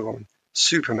 Wonder Woman,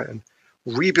 Superman,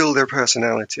 rebuild their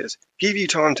personalities, give you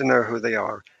time to know who they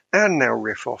are, and now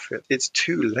riff off it. It's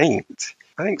too late.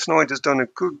 I think Snyder's done a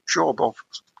good job of,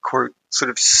 quote, sort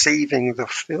of saving the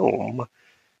film,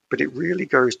 but it really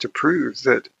goes to prove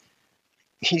that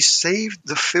he saved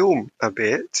the film a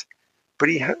bit, but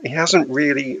he hasn't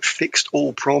really fixed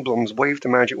all problems, waved a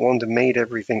magic wand and made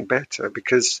everything better,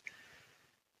 because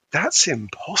that's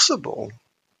impossible.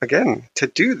 Again, to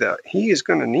do that, he is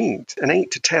going to need an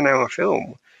 8 to 10 hour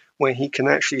film where he can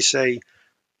actually say,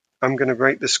 I'm going to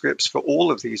write the scripts for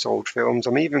all of these old films.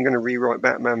 I'm even going to rewrite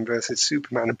Batman versus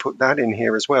Superman and put that in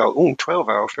here as well. Oh,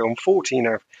 12-hour film,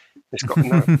 14-hour. It's got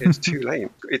no, it's too late.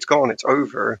 It's gone. It's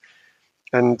over.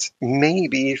 And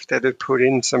maybe if they'd have put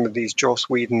in some of these Joss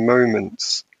Whedon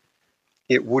moments,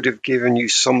 it would have given you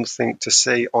something to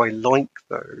say, I like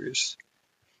those.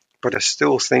 But I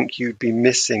still think you'd be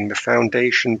missing the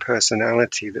foundation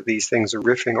personality that these things are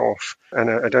riffing off. And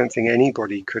I don't think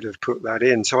anybody could have put that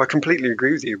in. So I completely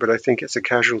agree with you, but I think it's a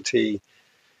casualty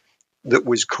that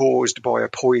was caused by a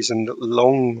poison that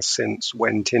long since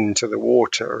went into the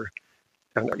water.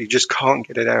 And you just can't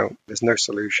get it out. There's no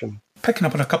solution. Picking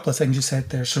up on a couple of things you said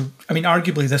there. So, I mean,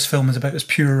 arguably this film is about as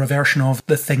pure a version of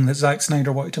the thing that Zack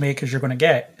Snyder wanted to make as you're going to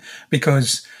get,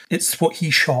 because it's what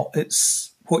he shot.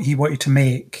 It's what he wanted to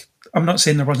make. I'm not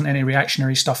saying there wasn't any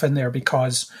reactionary stuff in there,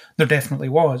 because there definitely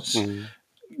was. Mm.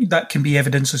 That can be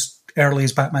evidence early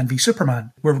as Batman v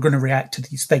Superman, where we're going to react to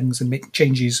these things and make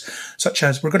changes, such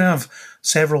as we're going to have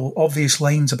several obvious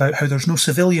lines about how there's no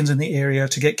civilians in the area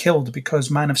to get killed because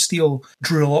Man of Steel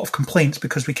drew a lot of complaints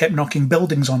because we kept knocking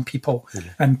buildings on people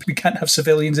and we can't have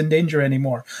civilians in danger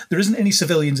anymore. There isn't any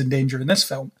civilians in danger in this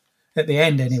film, at the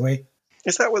end anyway.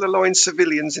 Is that where the line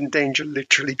 "civilians in danger"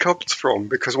 literally comes from?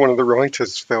 Because one of the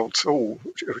writers felt,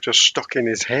 it was just stuck in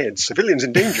his head. Civilians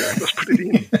in danger, let's put it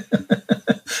in.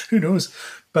 Who knows?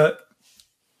 But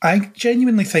I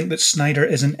genuinely think that Snyder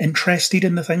isn't interested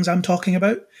in the things I'm talking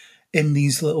about, in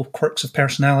these little quirks of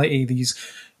personality, these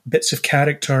bits of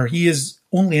character. He is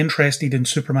only interested in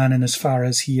Superman in as far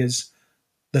as he is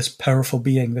this powerful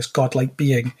being, this godlike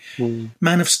being.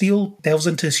 Man of Steel delves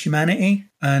into his humanity,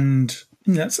 and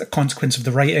that's a consequence of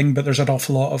the writing, but there's an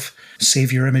awful lot of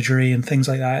savior imagery and things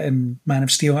like that in Man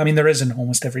of Steel. I mean, there is in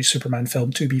almost every Superman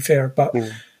film, to be fair, but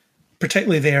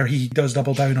particularly there, he does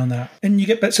double down on that. And you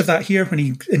get bits of that here when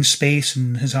he's in space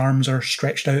and his arms are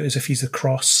stretched out as if he's the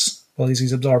cross while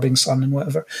he's absorbing sun and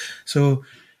whatever. So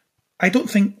I don't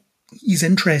think he's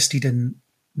interested in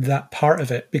that part of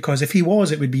it, because if he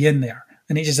was, it would be in there,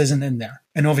 and it just isn't in there.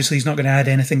 And obviously he's not going to add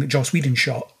anything that Joss Whedon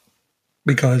shot,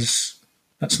 because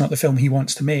that's not the film he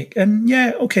wants to make. And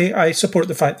yeah, okay, I support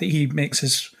the fact that he makes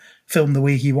his film the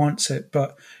way he wants it,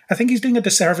 but I think he's doing a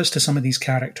disservice to some of these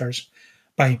characters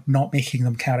by not making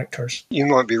them characters. You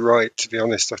might be right. To be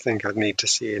honest, I think I'd need to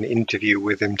see an interview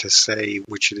with him to say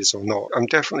which it is or not. I'm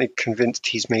definitely convinced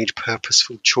he's made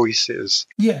purposeful choices.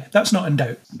 Yeah, that's not in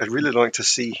doubt. I'd really like to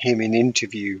see him in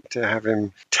interview, to have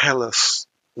him tell us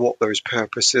what those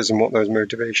purposes and what those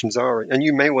motivations are. And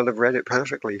you may well have read it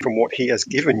perfectly from what he has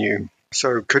given you.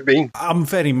 So, could be. I'm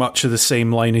very much of the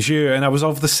same line as you, and I was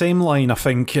of the same line, I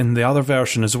think, in the other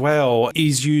version as well.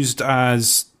 He's used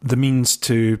as the means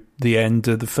to the end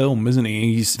of the film, isn't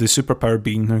he? He's the superpower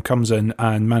being who comes in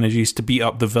and manages to beat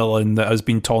up the villain that has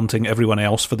been taunting everyone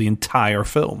else for the entire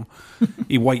film.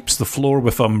 He wipes the floor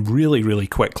with them really, really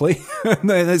quickly. And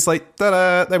then it's like,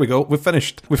 ta-da, there we go, we've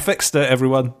finished. We've fixed it,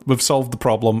 everyone. We've solved the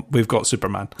problem. We've got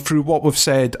Superman. Through what we've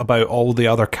said about all the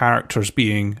other characters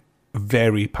being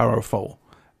very powerful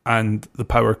and the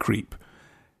power creep,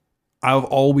 I've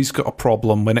always got a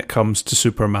problem when it comes to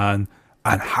Superman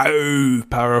and how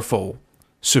powerful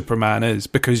Superman is,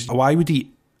 because why would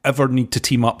he ever need to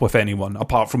team up with anyone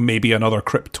apart from maybe another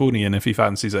Kryptonian if he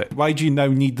fancies it? Why do you now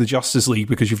need the Justice League?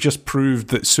 Because you've just proved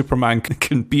that Superman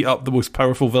can beat up the most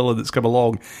powerful villain that's come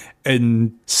along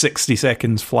in 60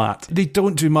 seconds flat. They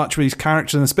don't do much with these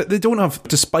characters in this, but they don't have,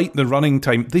 despite the running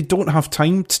time, they don't have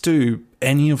time to do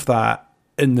any of that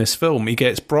in this film. He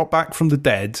gets brought back from the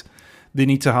dead. They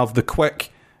need to have the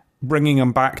quick bringing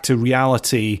him back to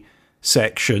reality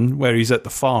section where he's at the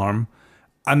farm,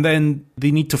 and then they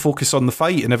need to focus on the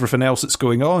fight and everything else that's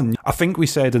going on. I think we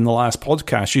said in the last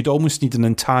podcast you'd almost need an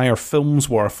entire film's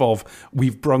worth of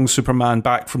we've brung Superman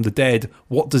back from the dead,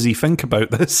 what does he think about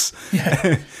this?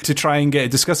 Yeah. To try and get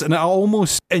it discussed. And I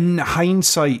almost, in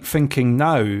hindsight, thinking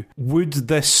now, would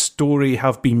this story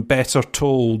have been better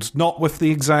told, not with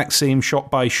the exact same shot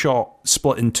by shot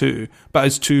split in two, but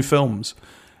as two films,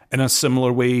 in a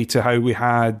similar way to how we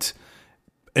had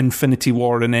Infinity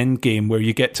War and Endgame, where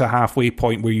you get to a halfway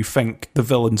point where you think the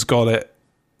villain's got it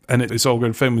and it's all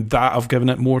going fine. Would that have given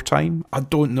it more time? I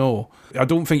don't know. I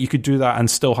don't think you could do that and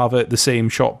still have it the same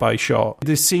shot by shot.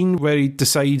 The scene where he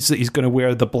decides that he's going to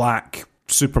wear the black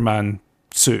Superman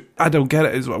suit, I don't get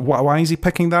it. Why is he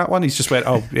picking that one? He's just went,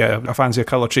 oh yeah, I fancy a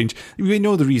colour change. We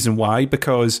know the reason why,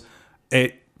 because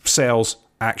it sells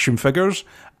action figures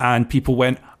and people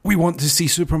went, we want to see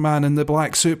Superman in the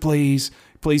black suit, please.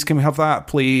 Please, can we have that,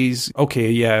 please?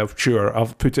 Okay, yeah, sure, I'll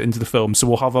put it into the film. So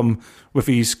we'll have him with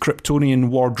his Kryptonian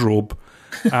wardrobe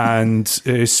and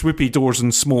swoopy doors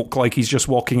and smoke like he's just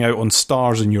walking out on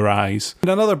stars in your eyes.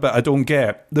 And another bit I don't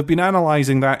get, they've been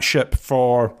analysing that ship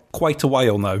for quite a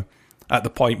while now, at the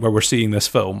point where we're seeing this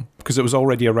film, because it was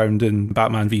already around in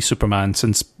Batman v Superman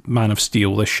since Man of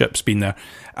Steel. This ship's been there.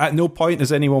 At no point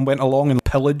has anyone went along and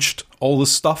pillaged all the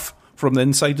stuff from the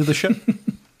inside of the ship.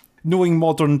 Knowing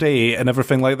modern day and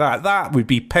everything like that, that would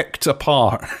be picked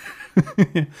apart.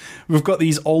 We've got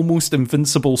these almost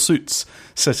invincible suits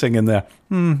sitting in there.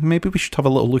 Maybe we should have a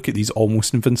little look at these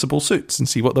almost invincible suits and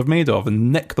see what they're made of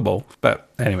and nick them all. But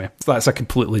anyway, that's a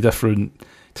completely different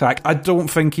tack. I don't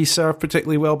think he's served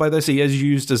particularly well by this. He is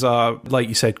used as a, like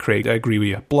you said, Craig, I agree with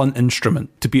you, blunt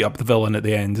instrument to beat up the villain at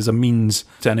the end, as a means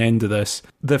to an end of this.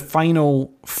 The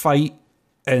final fight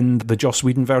in the Joss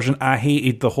Whedon version, I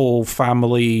hated the whole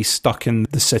family stuck in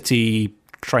the city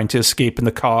trying to escape in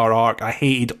the car arc. I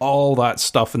hated all that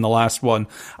stuff in the last one.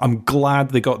 I'm glad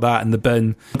they got that in the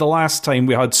bin. The last time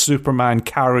we had Superman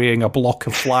carrying a block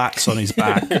of flats on his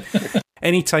back.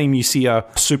 Anytime you see a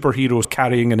superhero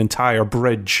carrying an entire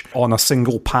bridge on a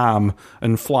single palm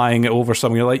and flying it over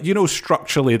something, you're like,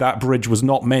 structurally that bridge was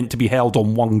not meant to be held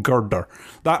on one girder.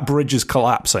 That bridge is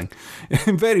collapsing.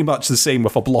 Very much the same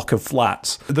with a block of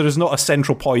flats. There is not a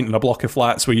central point in a block of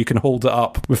flats where you can hold it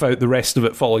up without the rest of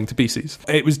it falling to pieces.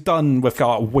 It was done with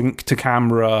a wink to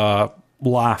camera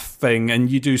laugh thing,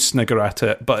 and you do snigger at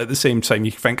it, but at the same time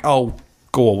you think, oh,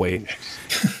 go away.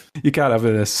 You can't have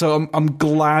this. So I'm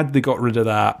glad they got rid of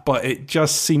that, but it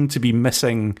just seemed to be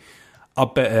missing a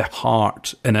bit of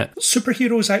heart in it.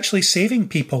 Superheroes actually saving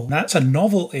people. That's a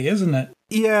novelty, isn't it?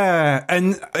 Yeah,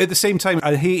 and at the same time,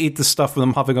 I hated the stuff with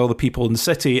them having all the people in the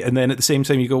city, and then at the same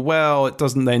time you go, well, it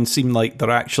doesn't then seem like they're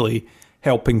actually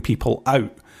helping people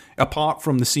out. Apart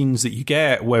from the scenes that you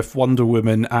get with Wonder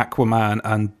Woman, Aquaman,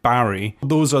 and Barry,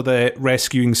 those are the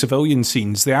rescuing civilian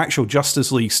scenes. The actual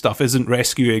Justice League stuff isn't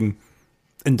rescuing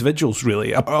individuals,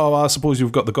 really. Oh, I suppose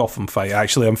you've got the Gotham fight.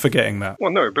 Actually, I'm forgetting that.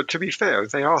 Well, no, but to be fair,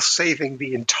 they are saving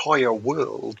the entire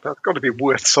world. That's got to be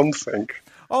worth something.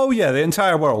 Oh, yeah, the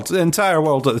entire world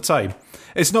at the time.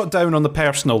 It's not down on the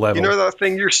personal level. You know that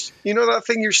thing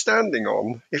you're standing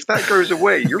on? If that goes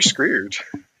away, you're screwed.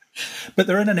 But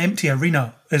they're in an empty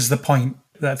arena, is the point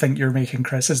that I think you're making,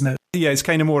 Chris, isn't it? Yeah, it's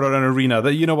kind of more an arena.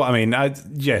 You know what I mean?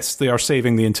 Yes, they are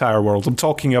saving the entire world. I'm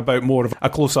talking about more of a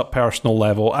close-up personal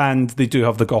level, and they do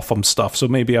have the Gotham stuff, so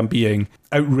maybe I'm being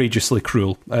outrageously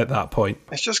cruel at that point.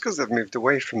 It's just because they've moved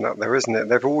away from that, though, isn't it?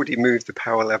 They've already moved the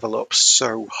power level up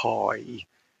so high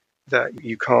that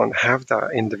you can't have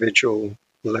that individual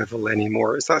level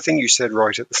anymore. It's that thing you said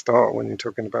right at the start when you're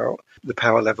talking about the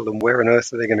power level and where on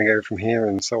earth are they going to go from here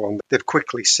and so on. They've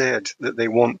quickly said that they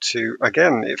want to,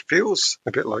 again, it feels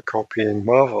a bit like copying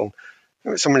Marvel.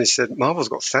 Somebody said, Marvel's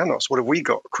got Thanos. What have we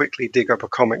got? Quickly dig up a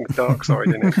comic with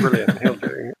Darkseid in it. Brilliant, he'll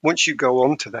do. Once you go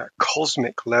on to that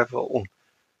cosmic level,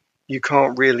 you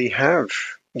can't really have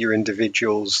your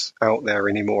individuals out there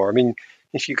anymore. I mean,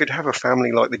 if you could have a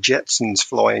family like the Jetsons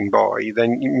flying by,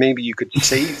 then maybe you could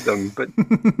save them, but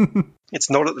it's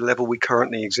not at the level we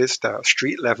currently exist at.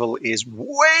 Street level is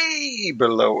way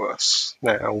below us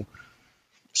now.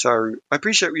 So I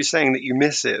appreciate what you're saying that you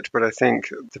miss it, but I think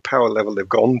the power level they've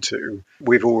gone to,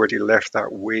 we've already left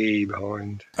that way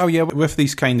behind. Oh yeah, with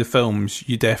these kind of films,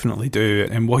 you definitely do.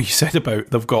 And what you said about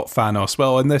they've got Thanos,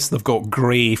 well, in this they've got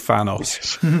grey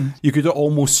Thanos. Yes. You could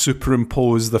almost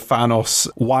superimpose the Thanos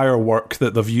wire work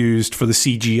that they've used for the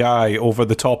CGI over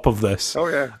the top of this. Oh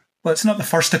yeah. Well, it's not the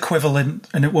first equivalent,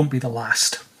 and it won't be the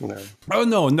last. No. Oh,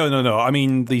 no. I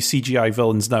mean, the CGI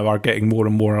villains now are getting more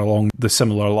and more along the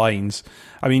similar lines.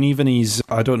 I mean, even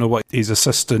I don't know what his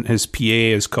assistant, his PA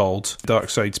is called,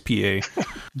 Darkseid's PA.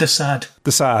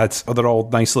 Desad. Oh, they're all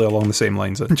nicely along the same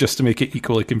lines, just to make it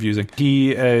equally confusing.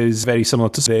 He is very similar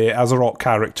to the Azeroth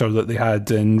character that they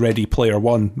had in Ready Player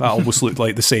One. That almost looked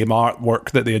like the same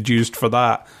artwork that they had used for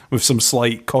that, with some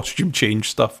slight costume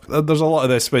change stuff. There's a lot of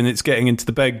this when it's getting into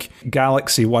the big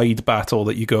galaxy-wide battle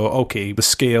that you go, okay, the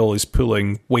scale is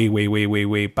pulling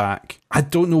way back. I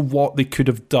don't know what they could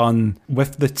have done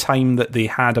with the time that they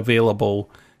had available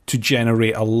to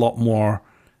generate a lot more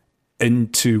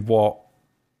into what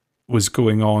was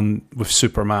going on with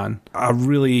Superman. I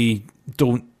really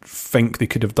don't think they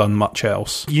could have done much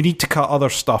else. You need to cut other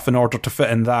stuff in order to fit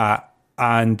in that,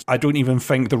 and I don't even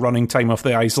think the running time of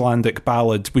the Icelandic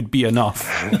ballad would be enough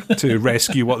to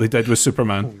rescue what they did with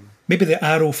Superman. Maybe the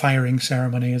arrow firing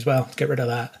ceremony as well. Get rid of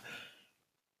that.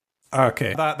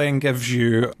 Okay, that then gives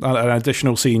you an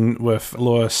additional scene with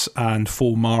Lois and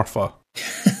Faux Martha.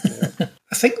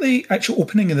 I think the actual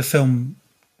opening of the film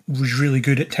was really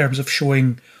good in terms of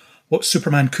showing what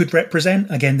Superman could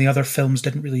represent. Again, the other films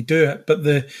didn't really do it, but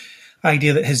the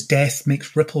idea that his death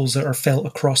makes ripples that are felt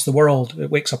across the world. It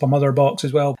wakes up a mother box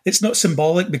as well. It's not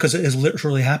symbolic because it is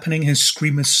literally happening. His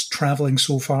scream is travelling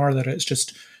so far that it's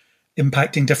just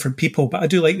impacting different people. But I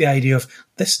do like the idea of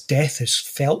this death is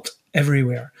felt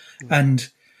everywhere. And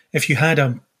if you had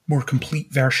a more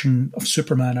complete version of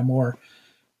Superman, a more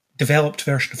developed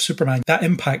version of Superman, that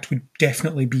impact would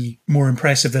definitely be more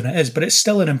impressive than it is. But it's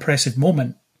still an impressive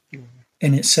moment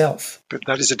in itself. But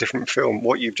that is a different film.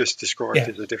 What you've just described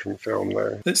is a different film,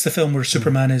 though. It's the film where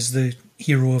Superman is the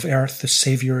hero of Earth, the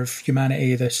saviour of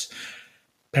humanity, this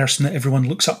person that everyone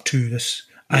looks up to, this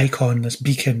icon, this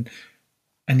beacon,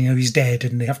 and he's dead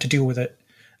and they have to deal with it.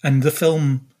 And the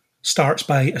film starts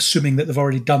by assuming that they've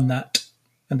already done that,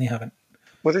 and they haven't.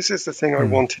 Well, this is the thing I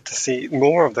wanted to see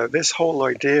more of, though. This whole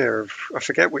idea of, I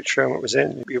forget which film it was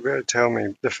in, you'll be able to tell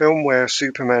me, the film where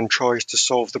Superman tries to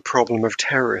solve the problem of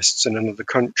terrorists in another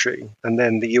country, and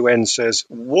then the UN says,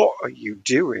 what are you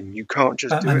doing? You can't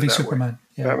just Batman do it v that Superman. way.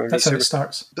 Yeah, that's how it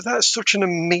starts. But that's such an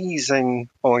amazing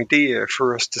idea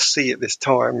for us to see at this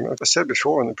time. As I said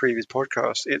before in the previous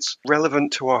podcast, it's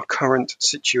relevant to our current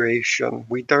situation.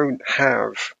 We don't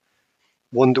have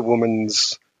Wonder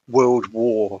Woman's World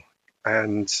War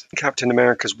and Captain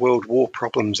America's World War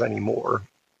problems anymore.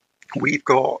 We've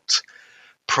got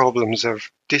problems of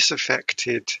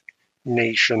disaffected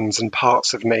nations and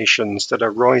parts of nations that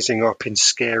are rising up in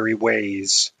scary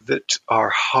ways that are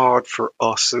hard for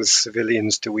us as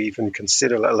civilians to even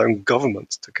consider, let alone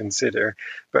governments to consider.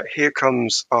 But here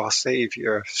comes our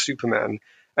savior, Superman,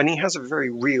 and he has a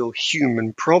very real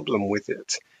human problem with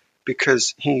it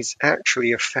because he's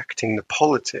actually affecting the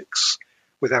politics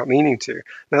without meaning to.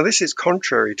 Now, this is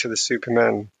contrary to the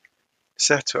Superman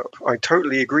setup. I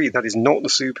totally agree that is not the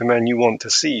Superman you want to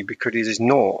see because it is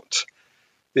not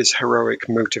this heroic,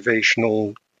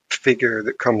 motivational figure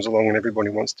that comes along and everybody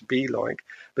wants to be like.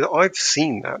 But I've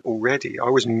seen that already. I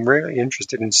was really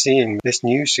interested in seeing this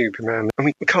new Superman, and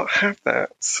we can't have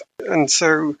that. And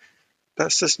so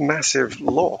that's this massive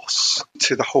loss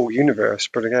to the whole universe.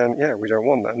 But again, yeah, we don't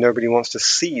want that. Nobody wants to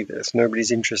see this.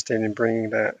 Nobody's interested in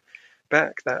bringing that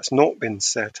back. That's not been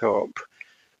set up.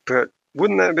 But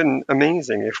wouldn't that have been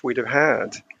amazing if we'd have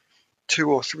had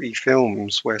 2 or 3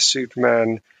 films where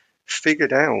Superman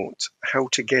figured out how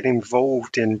to get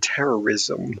involved in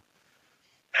terrorism,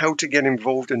 how to get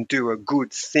involved and do a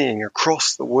good thing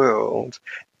across the world,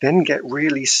 then get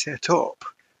really set up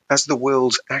as the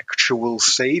world's actual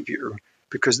savior?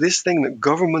 Because this thing that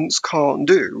governments can't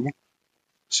do,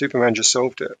 Superman just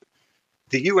solved it.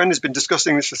 The UN has been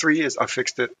discussing this for 3 years. I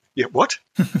fixed it. Yeah, what?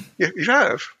 You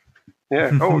have?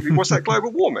 Yeah. Oh, what's that,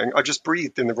 global warming? I just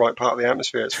breathed in the right part of the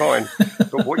atmosphere. It's fine.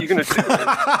 But what you're going to do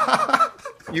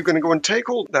is you're going to go and take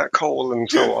all that coal and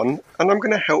so on, and I'm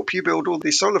going to help you build all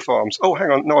these solar farms. Oh,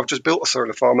 hang on. No, I've just built a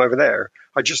solar farm over there.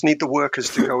 I just need the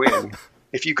workers to go in.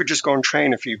 If you could just go and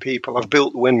train a few people, I've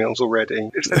built the windmills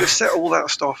already. If they'd have set all that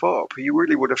stuff up, you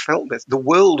really would have felt this. The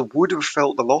world would have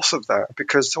felt the loss of that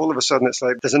because all of a sudden it's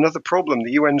like, there's another problem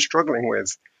the UN's struggling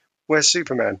with. Where's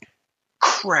Superman?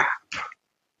 Crap.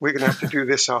 We're going to have to do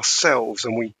this ourselves,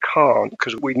 and we can't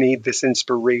because we need this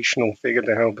inspirational figure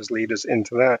to help us lead us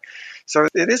into that. So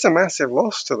it is a massive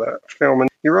loss to that film. And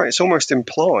you're right, it's almost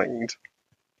implied.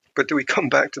 But do we come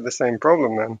back to the same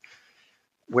problem then?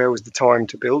 Where was the time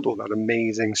to build all that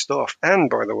amazing stuff? And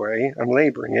by the way, I'm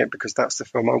labouring it because that's the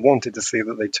film I wanted to see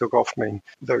that they took off me,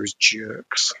 those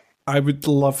jerks. I would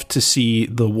love to see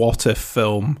the what if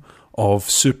film of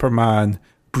Superman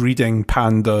breeding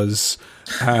pandas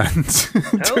and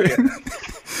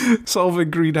solving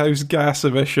greenhouse gas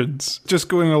emissions. Just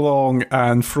going along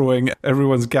and throwing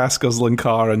everyone's gas guzzling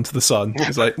car into the sun.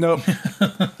 He's like, nope,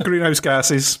 greenhouse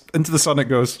gases, into the sun it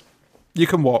goes. You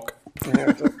can walk. Yeah,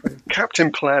 exactly.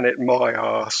 Captain Planet, my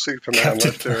arse, Superman,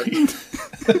 let's do it.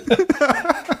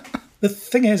 The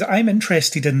thing is, I'm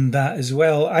interested in that as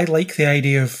well. I like the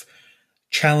idea of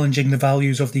challenging the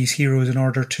values of these heroes in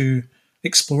order to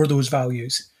explore those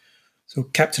values. So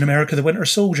Captain America, the Winter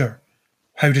Soldier.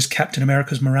 How does Captain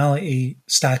America's morality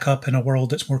stack up in a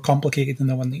world that's more complicated than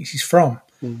the one that he's from?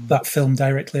 Mm. That film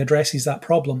directly addresses that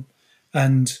problem.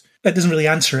 And it doesn't really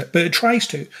answer it, but it tries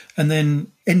to. And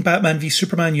then in Batman v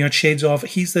Superman, you had shades of,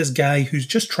 he's this guy who's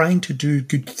just trying to do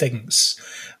good things.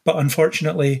 But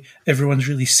unfortunately, everyone's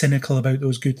really cynical about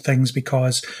those good things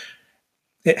because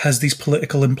it has these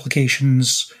political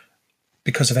implications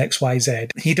because of X, Y, Z.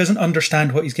 He doesn't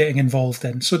understand what he's getting involved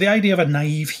in. So the idea of a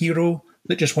naive hero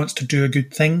that just wants to do a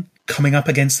good thing, coming up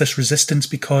against this resistance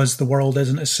because the world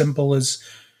isn't as simple as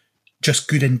just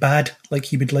good and bad like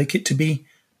he would like it to be,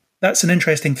 that's an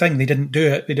interesting thing. They didn't do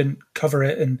it. They didn't cover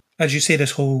it. And as you say,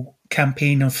 this whole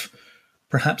campaign of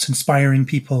perhaps inspiring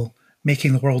people,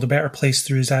 making the world a better place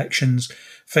through his actions,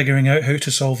 figuring out how to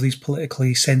solve these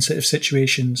politically sensitive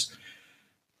situations.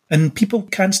 And people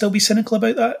can still be cynical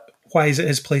about that. Why is it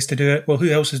his place to do it? Well, who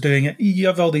else is doing it? You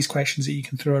have all these questions that you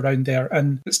can throw around there.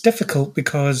 And it's difficult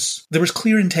because there was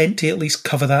clear intent to at least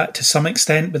cover that to some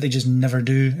extent, but they just never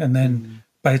do. And then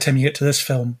by the time you get to this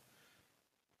film,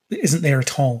 it isn't there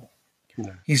at all.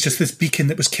 No. He's just this beacon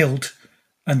that was killed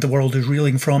and the world is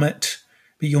reeling from it.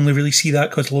 But you only really see that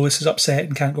because Lois is upset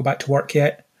and can't go back to work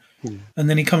yet. And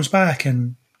then he comes back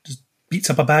and just beats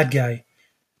up a bad guy.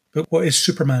 But what is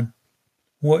Superman?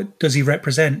 What does he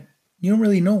represent? You don't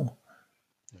really know.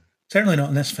 No. Certainly not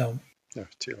in this film. No,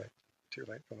 too late. Too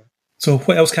late for that. So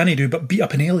what else can he do but beat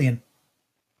up an alien?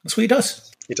 That's what he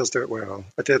does. He does do it well.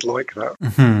 I did like that.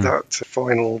 That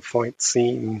final fight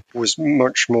scene was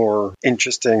much more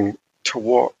interesting to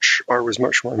watch. I was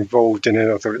much more involved in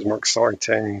it. I thought it was more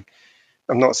exciting.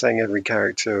 I'm not saying every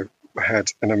character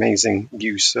had an amazing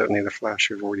use, certainly the Flash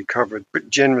we've already covered, but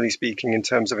generally speaking, in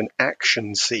terms of an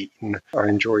action scene, I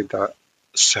enjoyed that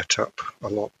setup a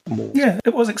lot more. Yeah,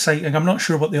 it was exciting. I'm not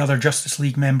sure what the other Justice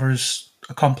League members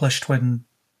accomplished when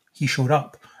he showed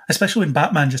up, especially when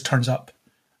Batman just turns up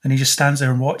and he just stands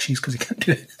there and watches because he can't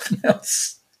do anything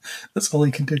else. That's all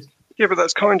he can do. Yeah, but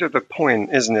that's kind of the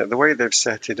point, isn't it? The way they've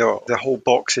set it up, the whole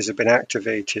boxes have been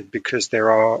activated because there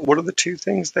are, what are the two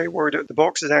things they were? The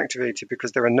box is activated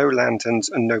because there are no Lanterns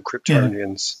and no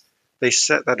Kryptonians. Yeah. They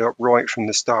set that up right from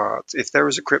the start. If there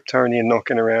was a Kryptonian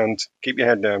knocking around, keep your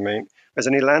head down, mate. If there's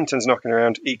any Lanterns knocking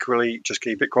around, equally, just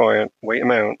keep it quiet, wait them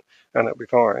out, and it'll be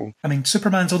fine. I mean,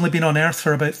 Superman's only been on Earth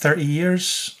for about 30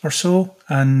 years or so,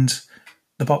 and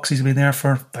the boxes have been there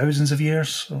for thousands of years,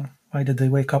 so why did they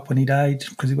wake up when he died?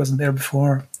 Because he wasn't there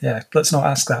before? Yeah, let's not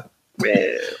ask that.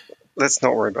 Well, let's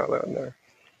not worry about that, no.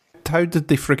 How did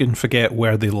they friggin' forget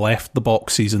where they left the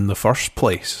boxes in the first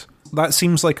place? That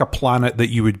seems like a planet that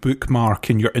you would bookmark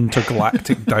in your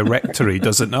intergalactic directory,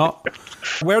 does it not?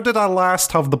 Where did I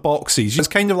last have the boxes? It's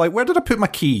kind of like, where did I put my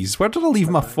keys? Where did I leave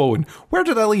my phone? Where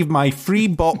did I leave my 3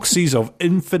 boxes of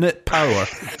infinite power?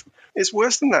 It's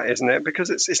worse than that, isn't it? Because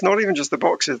it's not even just the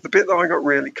boxes. The bit that I got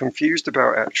really confused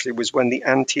about, actually, was when the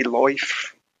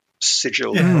anti-life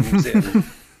sigil comes in.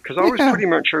 Because I was pretty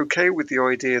much okay with the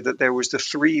idea that there was the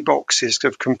 3 boxes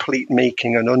of complete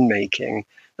making and unmaking.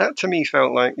 That, to me,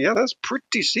 felt like, yeah, that's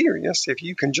pretty serious if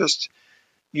you can just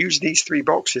use these 3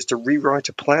 boxes to rewrite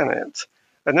a planet.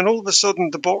 And then all of a sudden,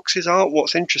 the boxes aren't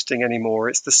what's interesting anymore.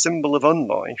 It's the symbol of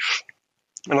unlife.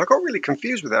 And I got really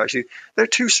confused with that, actually. They're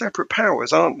 2 separate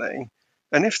powers, aren't they?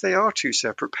 And if they are 2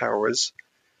 separate powers,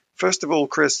 first of all,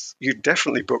 Chris, you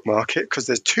definitely bookmark it because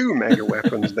there's 2 mega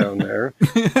weapons down there.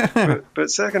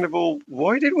 But second of all,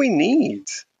 why did we need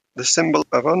the symbol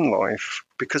of unlife?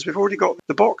 Because we've already got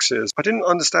the boxes. I didn't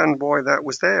understand why that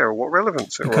was there or what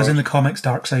relevance it was. Because in the comics,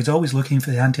 Darkseid's always looking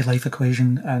for the anti-life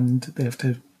equation, and they have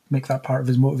to make that part of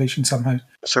his motivation somehow.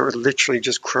 So it literally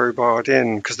just crowbarred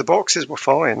in, because the boxes were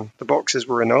fine. The boxes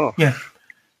were enough. Yeah.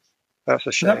 That's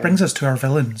a shame. That brings us to our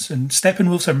villains. And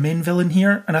Steppenwolf's our main villain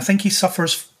here, and I think he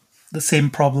suffers the same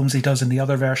problems he does in the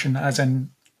other version, as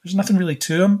in there's nothing really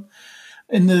to him.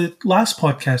 In the last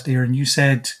podcast, Aaron, you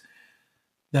said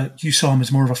that you saw him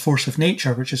as more of a force of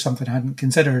nature, which is something I hadn't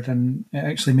considered, and it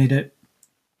actually made it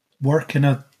work in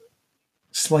a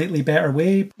slightly better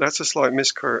way. That's a slight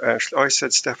misquote, actually. I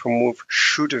said Steppenwolf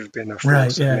should have been a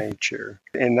force of nature.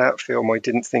 In that film, I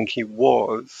didn't think he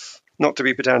was. Not to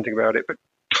be pedantic about it, but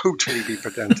totally be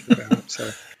pedantic about it.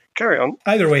 So carry on.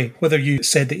 Either way, whether you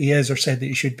said that he is or said that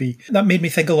he should be, that made me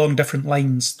think along different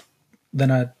lines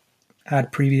than I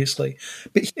had previously.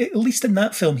 But at least in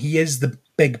that film, he is the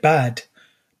big bad.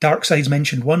 Darkseid's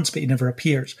mentioned once, but he never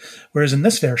appears. Whereas in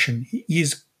this version, he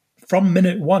is, from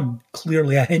minute 1,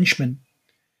 clearly a henchman.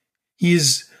 He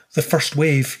is the first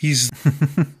wave. He's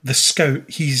the scout.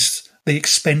 He's the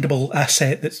expendable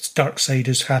asset that Darkseid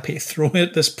is happy to throw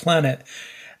at this planet.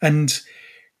 And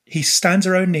he stands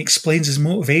around and he explains his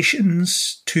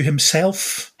motivations to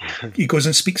himself. He goes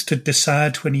and speaks to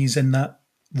Desaad when he's in that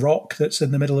rock that's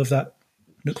in the middle of that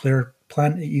nuclear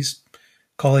plant that he's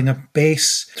calling a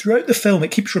base. Throughout the film,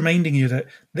 it keeps reminding you that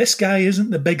this guy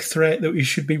isn't the big threat that we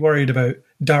should be worried about.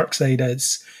 Darkseid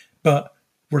is. But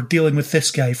we're dealing with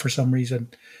this guy for some reason.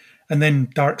 And then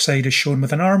Darkseid is shown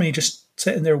with an army just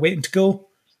sitting there waiting to go,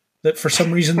 that for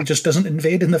some reason just doesn't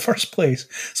invade in the first place.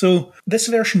 So this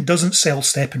version doesn't sell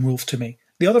Steppenwolf to me.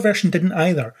 The other version didn't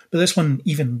either, but this one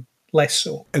even less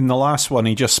so. In the last one,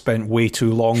 he just spent way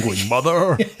too long going,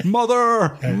 mother,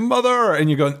 mother, mother, and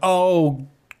you're going, oh,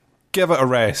 give it a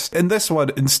rest. In this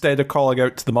one, instead of calling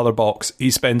out to the mother box, he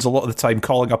spends a lot of the time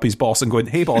calling up his boss and going,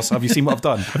 hey boss, have you seen what I've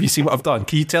done? Have you seen what I've done?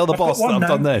 Can you tell the boss that I've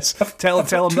done this? Tell him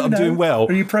that I'm doing well.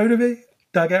 Are you proud of me?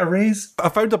 Did I get a raise? I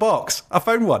found a box. I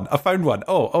found one.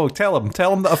 Oh, tell him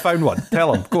that I found one.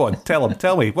 Tell him. Go on,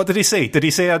 tell me. What did he say? Did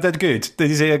he say I did good? Did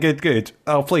he say I did good?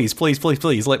 Oh, please,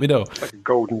 let me know. It's like a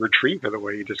golden retriever, the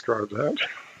way you described that.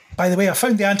 By the way, I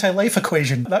found the anti-life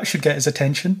equation. That should get his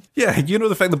attention. Yeah, you know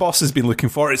the thing the boss has been looking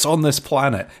for? It's on this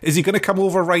planet. Is he going to come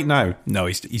over right now? No,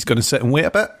 he's going to sit and wait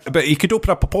a bit. But he could open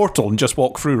up a portal and just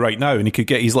walk through right now, and he could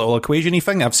get his little equation-y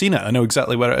thing. I've seen it. I know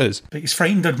exactly where it is. But he's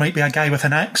frightened there might be a guy with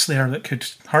an axe there that could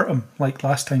hurt him, like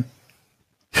last time.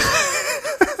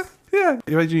 Yeah,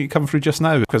 imagine you come through just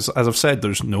now, because as I've said,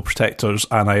 there's no protectors,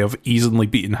 and I have easily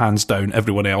beaten hands down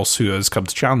everyone else who has come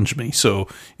to challenge me. So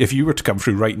if you were to come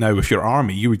through right now with your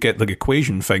army, you would get the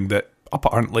equation thing that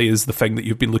apparently is the thing that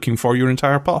you've been looking for your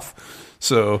entire puff.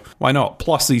 So why not?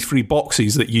 Plus these 3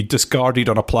 boxes that you discarded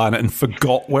on a planet and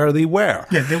forgot where they were.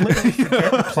 Yeah, they literally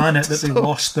forget the planet that they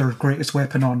lost their greatest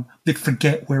weapon on. They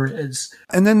forget where it is.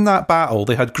 And in that battle,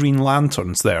 they had green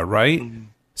lanterns there, right?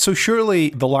 So surely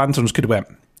the lanterns could have went,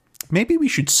 maybe we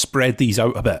should spread these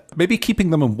out a bit. Maybe keeping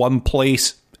them in one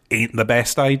place ain't the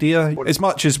best idea, as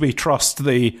much as we trust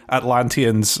the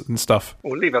Atlanteans and stuff.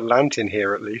 We'll leave a lantern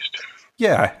here at least.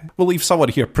 Yeah, we'll leave someone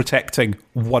here protecting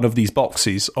one of these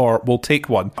boxes, or we'll take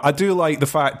one. I do like the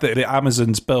fact that the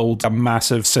Amazons build a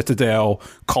massive citadel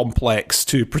complex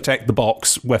to protect the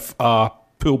box with a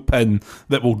pull pin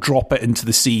that will drop it into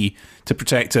the sea to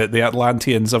protect it. The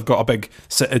Atlanteans have got a big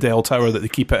citadel tower that they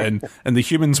keep it in, and the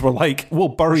humans were like, we'll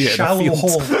bury it Shallow in a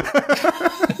field.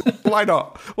 hole. Why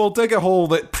not? We'll dig a hole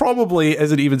that probably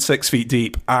isn't even 6 feet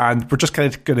deep, and we're just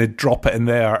kind of going to drop it in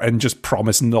there and just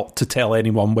promise not to tell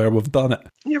anyone where we've done it.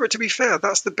 Yeah, but to be fair,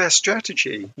 that's the best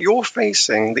strategy. You're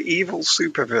facing the evil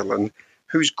supervillain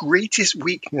whose greatest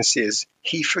weakness is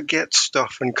he forgets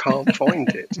stuff and can't find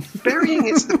it. Burying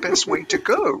is the best way to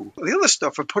go. The other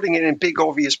stuff of putting it in big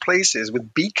obvious places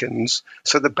with beacons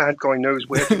so the bad guy knows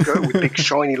where to go with big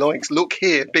shiny lights. Look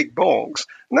here, big box.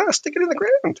 No, stick it in the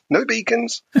ground. No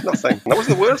beacons, nothing. That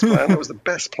wasn't the worst plan, that was the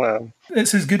best plan.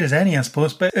 It's as good as any, I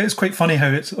suppose, but it's quite funny how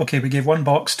it's, okay, we gave 1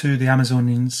 box to the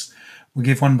Amazonians, we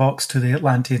gave 1 box to the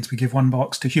Atlanteans, we gave 1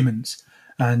 box to humans,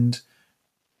 and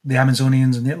the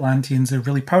Amazonians and the Atlanteans, they're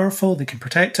really powerful, they can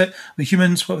protect it. The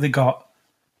humans, what have they got?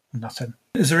 Nothing.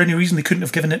 Is there any reason they couldn't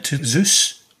have given it to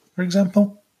Zeus, for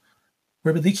example?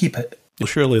 Where would they keep it? Well,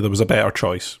 surely there was a better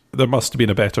choice. There must have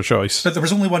been a better choice. But there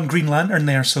was only 1 Green Lantern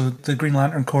there, so the Green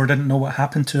Lantern Corps didn't know what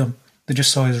happened to him. They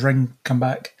just saw his ring come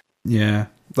back. Yeah.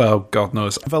 Oh, God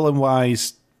knows.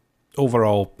 Villain-wise,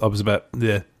 overall, I was a bit,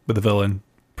 with the villain,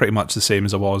 pretty much the same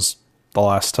as I was the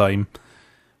last time.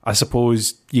 I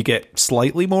suppose you get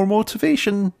slightly more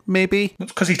motivation, maybe.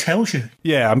 It's because he tells you.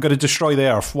 Yeah, I'm going to destroy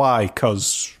the Earth. Why?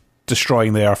 Because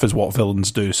destroying the Earth is what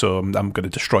villains do, so I'm going to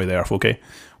destroy the Earth, okay?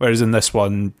 Whereas in this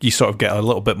one, you sort of get a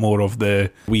little bit more of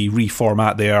we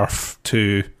reformat the Earth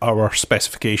to our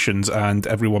specifications and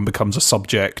everyone becomes a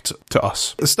subject to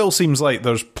us. It still seems like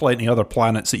there's plenty other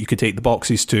planets that you could take the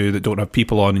boxes to that don't have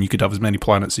people on, and you could have as many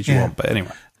planets as you want, but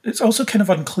anyway. It's also kind of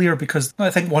unclear because I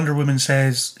think Wonder Woman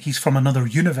says he's from another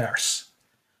universe.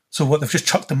 So what, they've just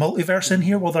chucked the multiverse in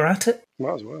here while they're at it?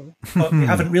 Might as well. But they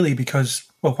haven't really because,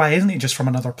 well, why isn't he just from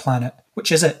another planet?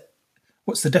 Which is it?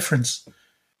 What's the difference?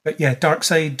 But yeah,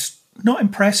 Darkseid, not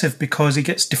impressive because he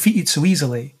gets defeated so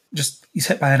easily. Just, he's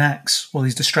hit by an axe while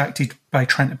he's distracted by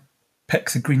trying to pick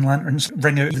the Green Lantern's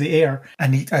ring out of the air.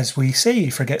 And he, as we say, he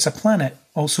forgets a planet.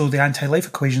 Also, the anti-life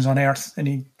equation's on Earth, and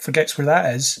he forgets where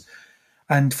that is.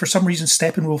 And for some reason,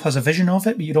 Steppenwolf has a vision of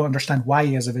it, but you don't understand why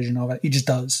he has a vision of it. He just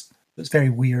does. It's very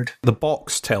weird. The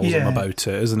box tells him about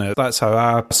it, isn't it? That's how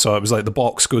I saw it. It was like the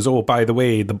box goes, oh, by the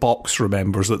way, the box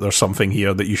remembers that there's something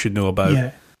here that you should know about.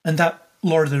 Yeah, and that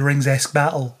Lord of the Rings-esque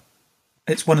battle,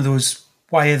 it's one of those,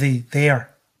 why are they there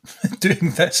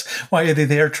doing this? Why are they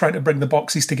there trying to bring the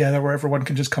boxes together where everyone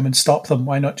can just come and stop them?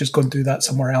 Why not just go and do that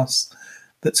somewhere else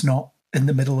that's not in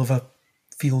the middle of a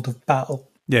field of battle?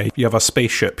 Yeah, you have a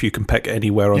spaceship you can pick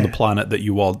anywhere on the planet that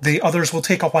you want. The others will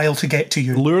take a while to get to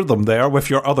you. Lure them there with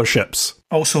your other ships.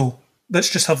 Also, let's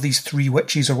just have these 3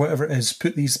 witches or whatever it is,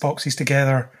 put these boxes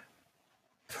together,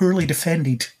 poorly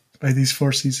defended by these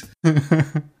forces. Yeah,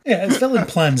 as villain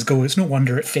plans go, it's no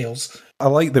wonder it fails. I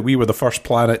like that we were the first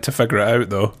planet to figure it out,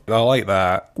 though. I like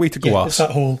that. Way to go, us. It's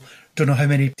that whole, don't know how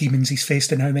many demons he's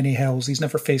faced and how many hells. He's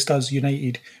never faced us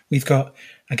united. We've got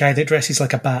a guy that dresses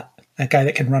like a bat, a guy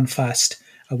that can run fast,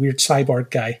 a weird cyborg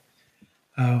guy,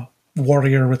 a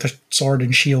warrior with a sword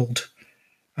and shield,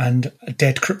 and a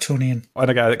dead Kryptonian.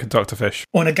 And a guy that can talk to fish.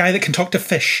 Oh, and a guy that can talk to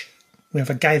fish. We have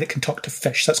a guy that can talk to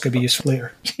fish. That's going to be useful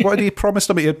later. What did he promise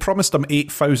them? He had promised them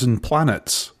 8,000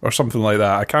 planets or something like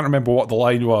that. I can't remember what the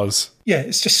line was. Yeah,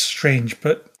 it's just strange.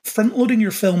 But front-loading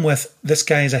your film with this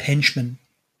guy as a henchman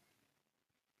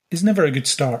is never a good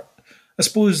start. I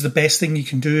suppose the best thing you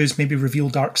can do is maybe reveal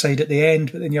Darkseid at the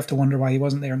end, but then you have to wonder why he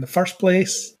wasn't there in the first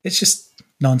place. It's just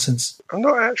nonsense. I'm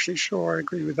not actually sure I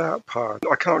agree with that part.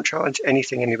 I can't challenge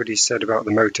anything anybody said about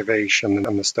the motivation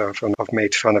and the stuff, and I've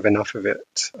made fun of enough of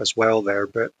it as well there.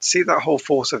 But see that whole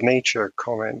force of nature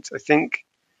comment? I think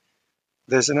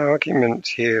there's an argument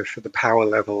here for the power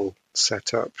level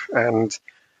setup, and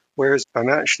whereas I'm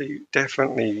actually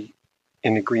definitely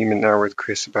in agreement now with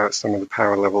Chris about some of the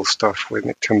power level stuff when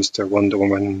it comes to Wonder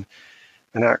Woman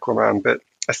and Aquaman. But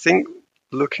I think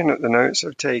looking at the notes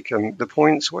I've taken, the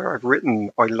points where I've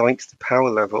written I liked the power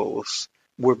levels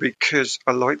were because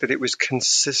I liked that it was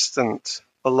consistent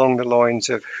along the lines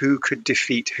of who could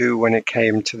defeat who when it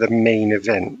came to the main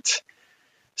event.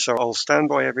 So I'll stand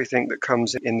by everything that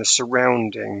comes in the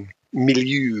surrounding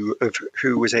milieu of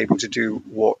who was able to do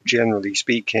what, generally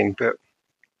speaking. But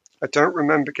I don't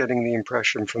remember getting the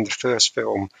impression from the first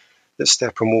film that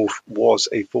Steppenwolf was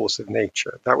a force of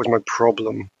nature. That was my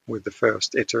problem with the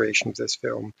first iteration of this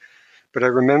film. But I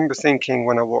remember thinking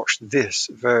when I watched this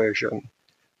version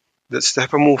that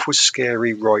Steppenwolf was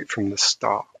scary right from the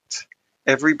start.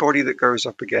 Everybody that goes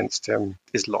up against him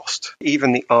is lost.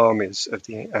 Even the armies of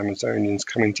the Amazonians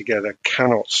coming together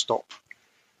cannot stop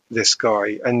this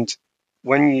guy. And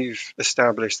when you've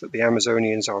established that the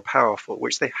Amazonians are powerful,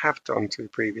 which they have done through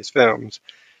previous films,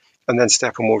 and then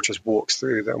Steppenwolf just walks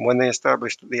through them. When they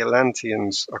established that the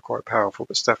Atlanteans are quite powerful,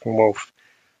 but Steppenwolf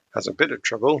has a bit of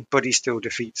trouble, but he still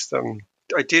defeats them.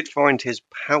 I did find his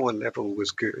power level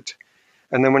was good.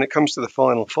 And then when it comes to the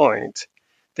final fight,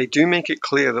 they do make it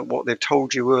clear that what they've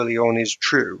told you early on is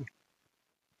true.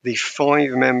 The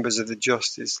 5 members of the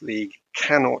Justice League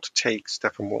cannot take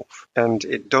Steppenwolf, and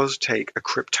it does take a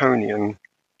Kryptonian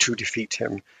to defeat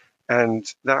him. And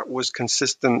that was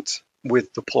consistent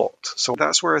with the plot. So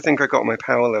that's where I think I got my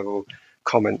power level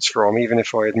comments from, even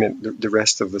if I admit the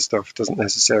rest of the stuff doesn't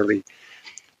necessarily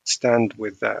stand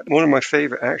with that. One of my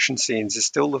favorite action scenes is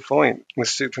still the fight with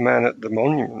Superman at the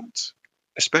monument,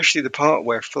 especially the part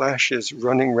where Flash is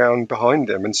running around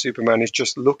behind him and Superman is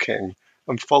just looking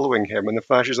and following him, and the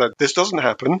Flash is like, this doesn't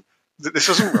happen, this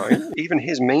isn't right. Even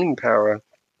his main power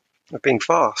of being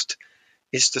fast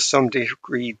is to some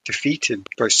degree defeated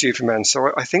by Superman.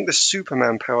 So I think the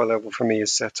Superman power level for me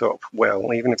is set up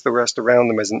well, even if the rest around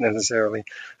them isn't necessarily.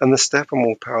 And the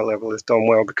Steppenwolf power level is done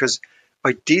well because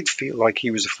I did feel like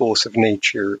he was a force of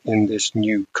nature in this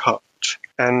new cut.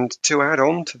 And to add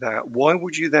on to that, why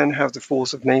would you then have the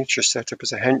force of nature set up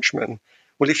as a henchman?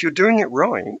 Well, if you're doing it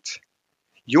right,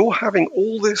 you're having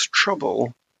all this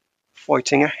trouble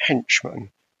fighting a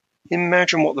henchman.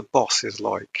 Imagine what the boss is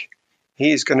like.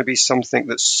 He is going to be something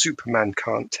that Superman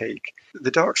can't take.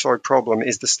 The Darkseid problem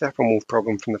is the Steppenwolf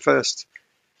problem from the first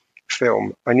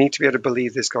film. I need to be able to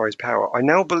believe this guy's power. I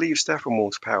now believe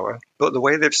Steppenwolf's power, but the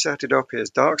way they've set it up is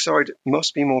Darkseid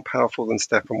must be more powerful than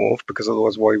Steppenwolf, because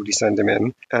otherwise why would he send him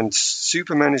in? And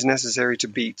Superman is necessary to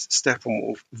beat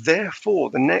Steppenwolf. Therefore,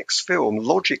 the next film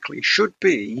logically should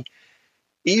be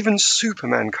even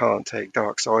Superman can't take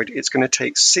Darkseid. It's going to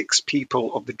take 6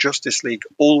 people of the Justice League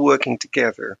all working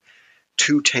together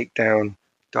to take down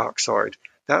Darkseid.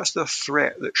 That's the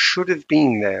threat that should have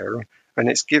been there, and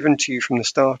it's given to you from the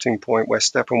starting point where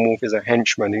Steppenwolf is a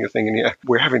henchman, and you're thinking, yeah,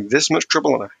 we're having this much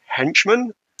trouble on a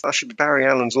henchman? That should be Barry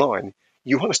Allen's line.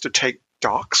 You want us to take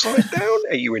Darkseid down?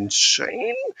 Are you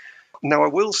insane? Now, I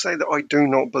will say that I do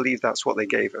not believe that's what they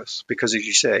gave us, because as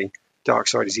you say,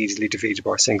 Darkseid is easily defeated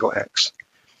by a single X.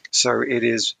 So it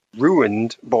is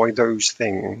ruined by those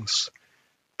things.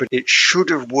 But it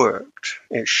should have worked.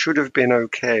 It should have been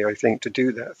okay, I think, to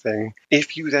do that thing,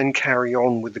 if you then carry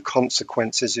on with the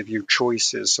consequences of your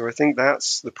choices. So I think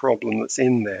that's the problem that's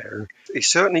in there. He's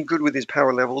certainly good with his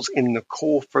power levels in the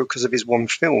core focus of his one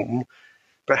film,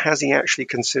 but has he actually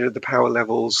considered the power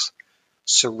levels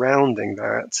surrounding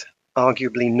that?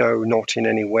 Arguably, no, not in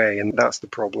any way, and that's the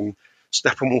problem.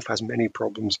 Steppenwolf has many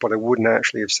problems, but I wouldn't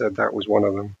actually have said that was one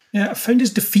of them. Yeah, I found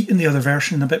his defeat in the other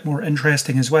version a bit more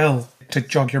interesting as well. To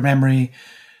jog your memory,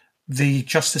 the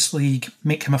Justice League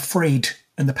make him afraid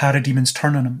and the parademons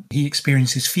turn on him. He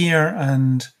experiences fear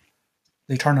and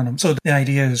they turn on him. So the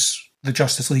idea is the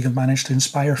Justice League have managed to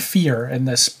inspire fear in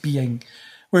this being,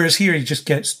 whereas here he just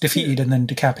gets defeated and then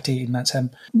decapitated and that's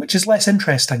him, which is less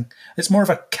interesting. It's more of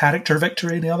a character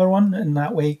victory in the other one in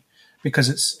that way, because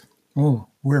it's, oh,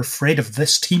 we're afraid of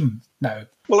this team now.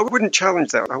 Well, I wouldn't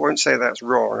challenge that. I won't say that's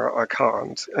wrong. I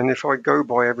can't. And if I go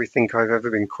by everything I've ever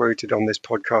been quoted on this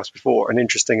podcast before, and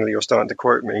interestingly, you're starting to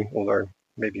quote me, although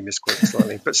maybe misquoted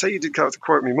slightly, but say you did come to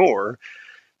quote me more,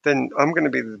 then I'm going to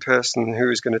be the person who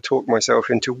is going to talk myself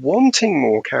into wanting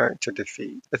more character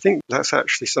defeat. I think that's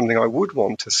actually something I would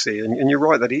want to see. And you're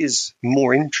right, that is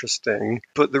more interesting.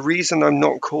 But the reason I'm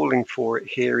not calling for it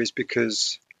here is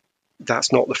because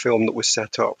that's not the film that was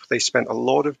set up. They spent a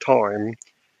lot of time,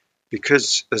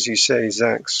 because, as you say,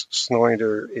 Zack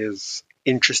Snyder is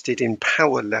interested in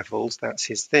power levels, that's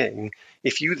his thing.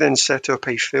 If you then set up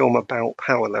a film about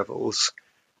power levels,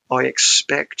 I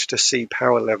expect to see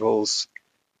power levels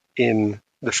in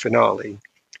the finale.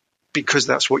 because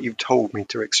that's what you've told me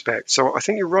to expect. So I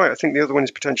think you're right. I think the other one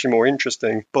is potentially more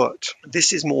interesting, but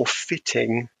this is more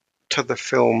fitting to the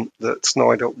film that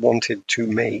Snyder wanted to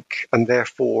make, and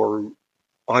therefore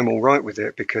I'm all right with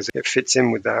it because it fits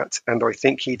in with that. And I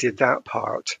think he did that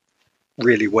part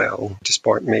really well,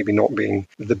 despite maybe not being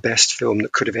the best film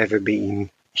that could have ever been.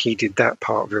 He did that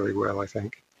part really well, I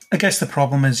think. I guess the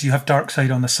problem is you have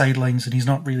Darkseid on the sidelines and he's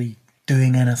not really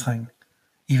doing anything,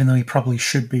 even though he probably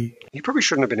should be. He probably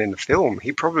shouldn't have been in the film.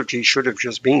 He probably should have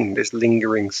just been this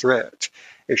lingering threat.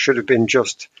 It should have been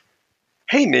just,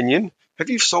 hey, minion, have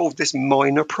you solved this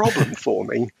minor problem for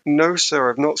me? No, sir,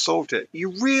 I've not solved it.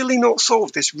 You really not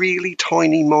solved this really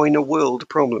tiny minor world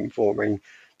problem for me?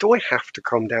 Do I have to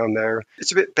come down there?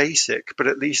 It's a bit basic, but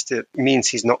at least it means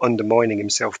he's not undermining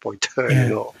himself by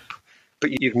turning up.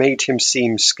 But you've made him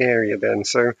seem scarier then.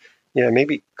 So, yeah,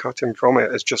 maybe cut him from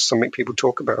it as just something people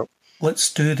talk about.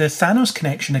 Let's do the Thanos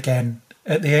connection again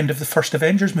at the end of the first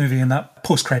Avengers movie in that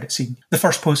post-credit scene. The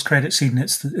first post-credit scene,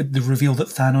 it's the reveal that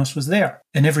Thanos was there.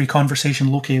 In every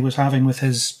conversation Loki was having with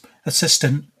his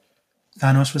assistant,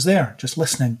 Thanos was there, just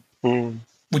listening.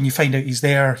 When you find out he's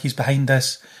there, he's behind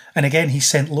this. And again, he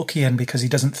sent Loki in because he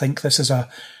doesn't think this is a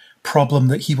problem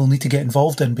that he will need to get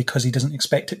involved in because he doesn't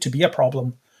expect it to be a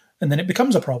problem. And then it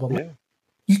becomes a problem. Yeah.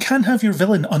 You can have your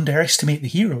villain underestimate the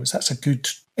heroes. That's a good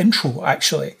intro,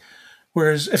 actually.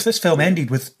 Whereas if this film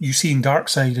ended with you seeing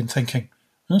Darkseid and thinking,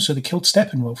 oh, so they killed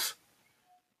Steppenwolf.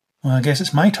 Well, I guess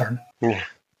it's my turn. Yeah.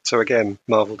 So again,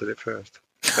 Marvel did it first.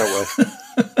 Oh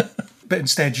well. But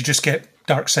instead you just get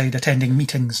Darkseid attending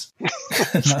meetings.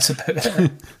 And that's about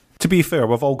it. To be fair,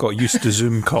 we've all got used to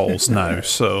Zoom calls now,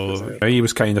 so he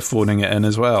was kind of phoning it in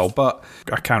as well. But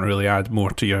I can't really add more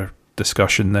to your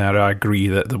discussion there. I agree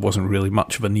that there wasn't really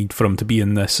much of a need for him to be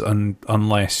in this, and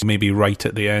unless maybe right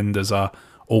at the end as a,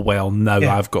 oh well, now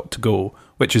I've got to go,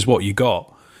 which is what you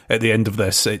got. At the end of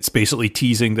this, it's basically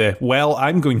teasing the, well,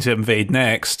 I'm going to invade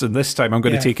next, and this time I'm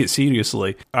going to take it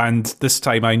seriously. And this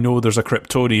time I know there's a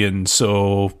Kryptonian,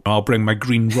 so I'll bring my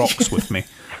green rocks with me.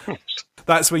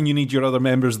 That's when you need your other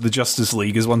members of the Justice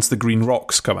League, is once the green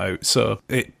rocks come out. So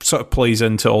it sort of plays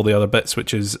into all the other bits,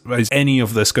 which is any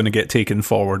of this going to get taken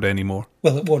forward anymore?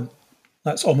 Well, it won't.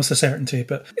 That's almost a certainty.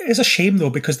 But it's a shame, though,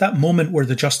 because that moment where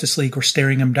the Justice League were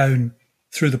staring him down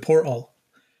through the portal,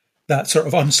 that sort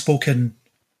of unspoken,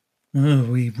 oh,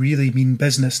 we really mean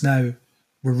business now.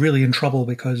 We're really in trouble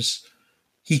because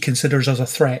he considers us a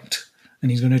threat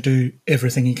and he's going to do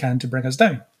everything he can to bring us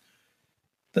down.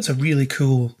 That's a really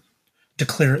cool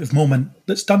declarative moment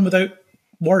that's done without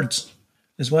words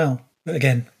as well. But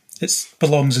again, it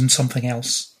belongs in something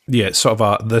else. Yeah, it's sort of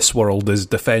a this world is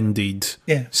defended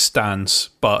stance,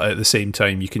 but at the same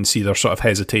time you can see their sort of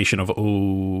hesitation of,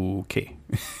 okay,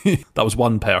 that was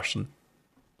one person.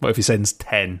 What if he sends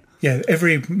 10? Yeah,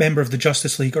 every member of the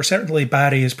Justice League, or certainly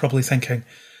Barry, is probably thinking,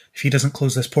 if he doesn't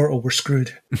close this portal, we're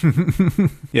screwed.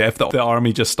 Yeah, if the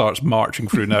army just starts marching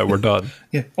through now, we're done.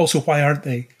 Yeah, also, why aren't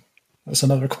they? That's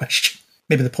another question.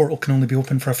 Maybe the portal can only be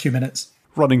open for a few minutes.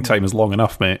 Running time is long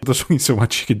enough, mate. There's only so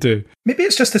much you could do. Maybe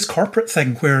it's just this corporate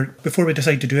thing where before we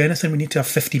decide to do anything, we need to have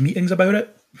 50 meetings about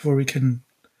it before we can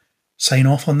sign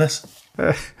off on this.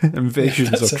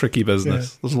 Invasions are tricky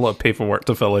business. Yeah. There's a lot of paperwork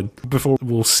to fill in. Before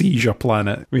we'll seize your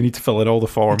planet, we need to fill in all the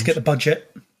forms. To get the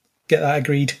budget, get that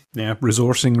agreed. Yeah,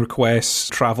 resourcing requests,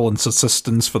 travel and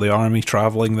assistance for the army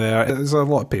travelling there. There's a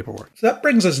lot of paperwork. So that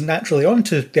brings us naturally on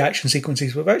to the action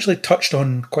sequences. We've actually touched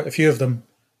on quite a few of them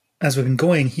as we've been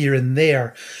going here and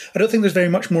there. I don't think there's very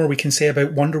much more we can say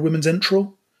about Wonder Woman's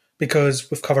intro because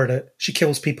we've covered it. She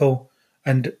kills people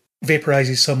and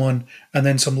vaporizes someone, and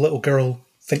then some little girl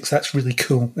thinks that's really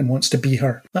cool and wants to be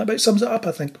her. That about sums it up,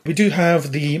 I think. We do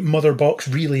have the Mother Box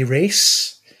relay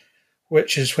race,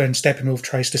 which is when Steppenwolf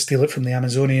tries to steal it from the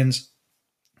Amazonians.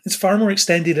 It's far more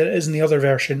extended than it is in the other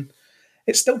version.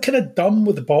 It's still kind of dumb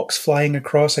with the box flying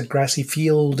across a grassy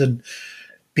field and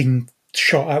being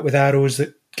shot at with arrows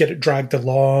that get it dragged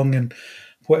along and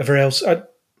whatever else. I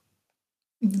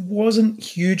wasn't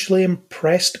hugely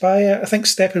impressed by it. I think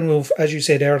Steppenwolf, as you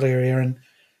said earlier, Aaron,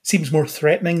 seems more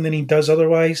threatening than he does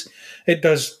otherwise. It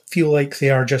does feel like they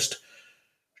are just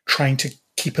trying to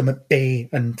keep him at bay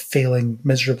and failing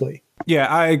miserably. Yeah,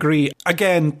 I agree.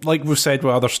 Again, like we've said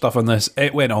with other stuff on this,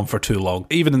 it went on for too long.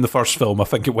 Even in the first film, I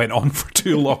think it went on for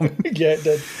too long. Yeah, it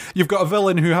did. You've got a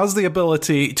villain who has the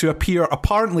ability to appear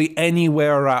apparently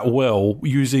anywhere at will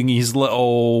using his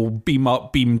little beam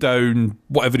up, beam down,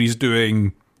 whatever he's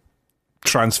doing,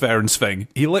 transference thing.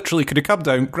 He literally could have come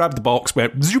down, grabbed the box,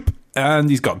 went zoop, and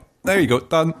he's gone. There you go,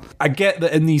 done. I get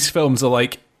that in these films, they're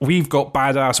like, we've got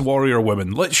badass warrior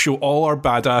women. Let's show all our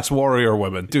badass warrior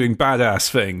women doing badass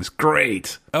things.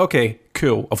 Great. Okay,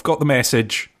 cool. I've got the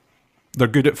message. They're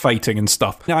good at fighting and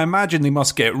stuff. Now, I imagine they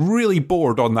must get really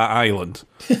bored on that island.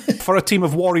 For a team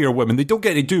of warrior women, they don't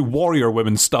get to do warrior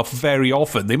women stuff very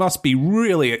often. They must be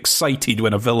really excited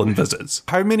when a villain visits.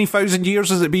 How many thousand years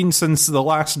has it been since the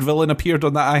last villain appeared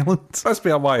on that island? Must be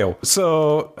a while.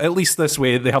 So, at least this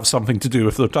way, they have something to do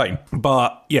with their time.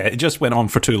 But, yeah, it just went on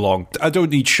for too long. I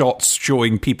don't need shots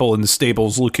showing people in the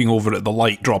stables looking over at the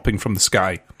light dropping from the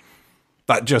sky.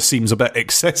 That just seems a bit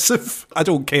excessive. I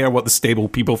don't care what the stable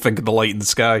people think of the light in the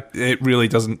sky. It really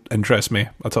doesn't interest me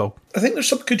at all. I think there's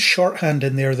some good shorthand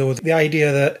in there, though. The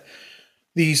idea that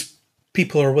these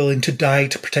people are willing to die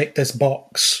to protect this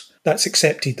box. That's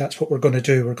accepted. That's what we're going to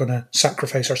do. We're going to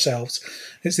sacrifice ourselves.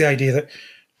 It's the idea that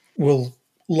we'll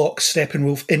lock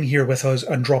Steppenwolf in here with us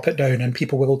and drop it down and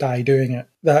people will die doing it.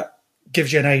 That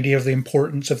gives you an idea of the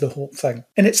importance of the whole thing.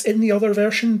 And it's in the other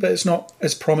version, but it's not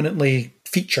as prominently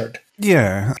featured.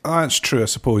 Yeah, that's true, I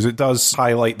suppose. It does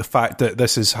highlight the fact that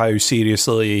this is how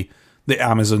seriously the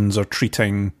Amazons are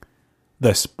treating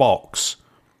this box.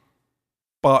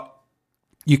 But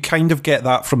you kind of get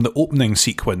that from the opening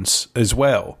sequence as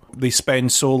well. They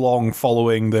spend so long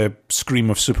following the scream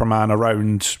of Superman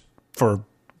around for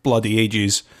bloody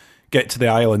ages, get to the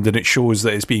island, and it shows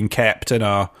that it's being kept in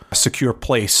a secure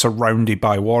place surrounded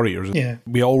by warriors. Yeah.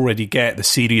 We already get the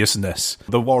seriousness.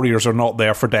 The warriors are not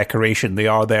there for decoration. They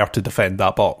are there to defend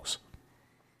that box.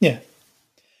 Yeah.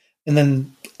 And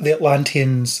then the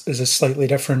Atlanteans is a slightly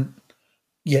different,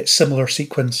 yet similar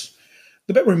sequence.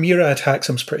 The bit where Mira attacks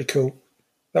him is pretty cool.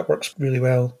 That works really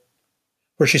well.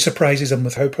 Where she surprises him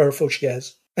with how powerful she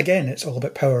is. Again, it's all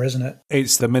about power, isn't it?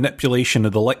 It's the manipulation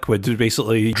of the liquid,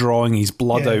 basically drawing his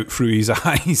blood out through his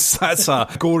eyes. That's a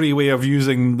gory way of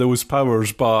using those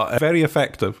powers, but very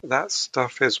effective. That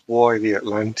stuff is why the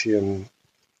Atlantean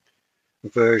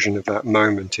version of that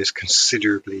moment is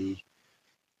considerably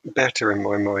better in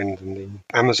my mind than the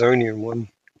Amazonian one.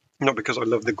 Not because I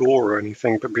love the gore or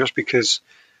anything, but just because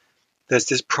there's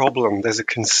this problem, there's a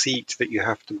conceit that you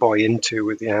have to buy into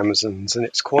with the Amazons, and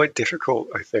it's quite difficult,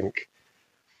 I think.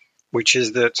 Which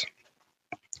is that,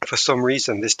 for some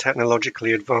reason, this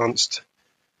technologically advanced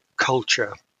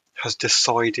culture has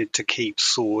decided to keep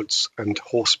swords and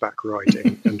horseback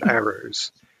riding and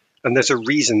arrows. And there's a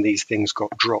reason these things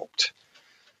got dropped.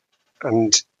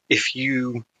 And if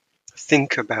you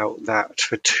think about that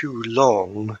for too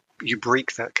long, you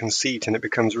break that conceit and it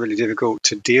becomes really difficult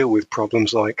to deal with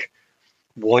problems like,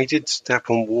 why did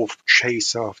Steppenwolf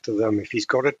chase after them? If he's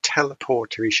got a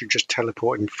teleporter, he should just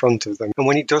teleport in front of them. And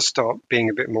when he does start being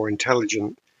a bit more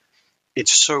intelligent,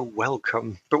 it's so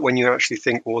welcome. But when you actually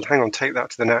think, well, hang on, take that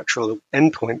to the natural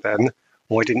endpoint then,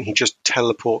 why didn't he just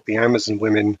teleport the Amazon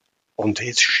women onto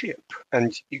his ship?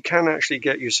 And you can actually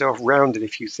get yourself rounded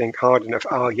if you think hard enough.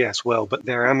 Ah, yes, well, but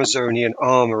their Amazonian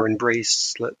armor and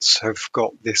bracelets have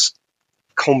got this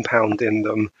compound in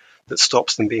them that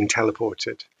stops them being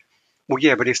teleported. Well,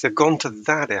 yeah, but if they've gone to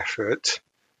that effort,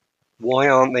 why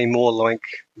aren't they more like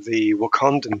the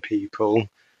Wakandan people?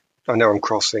 I know I'm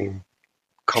crossing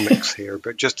comics here,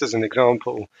 but just as an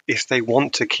example, if they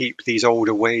want to keep these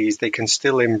older ways, they can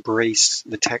still embrace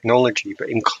the technology, but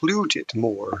include it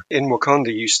more. In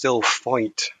Wakanda, you still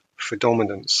fight for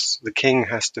dominance. The king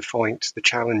has to fight the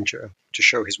challenger to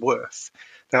show his worth.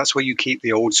 That's where you keep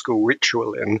the old school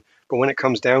ritual in. But when it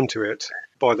comes down to it,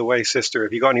 by the way, sister,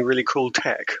 have you got any really cool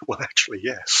tech? Well, actually,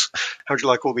 yes. How do you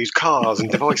like all these cars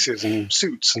and devices and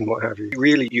suits and what have you?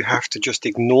 Really, you have to just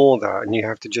ignore that and you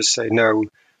have to just say, no,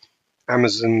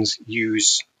 Amazons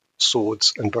use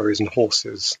swords and bows and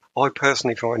horses. I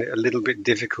personally find it a little bit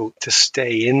difficult to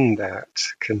stay in that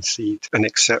conceit and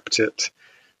accept it.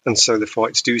 And so the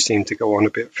fights do seem to go on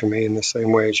a bit for me in the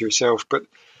same way as yourself. But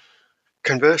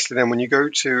conversely, then, when you go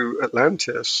to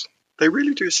Atlantis, they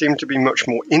really do seem to be much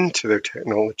more into their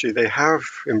technology. They have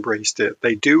embraced it.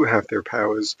 They do have their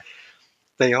powers.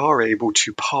 They are able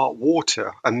to part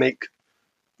water and make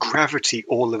gravity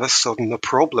all of a sudden a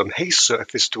problem. Hey,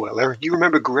 surface dweller, you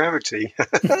remember gravity?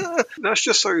 That's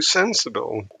just so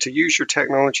sensible, to use your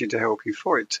technology to help you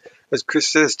fight. As Chris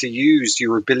says, to use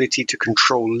your ability to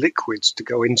control liquids to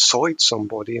go inside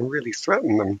somebody and really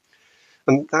threaten them.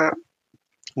 And that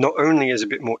not only is a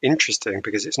bit more interesting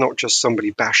because it's not just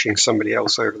somebody bashing somebody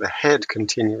else over the head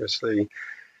continuously,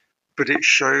 but it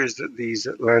shows that these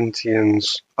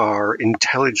Atlanteans are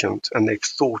intelligent and they've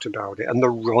thought about it, and the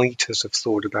writers have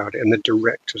thought about it, and the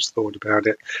directors thought about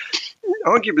it.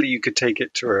 Arguably, you could take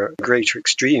it to a greater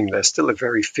extreme. They're still a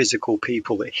very physical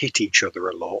people that hit each other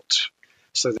a lot.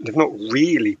 So they've not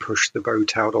really pushed the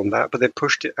boat out on that, but they've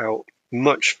pushed it out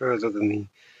much further than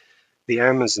the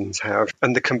Amazons have.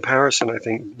 And the comparison, I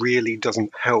think, really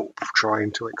doesn't help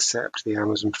trying to accept the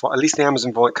Amazon fight. At least the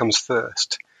Amazon fight comes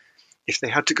first. If they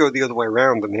had to go the other way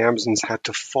around and the Amazons had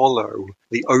to follow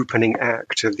the opening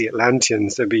act of the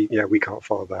Atlanteans, they'd be, we can't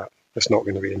follow that. That's not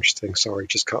going to be interesting. Sorry,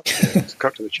 just cut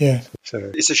to the chase. Yeah.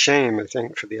 So it's a shame, I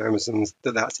think, for the Amazons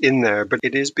that that's in there, but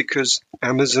it is because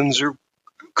Amazons are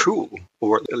cool,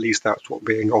 or at least that's what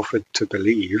being offered to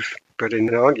believe. But in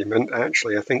an argument,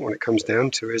 actually, I think when it comes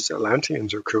down to is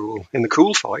Atlanteans are cool. In the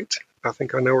cool fight, I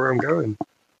think I know where I'm going.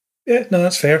 Yeah, no,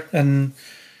 that's fair. And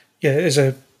yeah, it is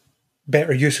a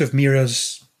better use of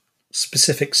Mira's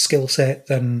specific skill set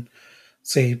than,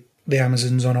 say, the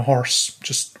Amazons on a horse,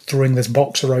 just throwing this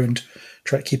box around,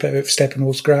 try to keep it out of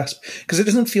Steppenwolf's grasp. Because it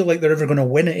doesn't feel like they're ever going to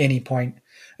win at any point.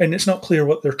 And it's not clear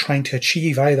what they're trying to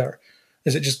achieve either.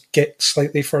 Is it just get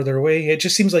slightly further away? It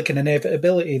just seems like an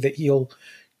inevitability that he'll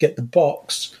get the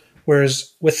box.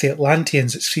 Whereas with the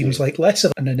Atlanteans, it seems like less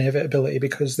of an inevitability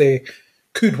because they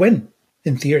could win,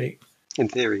 in theory. In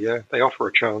theory, yeah. They offer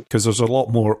a chance. Because there's a lot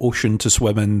more ocean to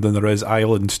swim in than there is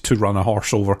island to run a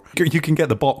horse over. You can get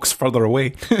the box further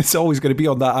away. It's always going to be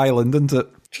on that island, isn't it?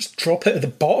 Just drop it at the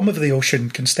bottom of the ocean.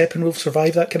 Can Steppenwolf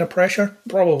survive that kind of pressure?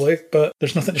 Probably, but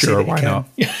there's nothing to say that he why can.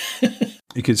 not?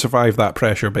 He could survive that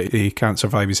pressure, but he can't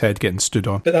survive his head getting stood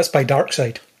on. But that's by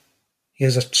Darkseid. He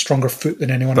has a stronger foot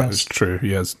than anyone That else. is true.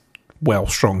 He has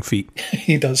strong feet.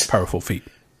 He does. Powerful feet.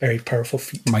 Very powerful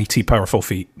feet. Mighty powerful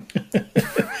feet.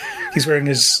 He's wearing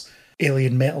his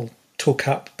alien metal toe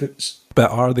cap boots. But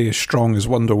are they as strong as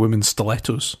Wonder Woman's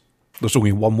stilettos? There's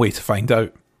only one way to find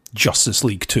out. Justice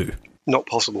League 2. Not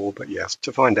possible, but yes,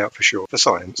 to find out for sure. For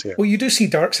science, yeah. Well, you do see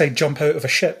Darkseid jump out of a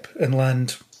ship and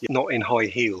land. Not in high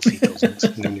heels, he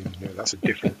doesn't. No, that's a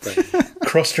different thing.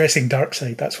 Cross-dressing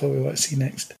Darkseid, that's what we want to see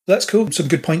next. That's cool. Some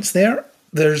good points there.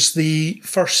 There's the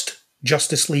first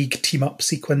Justice League team-up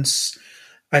sequence.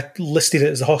 I listed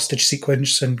it as a hostage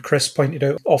sequence, and Chris pointed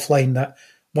out offline that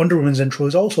Wonder Woman's intro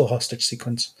is also a hostage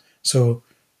sequence. So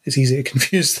it's easy to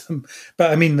confuse them.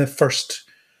 But I mean the first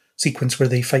sequence where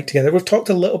they fight together. We've talked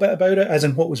a little bit about it, as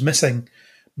in what was missing.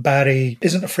 Barry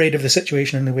isn't afraid of the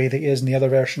situation in the way that he is in the other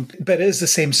version, but it is the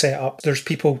same setup. There's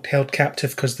people held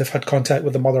captive because they've had contact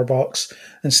with the mother box,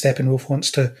 and Steppenwolf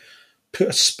wants to put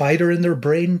a spider in their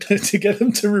brain to get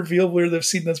them to reveal where they've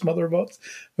seen this mother box,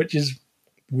 which is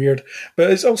weird.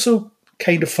 But it's also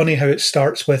kind of funny how it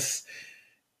starts with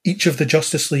each of the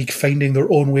Justice League finding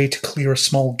their own way to clear a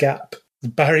small gap.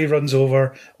 Barry runs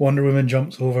over, Wonder Woman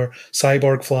jumps over,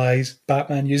 Cyborg flies,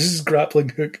 Batman uses his grappling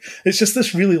hook. It's just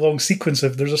this really long sequence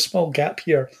of there's a small gap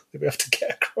here that we have to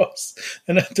get across.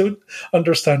 And I don't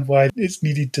understand why it's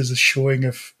needed as a showing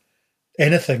of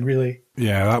anything, really.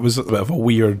 Yeah, that was a bit of a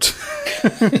weird...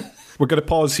 We're going to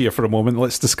pause here for a moment.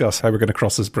 Let's discuss how we're going to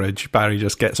cross this bridge. Barry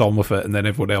just gets on with it, and then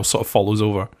everyone else sort of follows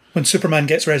over. When Superman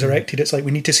gets resurrected, it's like, we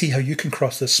need to see how you can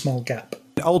cross this small gap.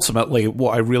 Ultimately,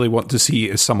 what I really want to see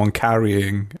is someone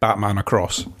carrying Batman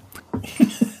across.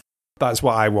 That's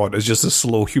what I want, is just a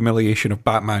slow humiliation of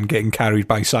Batman getting carried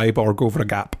by Cyborg over a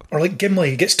gap. Or like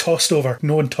Gimli, he gets tossed over.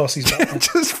 No one tosses Batman.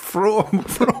 Just throw him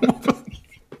over.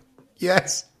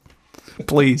 Yes.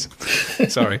 Please.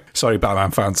 Sorry, Batman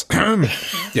fans.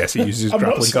 Yes, he uses his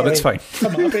grappling gun, it's fine.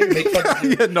 I'm happy to make fun of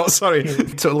you. Yeah, not sorry.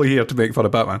 Totally here to make fun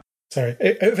of Batman. Sorry.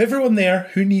 Out of everyone there,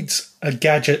 who needs a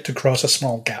gadget to cross a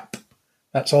small gap?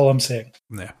 That's all I'm saying.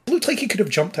 Yeah. It looked like he could have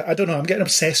jumped it. I don't know. I'm getting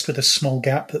obsessed with this small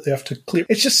gap that they have to clear.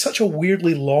 It's just such a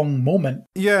weirdly long moment.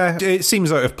 Yeah, it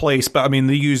seems out of place, but I mean,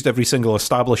 they used every single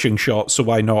establishing shot, so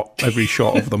why not every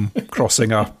shot of them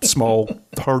crossing a small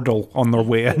hurdle on their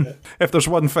way in? If there's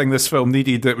one thing this film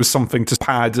needed, it was something to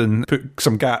pad and put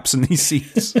some gaps in these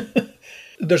scenes.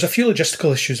 There's a few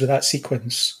logistical issues with that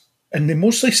sequence, and they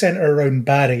mostly centre around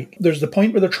Barry. There's the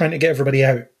point where they're trying to get everybody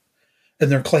out,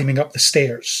 and they're climbing up the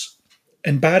stairs.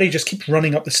 And Barry just keeps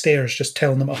running up the stairs, just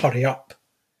telling them to hurry up,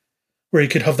 where he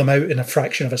could have them out in a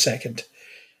fraction of a second.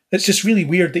 It's just really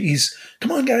weird that he's,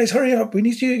 come on guys, hurry up, we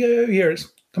need you to get out here.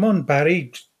 Come on,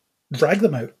 Barry, drag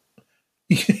them out.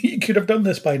 You could have done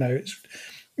this by now.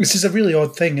 This is a really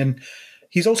odd thing, and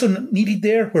he's also needed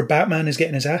there where Batman is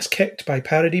getting his ass kicked by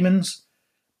parademons.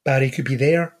 Barry could be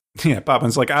there. Yeah,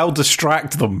 Batman's like, I'll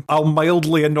distract them. I'll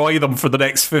mildly annoy them for the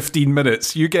next 15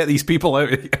 minutes. You get these people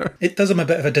out of here. It does him a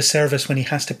bit of a disservice when he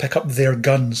has to pick up their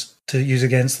guns to use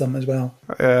against them as well.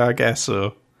 Yeah, I guess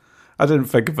so. I didn't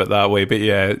think of it that way, but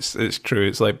yeah, it's true.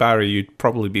 It's like, Barry, you'd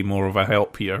probably be more of a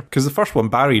help here. Because the first one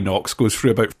Barry knocks goes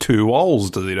through about 2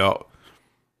 walls, does he not?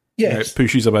 Yes. It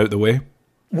pushes him out the way.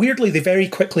 Weirdly, they very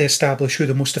quickly establish who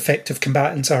the most effective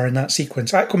combatants are in that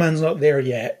sequence. Aquaman's not there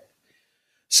yet.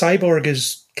 Cyborg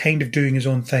is kind of doing his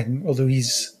own thing, although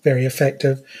he's very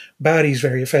effective. Barry's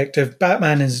very effective.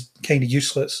 Batman is kind of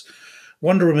useless.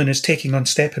 Wonder Woman is taking on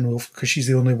Steppenwolf because she's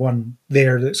the only one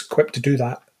there that's equipped to do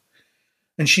that.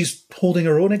 And she's holding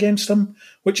her own against him,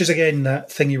 which is, again,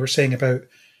 that thing you were saying about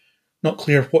not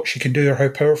clear what she can do or how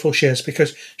powerful she is,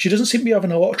 because she doesn't seem to be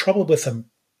having a lot of trouble with him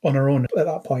on her own at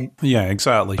that point. Yeah,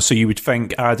 exactly. So you would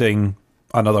think adding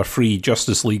another 3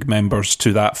 Justice League members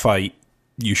to that fight,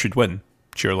 you should win,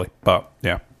 surely. But,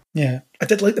 yeah. Yeah. I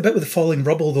did like the bit with the falling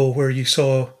rubble, though, where you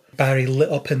saw Barry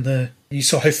lit up you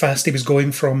saw how fast he was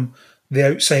going from the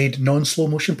outside non-slow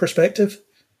motion perspective.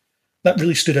 That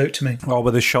really stood out to me. Well,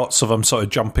 with the shots of him sort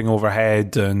of jumping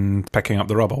overhead and picking up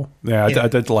the rubble. Yeah, I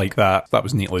did like that. That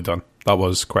was neatly done. That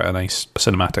was quite a nice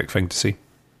cinematic thing to see.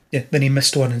 Yeah, then he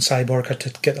missed one and Cyborg had to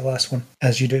get the last one,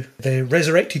 as you do. The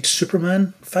resurrected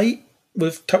Superman fight,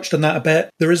 we've touched on that a bit.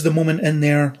 There is the moment in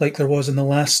there, like there was in the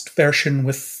last version,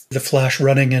 with the Flash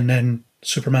running and then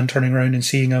Superman turning around and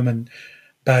seeing him and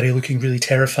Barry looking really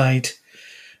terrified.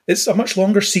 It's a much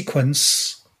longer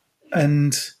sequence,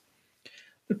 and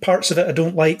parts of it I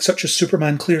don't like, such as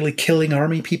Superman clearly killing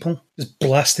army people, just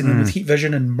blasting them with heat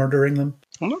vision and murdering them.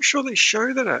 I'm not sure they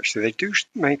show that, actually. They do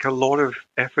make a lot of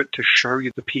effort to show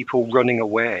you the people running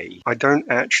away. I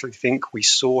don't actually think we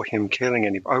saw him killing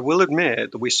anybody. I will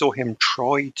admit that we saw him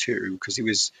try to, because he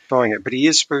was trying it, but he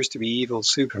is supposed to be evil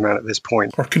Superman at this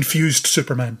point. Or confused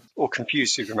Superman. Or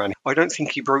confused Superman. I don't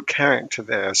think he broke character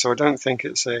there, so I don't think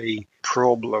it's a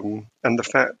problem. And the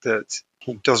fact that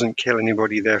he doesn't kill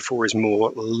anybody, therefore, is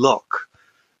more luck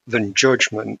than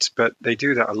judgment. But they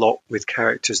do that a lot with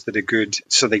characters that are good,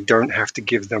 so they don't have to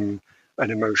give them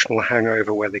an emotional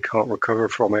hangover where they can't recover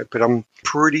from it. But I'm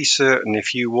pretty certain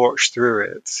if you watch through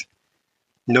it,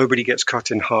 nobody gets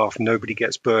cut in half, nobody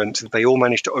gets burnt. They all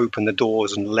manage to open the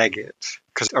doors and leg it.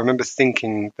 Because I remember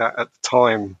thinking that at the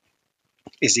time,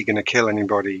 is he going to kill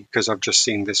anybody? Because I've just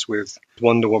seen this with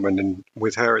Wonder Woman, and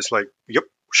with her it's like, yep,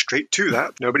 straight to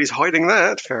that. Nobody's hiding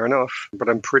that. Fair enough. But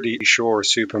I'm pretty sure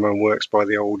Superman works by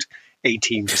the old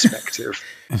A-Team perspective.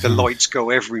 The lights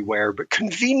go everywhere, but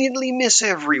conveniently miss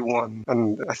everyone.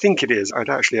 And I think it is. I'd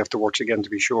actually have to watch again to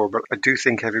be sure, but I do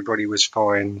think everybody was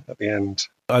fine at the end.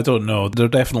 I don't know. They're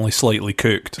definitely slightly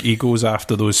cooked. He goes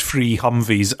after those 3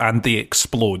 Humvees and they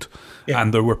explode. Yeah.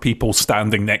 And there were people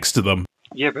standing next to them.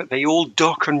 Yeah, but they all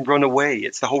duck and run away.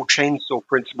 It's the whole chainsaw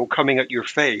principle coming at your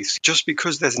face. Just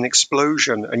because there's an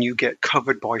explosion and you get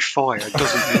covered by fire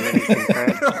doesn't mean anything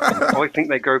bad. I think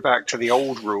they go back to the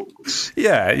old rules.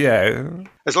 Yeah.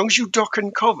 As long as you duck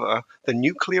and cover, the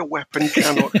nuclear weapon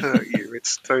cannot hurt you.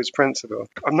 It's those principles.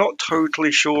 I'm not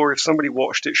totally sure. If somebody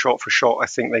watched it shot for shot, I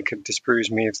think they could disprove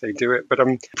me if they do it. But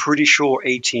I'm pretty sure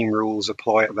A-Team rules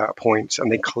apply at that point,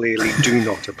 and they clearly do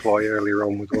not apply earlier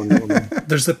on with Wonder Woman.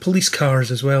 There's the police cars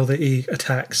as well that he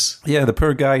attacks. Yeah, the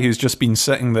poor guy who's just been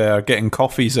sitting there getting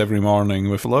coffees every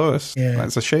morning with Lois. Yeah.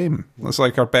 That's a shame. That's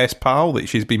like her best pal that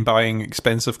she's been buying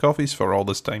expensive coffees for all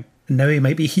this time. And now he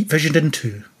might be heat visioned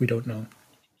into. We don't know.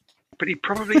 But he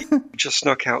probably just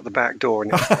snuck out the back door.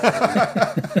 And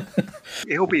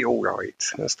he'll be all right.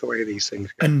 That's the way these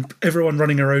things go. And everyone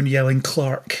running around yelling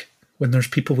Clark when there's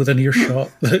people within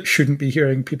earshot that shouldn't be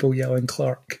hearing people yelling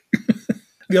Clark.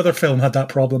 The other film had that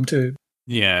problem too.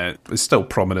 Yeah, it's still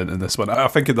prominent in this one. I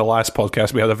think in the last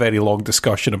podcast we had a very long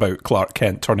discussion about Clark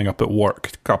Kent turning up at work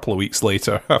a couple of weeks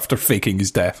later after faking his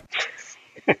death.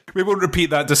 We won't repeat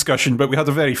that discussion, but we had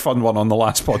a very fun one on the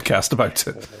last podcast about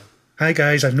it. Hi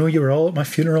guys, I know you were all at my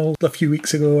funeral a few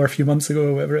weeks ago or a few months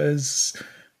ago, whatever it is.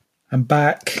 I'm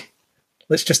back.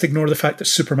 Let's just ignore the fact that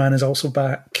Superman is also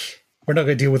back. We're not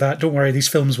going to deal with that. Don't worry, these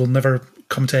films will never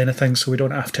come to anything, so we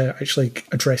don't have to actually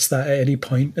address that at any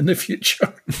point in the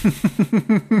future.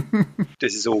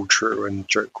 This is all true and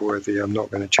joke-worthy. I'm not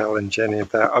going to challenge any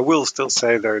of that. I will still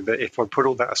say, though, that if I put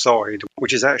all that aside,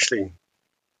 which is actually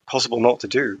possible not to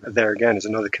do. There again is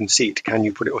another conceit. Can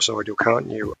you put it aside or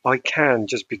can't you? I can,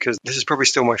 just because this is probably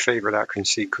still my favourite action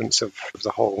sequence of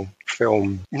the whole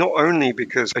film. Not only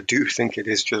because I do think it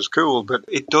is just cool, but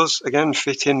it does, again,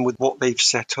 fit in with what they've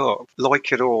set up.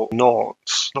 Like it or not,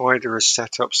 Snyder has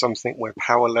set up something where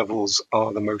power levels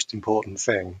are the most important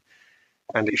thing.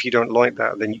 And if you don't like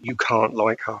that, then you can't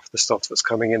like half the stuff that's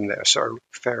coming in there. So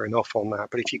fair enough on that.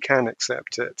 But if you can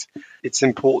accept it, it's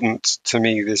important to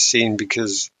me, this scene,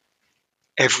 because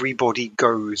everybody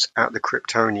goes at the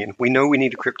Kryptonian. We know we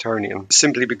need a Kryptonian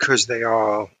simply because they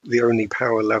are the only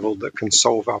power level that can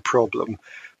solve our problem.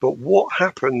 But what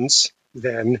happens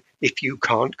then if you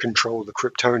can't control the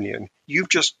Kryptonian? You've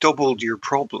just doubled your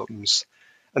problems.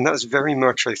 And that's very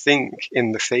much, I think,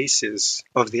 in the faces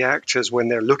of the actors when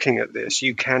they're looking at this.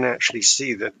 You can actually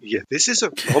see that, yeah, this is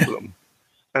a problem.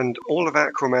 And all of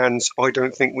Aquaman's, I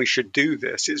don't think we should do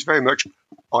this. It's very much,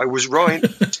 I was right.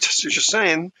 just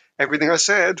saying, everything I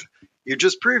said, you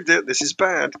just proved it. This is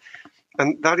bad.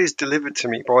 And that is delivered to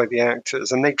me by the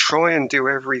actors. And they try and do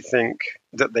everything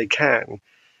that they can.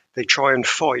 They try and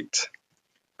fight,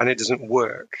 and it doesn't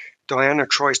work. Diana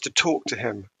tries to talk to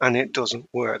him, and it doesn't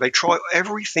work. They try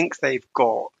everything they've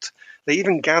got. They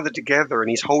even gather together, and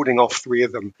he's holding off 3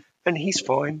 of them, and he's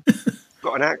fine.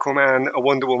 Got an Aquaman, a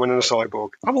Wonder Woman, and a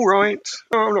Cyborg. I'm all right.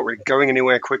 Oh, I'm not really going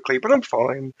anywhere quickly, but I'm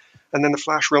fine. And then the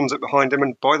Flash runs up behind him,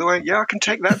 and by the way, yeah, I can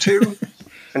take that too.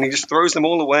 And he just throws them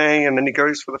all away, and then he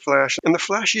goes for the Flash. And the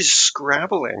Flash is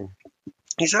scrabbling.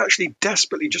 He's actually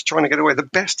desperately just trying to get away. The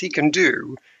best he can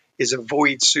do is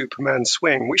avoid Superman's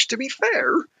swing, which, to be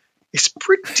fair, is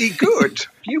pretty good.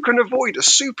 You can avoid a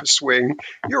super swing.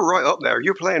 You're right up there.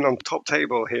 You're playing on top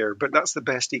table here, but that's the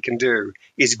best he can do,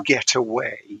 is get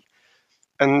away.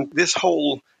 And this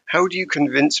whole, how do you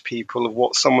convince people of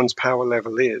what someone's power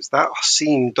level is? That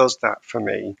scene does that for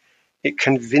me. It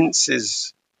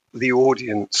convinces the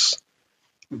audience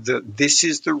that this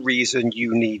is the reason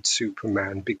you need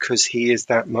Superman, because he is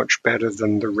that much better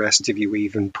than the rest of you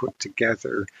even put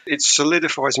together. It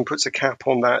solidifies and puts a cap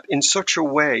on that in such a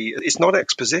way. It's not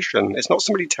exposition. It's not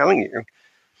somebody telling you.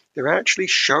 They're actually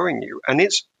showing you. And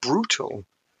it's brutal.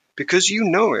 Because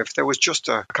if there was just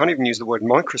I can't even use the word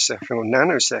microsecond or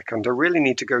nanosecond, I really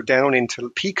need to go down into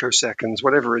picoseconds,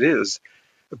 whatever it is,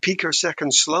 a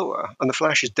picosecond slower, and the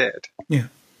Flash is dead. Yeah.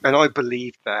 And I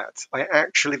believed that. I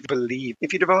actually believe.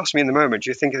 If you'd have asked me in the moment, do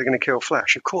you think they're going to kill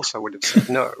Flash? Of course I would have said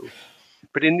no.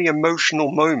 But in the emotional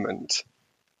moment,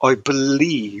 I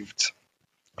believed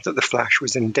that the Flash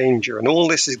was in danger, and all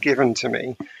this is given to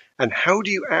me. And how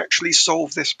do you actually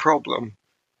solve this problem?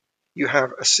 You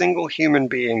have a single human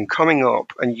being coming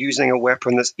up and using a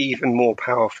weapon that's even more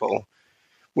powerful,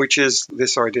 which is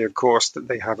this idea, of course, that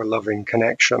they have a loving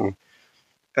connection.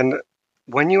 And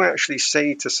when you actually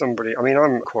say to somebody, I mean,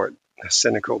 I'm quite a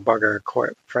cynical bugger,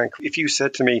 quite frankly. If you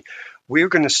said to me, we're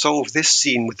going to solve this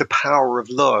scene with the power of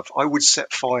love, I would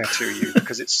set fire to you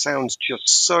because it sounds just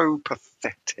so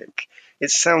pathetic. It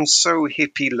sounds so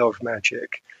hippie love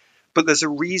magic. But there's a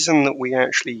reason that we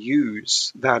actually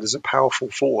use that as a powerful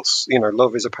force.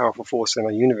 Love is a powerful force in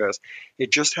our universe.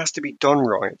 It just has to be done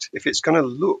right. If it's going to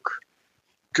look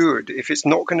good, if it's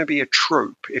not going to be a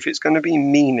trope, if it's going to be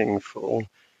meaningful,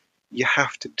 you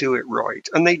have to do it right.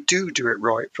 And they do it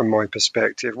right from my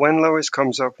perspective. When Lois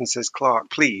comes up and says, Clark,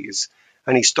 please,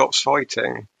 and he stops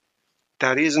fighting,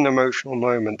 that is an emotional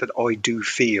moment that I do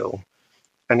feel.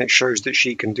 And it shows that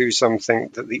she can do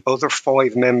something that the other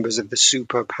 5 members of the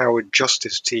super-powered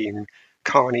justice team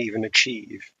can't even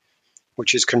achieve,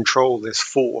 which is control this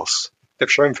force. They've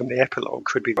shown from the epilogue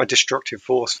could be a destructive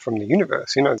force from the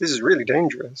universe. This is really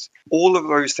dangerous. All of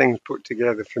those things put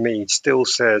together for me still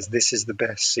says this is the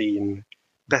best scene,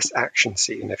 best action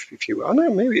scene, if you will. I don't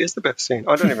know, maybe it is the best scene.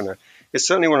 I don't even know. It's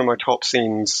certainly one of my top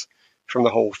scenes from the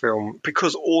whole film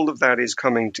because all of that is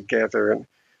coming together and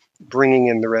bringing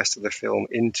in the rest of the film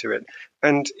into it.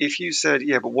 And if you said,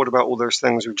 yeah, but what about all those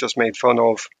things we've just made fun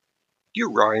of?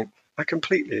 You're right. I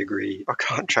completely agree. I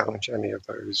can't challenge any of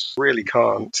those. Really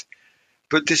can't.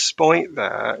 But despite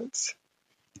that,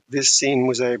 this scene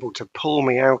was able to pull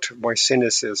me out of my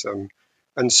cynicism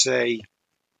and say,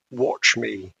 watch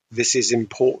me. This is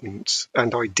important.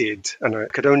 And I did. And I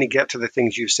could only get to the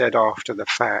things you said after the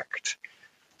fact.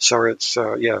 So it's,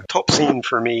 top scene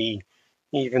for me,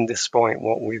 even despite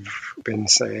what we've been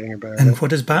saying about it. And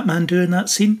what does Batman do in that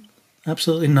scene?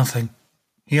 Absolutely nothing.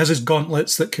 He has his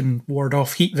gauntlets that can ward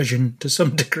off heat vision to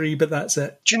some degree, but that's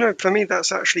it. Do for me,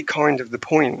 that's actually kind of the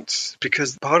point,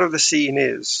 because part of the scene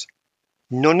is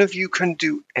none of you can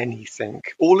do anything.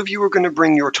 All of you are going to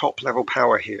bring your top-level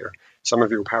power here. Some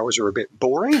of your powers are a bit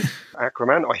boring.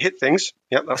 Aquaman, I hit things.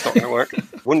 Yep, that's not going to work.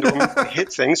 Wonder Woman, I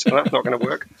hit things. And that's not going to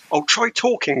work. I'll try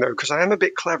talking, though, because I am a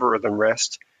bit cleverer than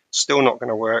rest. Still not going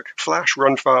to work. Flash,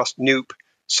 run fast, Noop,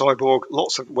 Cyborg,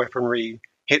 lots of weaponry,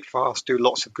 hit fast, do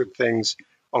lots of good things.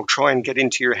 I'll try and get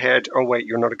into your head. Oh, wait,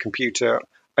 you're not a computer,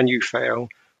 and you fail.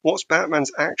 What's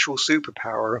Batman's actual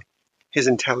superpower? His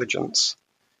intelligence.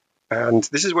 And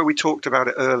this is where we talked about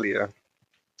it earlier.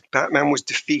 Batman was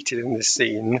defeated in this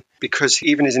scene because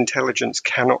even his intelligence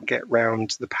cannot get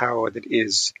round the power that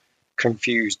is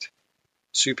confused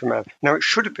Superman. Now, it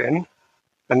should have been,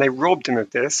 and they robbed him of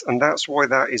this, and that's why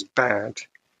that is bad,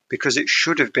 because it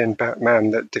should have been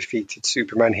Batman that defeated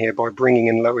Superman here by bringing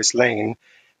in Lois Lane,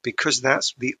 because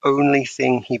that's the only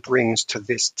thing he brings to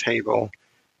this table.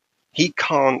 He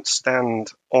can't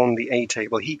stand on the A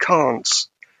table. He can't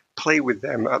play with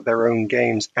them at their own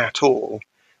games at all.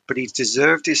 but he's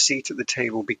deserved his seat at the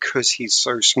table because he's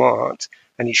so smart,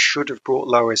 and he should have brought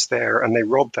Lois there, and they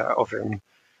robbed that of him.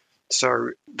 So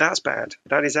that's bad.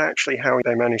 That is actually how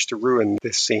they managed to ruin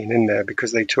this scene in there,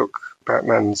 because they took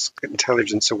Batman's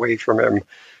intelligence away from him.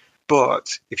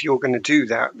 But if you're going to do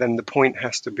that, then the point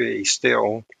has to be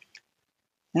still,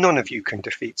 none of you can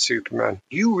defeat Superman.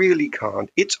 You really can't.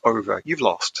 It's over. You've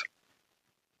lost.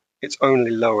 It's only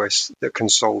Lois that can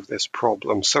solve this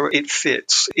problem. So it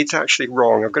fits. It's actually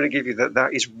wrong. I've got to give you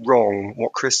that is wrong.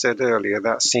 What Chris said earlier,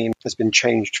 that scene has been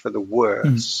changed for the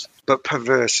worse. But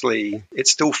perversely, it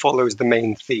still follows the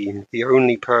main theme. The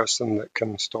only person that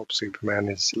can stop Superman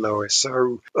is Lois.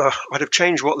 So I'd have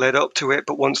changed what led up to it,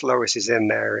 but once Lois is in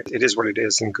there, it is what it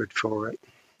is, and good for it.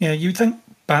 Yeah, you'd think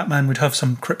Batman would have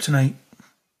some kryptonite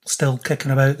still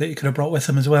kicking about that he could have brought with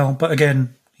him as well. But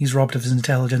again, he's robbed of his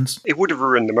intelligence. It would have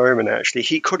ruined the moment, actually.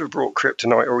 He could have brought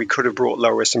kryptonite, or he could have brought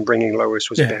Lois, and bringing Lois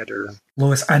was better.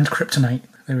 Lois and kryptonite.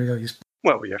 There we go.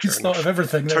 He's thought of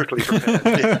everything there. Totally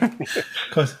prepared.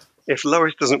 Yeah. If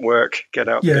Lois doesn't work, get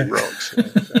out the big rocks.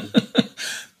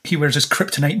 He wears his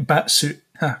kryptonite bat suit.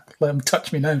 Let him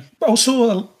touch me now.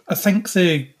 Also, I think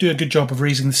they do a good job of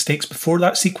raising the stakes before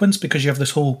that sequence, because you have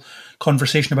this whole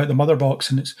conversation about the mother box,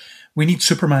 and it's, we need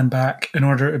Superman back in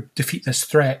order to defeat this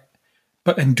threat.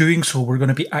 But in doing so, we're going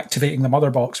to be activating the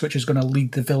mother box, which is going to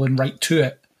lead the villain right to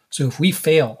it. So if we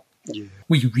fail,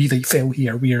 we really fail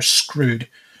here. We are screwed.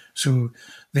 So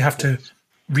they have to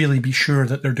really be sure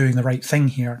that they're doing the right thing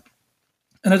here.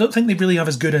 And I don't think they really have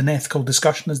as good an ethical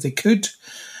discussion as they could,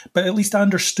 but at least I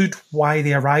understood why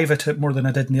they arrive at it more than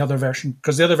I did in the other version.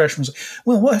 Because the other version was like,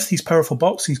 well, what if these powerful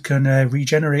boxes can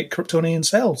regenerate Kryptonian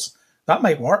cells? That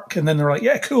might work. And then they're like,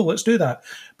 yeah, cool, let's do that.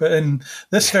 But in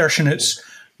this version, it's,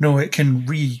 no, it can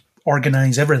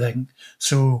reorganize everything.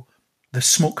 So the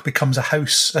smoke becomes a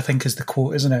house, I think is the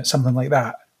quote, isn't it? Something like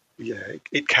that. Yeah,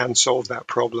 it can solve that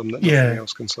problem that nothing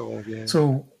else can solve. Yeah.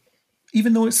 So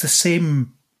even though it's the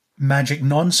same magic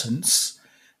nonsense,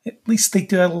 at least they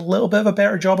do a little bit of a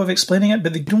better job of explaining it,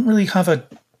 but they don't really have a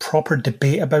proper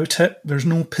debate about it. There's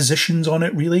no positions on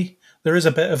it, really. There is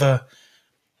a bit of a,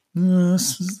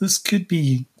 this could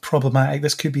be problematic,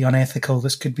 this could be unethical,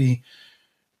 this could be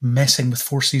messing with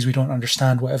forces we don't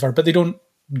understand, whatever, but they don't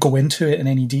go into it in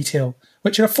any detail,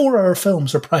 which in a 4-hour film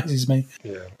surprises me.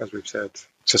 Yeah, as we've said,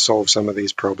 to solve some of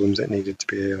these problems, it needed to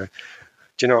be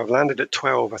do you know, I've landed at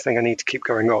 12. I think I need to keep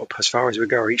going up as far as we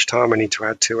go. Each time I need to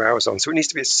add 2 hours on. So it needs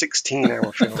to be a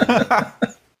 16-hour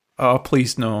film. Oh,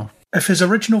 please no. If his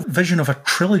original vision of a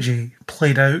trilogy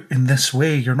played out in this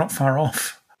way, you're not far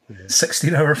off.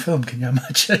 16-hour film, can you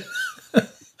imagine?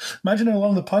 Imagine how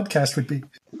long the podcast would be.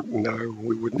 No,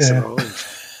 we wouldn't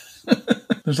survive.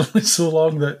 There's only so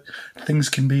long that things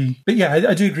can be. But yeah,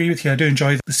 I do agree with you. I do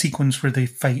enjoy the sequence where they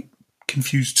fight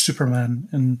confused Superman,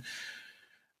 and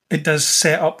it does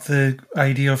set up the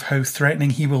idea of how threatening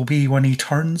he will be when he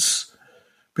turns,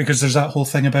 because there's that whole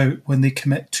thing about when they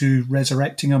commit to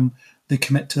resurrecting him, they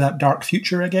commit to that dark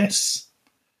future, I guess,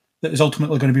 that is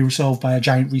ultimately going to be resolved by a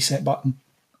giant reset button,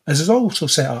 as is also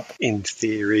set up. In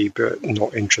theory, but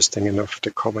not interesting enough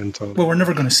to comment on. Well, we're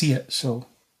never going to see it, so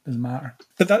it doesn't matter.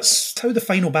 But that's how the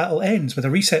final battle ends, with a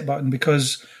reset button,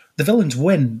 because the villains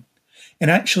win.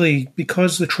 And actually,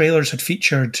 because the trailers had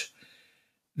featured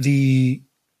the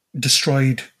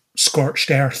destroyed,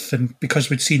 scorched earth, and because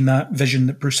we'd seen that vision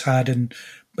that Bruce had in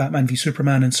Batman v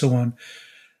Superman and so on,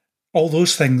 all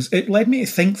those things, it led me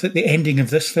to think that the ending of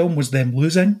this film was them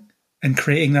losing and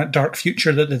creating that dark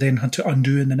future that they then had to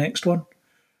undo in the next one.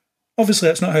 Obviously,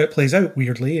 that's not how it plays out,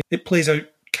 weirdly. It plays out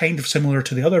kind of similar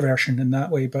to the other version in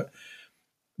that way, but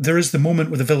there is the moment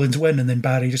where the villains win and then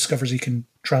Barry discovers he can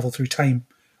travel through time,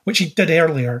 which he did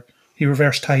earlier. He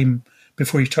reversed time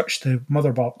before he touched the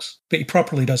mother box, but he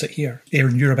properly does it here.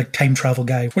 Aaron, you're a big time travel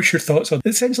guy. What's your thoughts on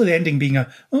essentially the ending being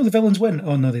the villains win?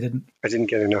 Oh, no, they didn't. I didn't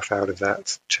get enough out of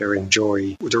that to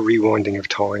enjoy the rewinding of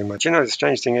time. You know, the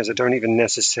strange thing is I don't even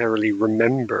necessarily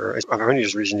remember. I've only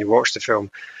just recently watched the film.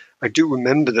 I do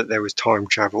remember that there was time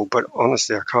travel, but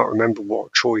honestly, I can't remember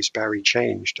what choice Barry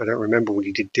changed. I don't remember what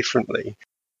he did differently.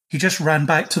 He just ran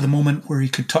back to the moment where he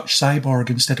could touch Cyborg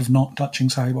instead of not touching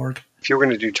Cyborg. If you're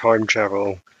going to do time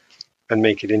travel and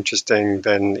make it interesting,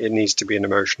 then it needs to be an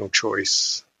emotional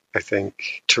choice, I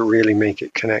think, to really make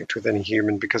it connect with any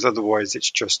human, because otherwise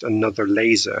it's just another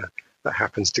laser that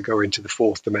happens to go into the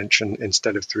fourth dimension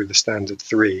instead of through the standard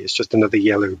 3. It's just another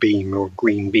yellow beam or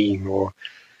green beam or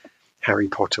Harry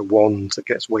Potter wand that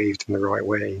gets waved in the right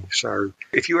way. So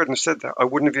if you hadn't said that, I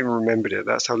wouldn't have even remembered it.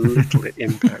 That's how little it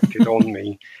impacted on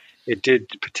me. It did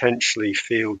potentially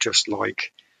feel just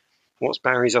like What's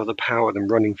Barry's other power than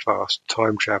running fast?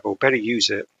 Time travel. Better use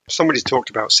it. Somebody's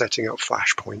talked about setting up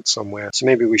flashpoints somewhere, so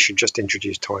maybe we should just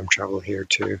introduce time travel here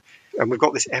too. And we've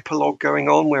got this epilogue going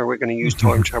on where we're going to use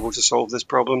time travel to solve this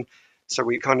problem. So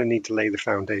we kind of need to lay the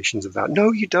foundations of that.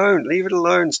 No, you don't. Leave it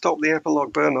alone. Stop the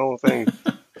epilogue. Burn the whole thing.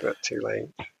 But too late.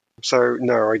 So,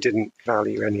 no, I didn't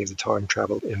value any of the time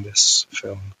travel in this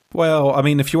film. Well, I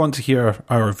mean, if you want to hear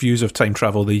our views of time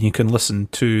travel, then you can listen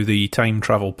to the Time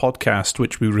Travel podcast,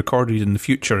 which we recorded in the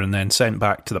future and then sent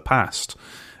back to the past.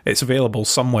 It's available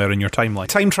somewhere in your timeline.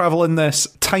 Time travel in this.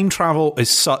 Time travel is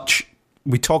such...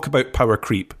 We talk about power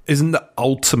creep. Isn't the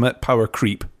ultimate power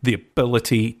creep the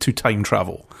ability to time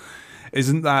travel?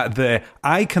 Isn't that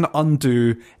I can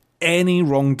undo any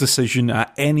wrong decision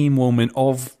at any moment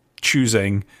of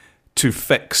choosing to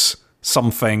fix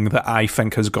something that I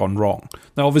think has gone wrong.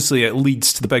 Now, obviously, it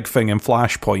leads to the big thing in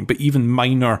Flashpoint, but even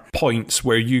minor points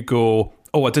where you go,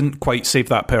 oh, I didn't quite save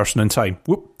that person in time.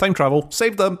 Whoop, time travel,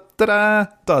 saved them, ta-da,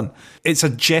 done. It's a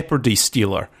Jeopardy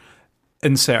stealer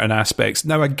in certain aspects.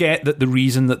 Now, I get that the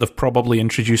reason that they've probably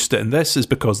introduced it in this is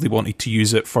because they wanted to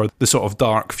use it for the sort of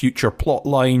dark future plot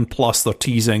line, plus they're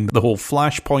teasing the whole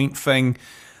Flashpoint thing.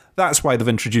 That's why they've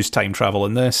introduced time travel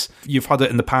in this. You've had it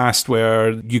in the past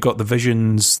where you got the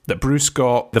visions that Bruce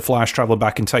got, the Flash travelling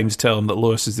back in time to tell him that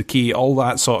Lois is the key, all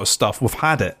that sort of stuff. We've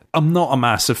had it. I'm not a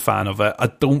massive fan of it. I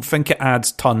don't think it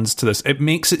adds tons to this. It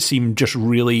makes it seem just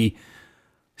really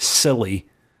silly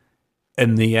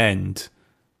in the end.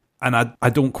 And I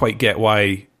don't quite get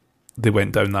why they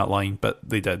went down that line, but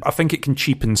they did. I think it can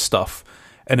cheapen stuff,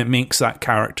 and it makes that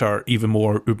character even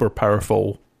more uber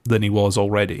powerful than he was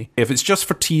already. If it's just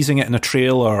for teasing it in a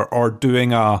trailer or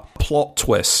doing a plot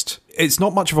twist, it's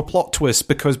not much of a plot twist,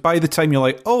 because by the time you're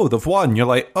like, oh, they've won, you're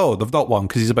like, oh, they've not won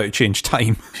because he's about to change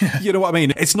time. You know what I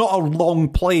mean? It's not a long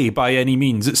play by any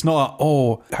means. It's not,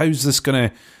 oh, how's this going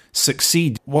to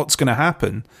succeed? What's going to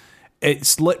happen?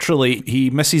 It's literally, he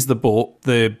misses the boat,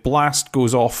 the blast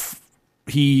goes off,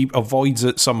 he avoids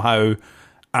it somehow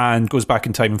and goes back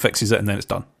in time and fixes it, and then it's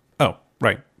done. Oh,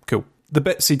 right, cool. The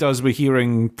bits he does with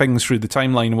hearing things through the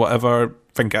timeline and whatever, I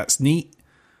think that's neat.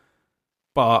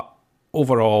 But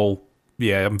overall,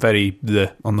 yeah, I'm very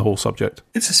on the whole subject.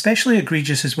 It's especially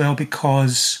egregious as well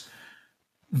because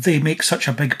they make such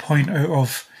a big point out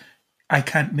of, I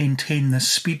can't maintain this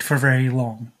speed for very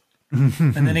long.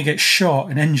 And then he gets shot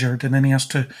and injured, and then he has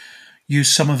to use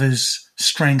some of his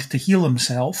strength to heal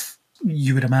himself,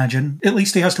 you would imagine. At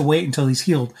least he has to wait until he's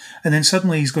healed. And then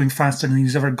suddenly he's going faster than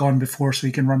he's ever gone before, so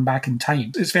he can run back in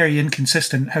time. It's very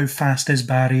inconsistent. How fast is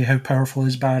Barry? How powerful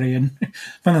is Barry? And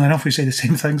funnily enough, we say the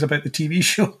same things about the TV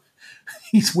show.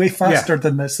 He's way faster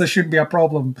than this. This shouldn't be a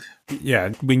problem. Yeah,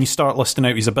 when you start listing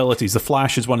out his abilities, the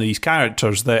Flash is one of these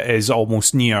characters that is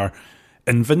almost near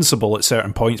invincible at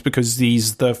certain points because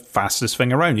he's the fastest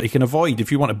thing around. He can avoid,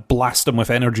 if you want to blast him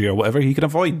with energy or whatever, he can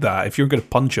avoid that. If you're going to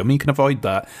punch him, he can avoid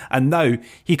that. And now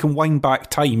he can wind back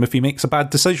time if he makes a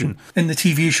bad decision. In the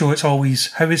TV show, it's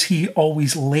always, how is he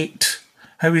always late?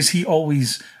 How is he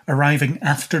always arriving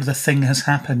after the thing has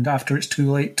happened, after it's too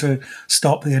late to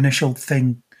stop the initial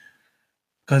thing?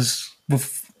 Because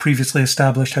we've previously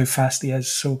established how fast he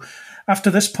is. So after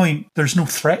this point, there's no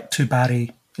threat to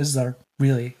Barry, is there,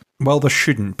 really? Well, there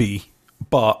shouldn't be,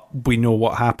 but we know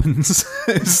what happens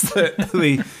is that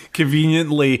they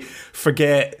conveniently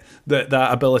forget that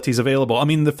that ability is available. I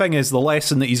mean, the thing is, the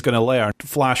lesson that he's going to learn,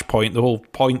 Flashpoint, the whole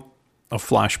point of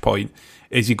Flashpoint,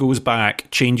 is he goes back,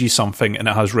 changes something, and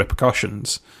it has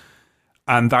repercussions.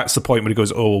 And that's the point where he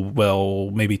goes, oh,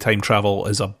 well, maybe time travel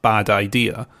is a bad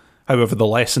idea. However, the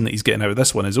lesson that he's getting out of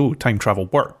this one is, oh, time travel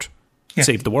worked. Yeah.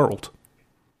 Saved the world.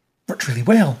 Worked really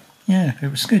well. Yeah, it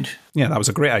was good. Yeah, that was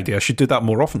a great idea. I should do that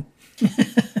more often.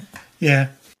 Yeah.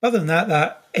 Other than that,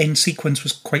 that end sequence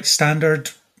was quite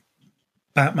standard.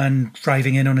 Batman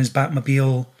driving in on his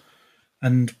Batmobile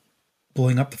and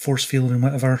blowing up the force field and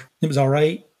whatever. It was all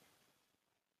right.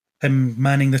 Him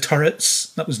manning the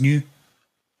turrets, that was new.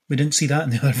 We didn't see that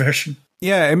in the other version.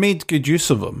 Yeah, it made good use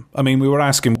of them. I mean, we were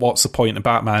asking what's the point of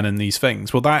Batman in these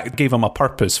things. Well, that gave him a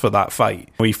purpose for that fight.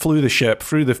 He flew the ship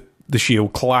through the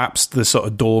shield, collapsed the sort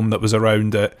of dome that was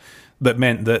around it that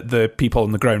meant that the people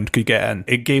on the ground could get in.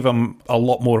 It gave him a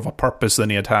lot more of a purpose than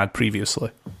he had had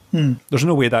previously. There's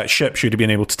no way that ship should have been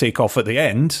able to take off at the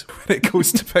end when it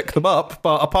goes to pick them up,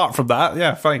 but apart from that,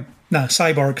 yeah, fine. Nah,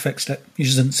 Cyborg fixed it. You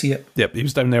just didn't see it. Yep, he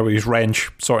was down there with his wrench,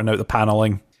 sorting out the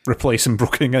panelling, replacing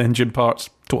broken engine parts.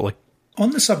 Totally.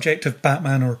 On the subject of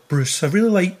Batman or Bruce, I really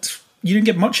liked, you didn't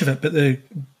get much of it, but the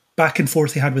back and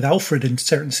forth he had with Alfred in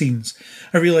certain scenes.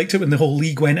 I really liked it when the whole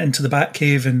League went into the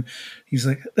Batcave and he was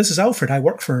like, this is Alfred, I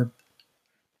work for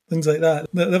things like that.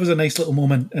 That was a nice little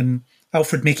moment. And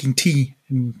Alfred making tea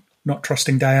and not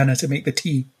trusting Diana to make the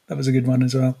tea. That was a good one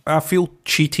as well. I feel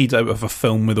cheated out of a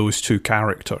film with those two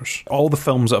characters. All the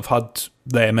films that have had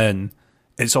them in,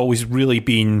 it's always really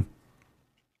been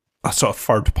a sort of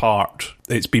third part.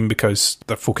 It's been because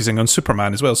they're focusing on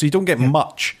Superman as well, so you don't get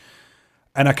much.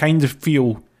 And I kind of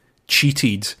feel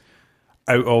cheated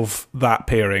out of that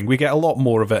pairing. We get a lot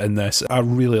more of it in this. I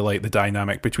really like the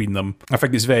dynamic between them. I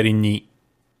think it's very neat,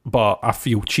 but I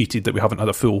feel cheated that we haven't had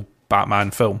a full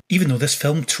Batman film. Even though this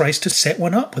film tries to set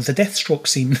one up with the Deathstroke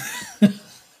scene.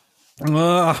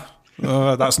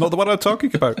 That's not the one I'm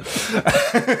talking about.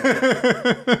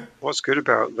 What's good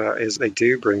about that is they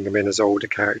do bring them in as older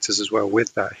characters as well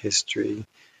with that history.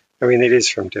 I mean, it is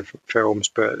from different films,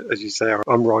 but as you say,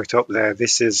 I'm right up there.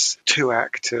 This is two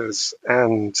actors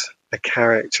and a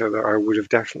character that I would have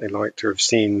definitely liked to have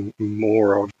seen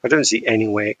more of. I don't see any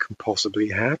way it can possibly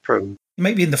happen. He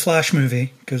might be in the Flash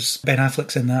movie, because Ben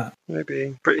Affleck's in that.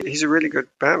 Maybe. But he's a really good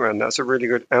Batman. That's a really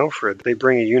good Alfred. They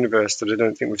bring a universe that I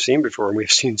don't think we've seen before, and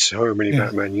we've seen so many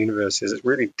Batman universes. It's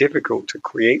really difficult to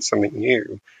create something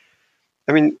new.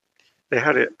 I mean, they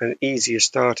had an easier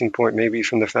starting point maybe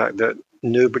from the fact that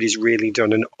nobody's really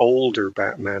done an older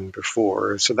Batman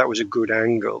before, so that was a good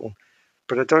angle.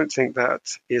 But I don't think that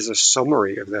is a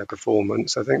summary of their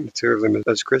performance. I think the two of them,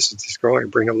 as Chris has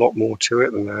described, bring a lot more to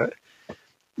it than that.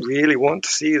 Really want to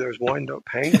see those wind-up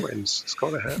penguins. It's got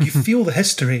to happen. You feel the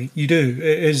history. You do.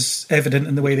 It is evident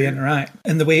in the way they interact,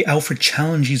 in the way Alfred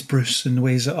challenges Bruce in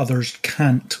ways that others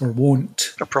can't or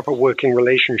won't. A proper working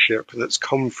relationship that's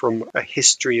come from a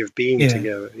history of being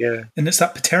together. Yeah. And it's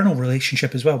that paternal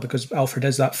relationship as well, because Alfred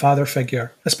is that father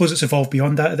figure. I suppose it's evolved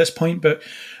beyond that at this point, but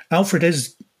Alfred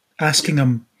is asking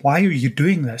him, why are you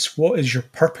doing this? What is your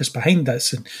purpose behind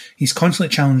this? And he's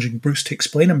constantly challenging Bruce to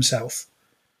explain himself,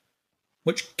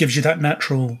 which gives you that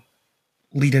natural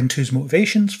lead into his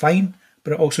motivations, fine,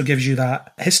 but it also gives you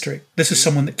that history. This is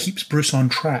someone that keeps Bruce on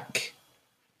track,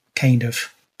 kind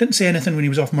of. Didn't say anything when he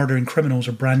was off murdering criminals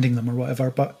or branding them or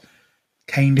whatever, but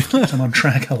kind of keeps him on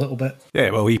track a little bit. Yeah,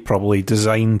 well, he probably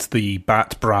designed the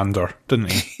Bat Brander,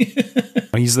 didn't he?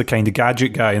 He's the kind of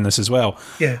gadget guy in this as well.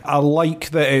 Yeah. I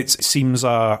like that it seems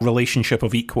a relationship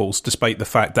of equals, despite the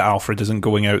fact that Alfred isn't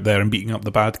going out there and beating up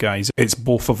the bad guys. It's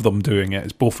both of them doing it.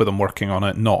 It's both of them working on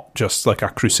it, not just like a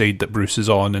crusade that Bruce is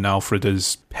on and Alfred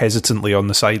is hesitantly on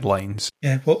the sidelines.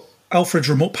 Yeah, well, Alfred's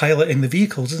remote piloting the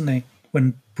vehicles, isn't he,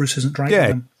 when Bruce isn't driving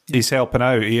them? He's helping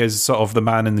out. He is sort of the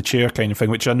man in the chair kind of thing,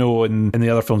 which I know in the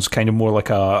other films is kind of more like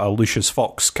a Lucius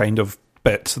Fox kind of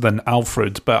bit than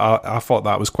Alfred, but I thought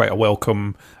that was quite a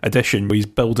welcome addition, where he's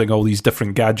building all these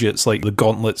different gadgets like the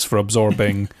gauntlets for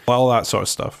absorbing, all that sort of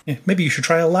stuff. Yeah, maybe you should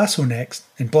try a lasso next,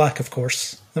 in black, of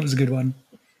course. That was a good one.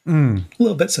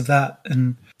 Little bits of that,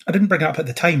 and I didn't bring it up at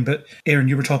the time, but Aaron,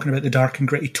 you were talking about the dark and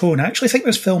gritty tone. I actually think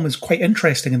this film is quite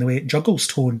interesting in the way it juggles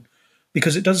tone,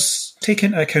 because it does take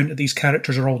into account that these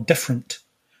characters are all different,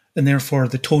 and therefore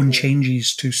the tone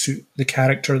changes to suit the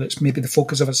character that's maybe the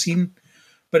focus of a scene.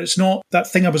 But it's not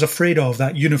that thing I was afraid of,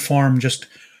 that uniform, just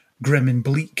grim and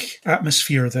bleak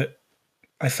atmosphere that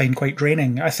I find quite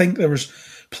draining. I think there was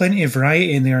plenty of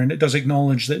variety in there, and it does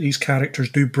acknowledge that these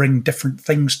characters do bring different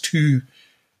things to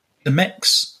the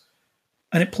mix.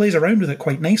 And it plays around with it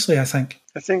quite nicely, I think.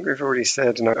 I think we've already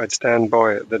said, and I'd stand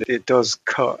by it, that it does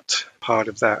cut part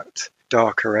of that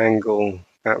darker angle.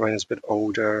 Batman is a bit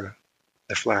older,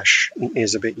 the Flash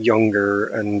is a bit younger,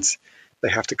 and they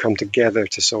have to come together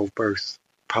to solve both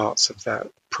parts of that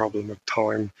problem of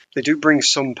time. They do bring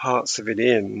some parts of it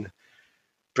in,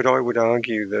 but I would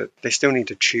argue that they still need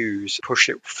to choose, push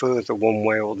it further one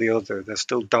way or the other. They're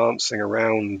still dancing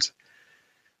around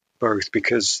both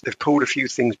because they've pulled a few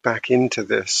things back into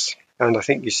this. And I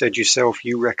think you said yourself,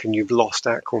 you reckon you've lost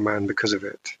Aquaman because of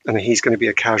it. And he's going to be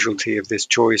a casualty of this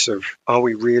choice of, are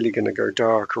we really going to go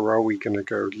dark or are we going to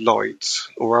go light?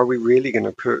 Or are we really going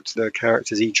to put the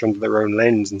characters each under their own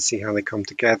lens and see how they come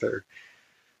together?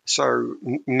 So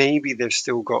maybe they've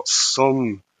still got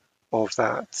some of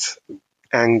that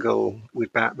angle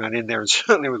with Batman in there, and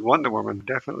certainly with Wonder Woman,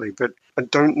 definitely. But I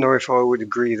don't know if I would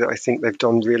agree that I think they've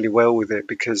done really well with it,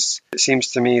 because it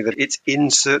seems to me that it's in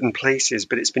certain places,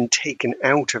 but it's been taken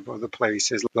out of other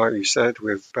places, like you said,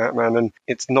 with Batman, and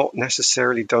it's not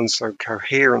necessarily done so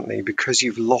coherently because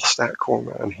you've lost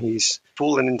Aquaman. He's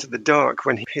fallen into the dark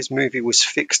when his movie was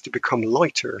fixed to become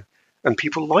lighter. And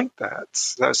people like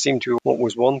that. That seemed to be what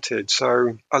was wanted.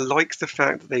 So I like the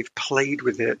fact that they've played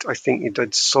with it. I think they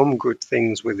did some good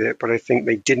things with it, but I think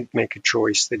they didn't make a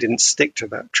choice. They didn't stick to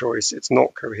that choice. It's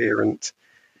not coherent.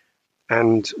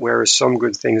 And whereas some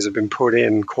good things have been put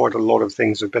in, quite a lot of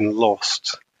things have been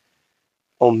lost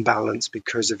on balance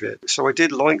because of it. So I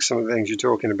did like some of the things you're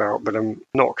talking about, but I'm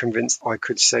not convinced I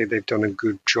could say they've done a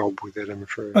good job with it, I'm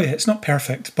afraid. Oh yeah, it's not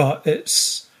perfect, but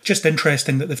it's just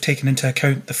interesting that they've taken into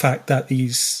account the fact that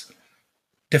these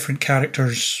different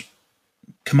characters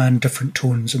command different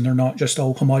tones and they're not just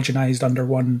all homogenized under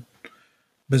one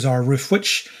bizarre roof,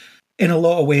 which in a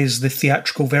lot of ways the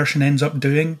theatrical version ends up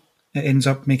doing. It ends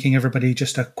up making everybody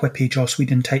just a quippy Joss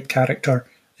Whedon type character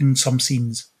in some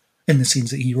scenes. In the scenes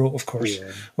that he wrote, of course,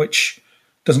 which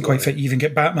doesn't quite fit. You even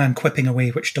get Batman quipping away,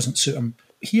 which doesn't suit him.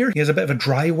 Here, he has a bit of a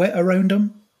dry wit around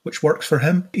him, which works for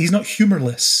him. He's not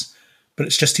humourless, but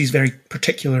it's just he's very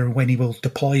particular when he will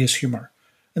deploy his humour,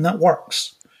 and that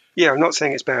works. Yeah, I'm not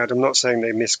saying it's bad. I'm not saying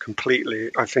they miss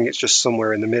completely. I think it's just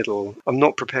somewhere in the middle. I'm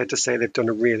not prepared to say they've done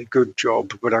a really good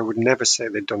job, but I would never say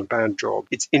they've done a bad job.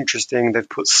 It's interesting they've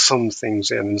put some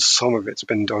things in, and some of it's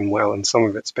been done well, and some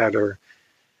of it's better.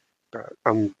 But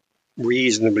I'm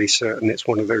reasonably certain it's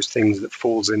one of those things that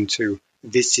falls into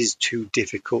this is too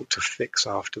difficult to fix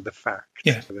after the fact.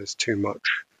 Yeah. There's too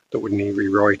much that would need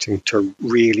rewriting to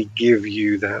really give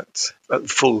you that at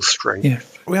full strength. Yeah.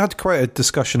 We had quite a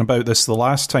discussion about this the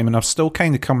last time, and I've still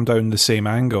kind of come down the same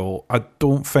angle. I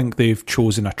don't think they've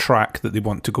chosen a track that they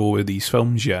want to go with these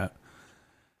films yet.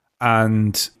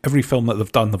 And every film that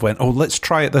they've done, they've went, oh, let's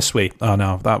try it this way. Oh,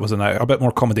 no, that wasn't out. A bit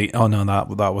more comedy. Oh, no,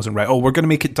 that wasn't right. Oh, we're going to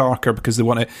make it darker because they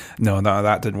want it. No,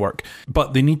 that didn't work.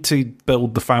 But they need to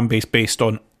build the fan base based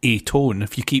on a tone.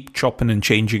 If you keep chopping and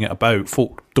changing it about,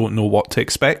 folk don't know what to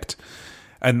expect.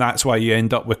 And that's why you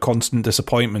end up with constant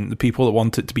disappointment. The people that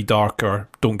want it to be darker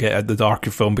don't get the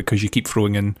darker film because you keep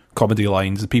throwing in comedy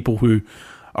lines. The people who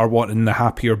are wanting the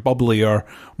happier, bubblier,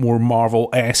 more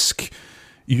Marvel-esque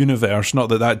universe, not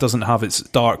that that doesn't have its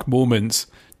dark moments,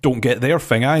 don't get their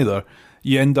thing either.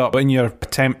 You end up, in your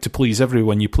attempt to please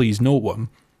everyone, you please no one.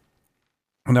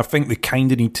 And I think they kind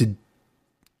of need to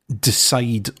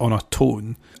decide on a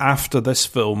tone. After this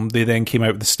film, they then came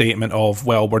out with the statement of,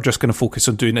 well, we're just going to focus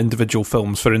on doing individual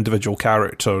films for individual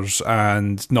characters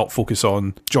and not focus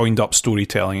on joined up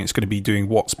storytelling. It's going to be doing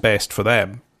what's best for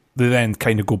them. They then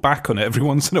kind of go back on it every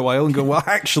once in a while and go, well,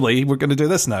 actually, we're going to do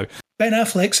this now. Ben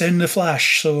Affleck's in The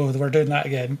Flash, so we're doing that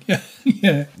again.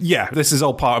 Yeah, this is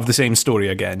all part of the same story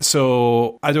again.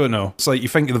 So, I don't know. It's like you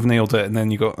think they've nailed it, and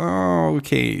then you go, oh,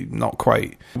 okay, not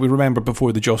quite. We remember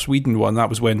before the Joss Whedon one, that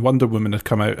was when Wonder Woman had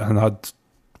come out and had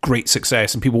great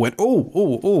success, and people went, oh,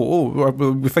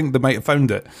 we think they might have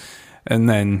found it. And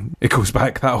then it goes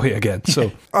back that way again.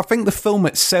 So I think the film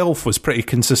itself was pretty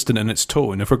consistent in its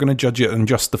tone. If we're going to judge it on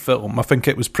just the film, I think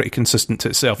it was pretty consistent to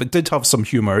itself. It did have some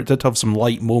humour. It did have some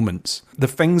light moments. The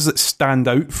things that stand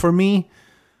out for me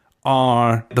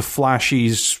are the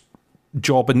Flash's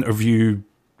job interview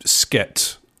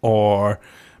skit or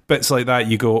bits like that.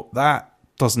 You go, that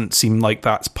doesn't seem like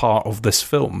that's part of this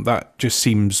film. That just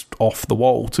seems off the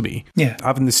wall to me. Yeah.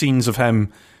 Having the scenes of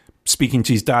him speaking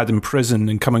to his dad in prison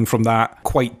and coming from that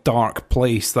quite dark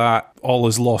place, that all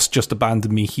is lost, just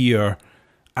abandon me here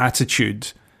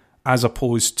attitude, as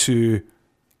opposed to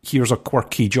here's a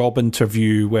quirky job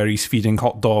interview where he's feeding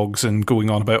hot dogs and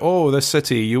going on about, oh, this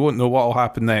city, you won't know what will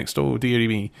happen next, oh dearie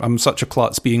me, I'm such a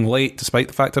klutz being late despite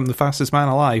the fact I'm the fastest man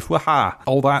alive, waha.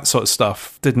 All that sort of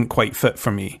stuff didn't quite fit for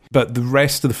me, but the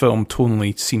rest of the film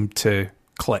tonally seemed to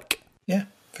click. Yeah,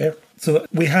 fair. So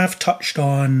we have touched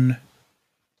on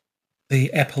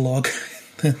the epilogue,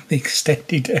 the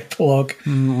extended epilogue.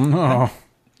 Oh.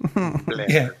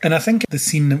 Yeah, and I think the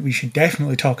scene that we should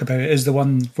definitely talk about is the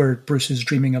one where Bruce is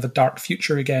dreaming of a dark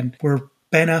future again, where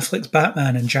Ben Affleck's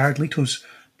Batman and Jared Leto's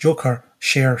Joker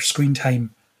share screen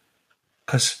time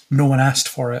because no one asked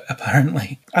for it,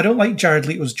 apparently. I don't like Jared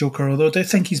Leto's Joker, although I do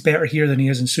think he's better here than he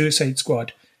is in Suicide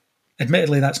Squad.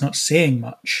 Admittedly, that's not saying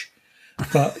much,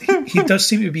 but he does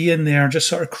seem to be in there just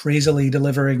sort of crazily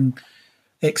delivering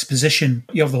exposition.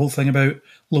 You have the whole thing about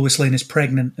Lois Lane is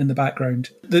pregnant in the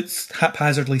background that's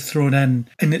haphazardly thrown in,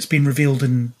 and it's been revealed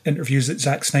in interviews that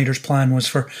Zack Snyder's plan was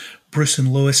for Bruce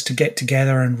and Lois to get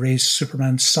together and raise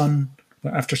Superman's son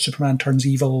after Superman turns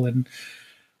evil and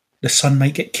the son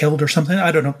might get killed or something.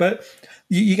 I don't know, but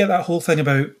you get that whole thing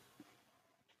about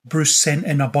Bruce sent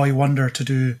in a boy wonder to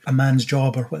do a man's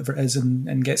job or whatever it is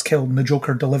and gets killed, and the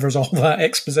Joker delivers all that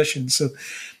exposition. So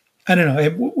I don't know.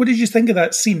 What did you think of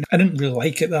that scene? I didn't really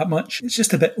like it that much. It's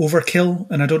just a bit overkill,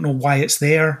 and I don't know why it's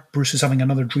there. Bruce is having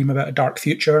another dream about a dark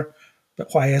future, but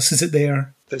why else is it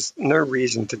there? There's no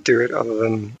reason to do it other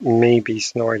than maybe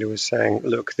Snyder was saying,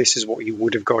 look, this is what you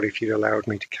would have got if you'd allowed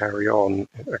me to carry on.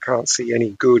 I can't see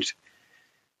any good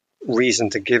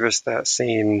reason to give us that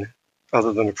scene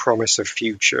other than a promise of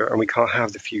future, and we can't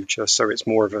have the future, so it's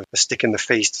more of a stick in the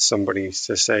face to somebody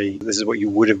to say, this is what you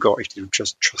would have got if you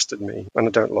just trusted me. And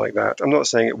I don't like that. I'm not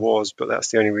saying it was, but that's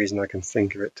the only reason I can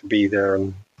think of it to be there.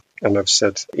 And I've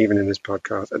said, even in this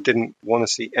podcast, I didn't want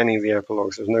to see any of the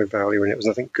epilogues. There was no value in it. There was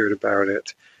nothing good about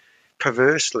it.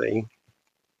 Perversely,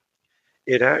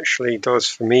 it actually does,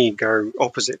 for me, go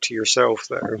opposite to yourself,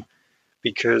 though,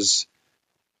 because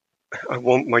I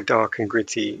want my dark and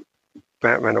gritty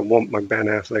Batman, I want my Ben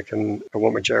Affleck, and I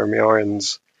want my Jeremy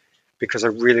Irons, because I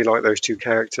really like those two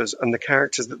characters. And the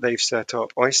characters that they've set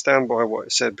up, I stand by what I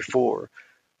said before.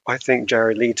 I think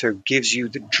Jared Leto gives you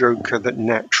the Joker that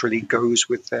naturally goes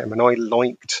with them, and I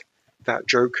liked that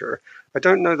Joker. I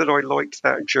don't know that I liked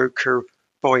that Joker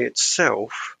by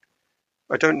itself.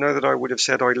 I don't know that I would have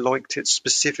said I liked it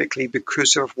specifically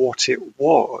because of what it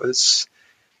was.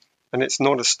 And it's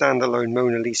not a standalone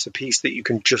Mona Lisa piece that you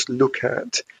can just look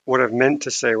at. What I've meant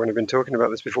to say when I've been talking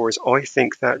about this before is I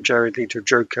think that Jared Leto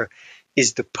Joker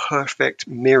is the perfect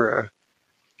mirror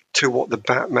to what the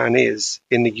Batman is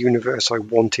in the universe I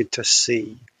wanted to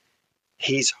see.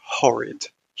 He's horrid.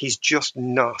 He's just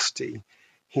nasty.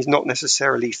 He's not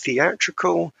necessarily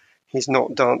theatrical. He's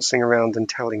not dancing around and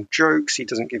telling jokes. He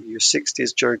doesn't give you a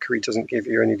 60s Joker. He doesn't give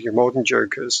you any of your modern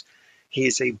Jokers. He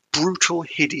is a brutal,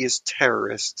 hideous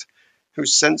terrorist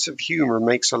whose sense of humor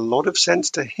makes a lot of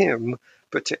sense to him,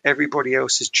 but to everybody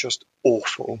else is just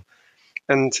awful.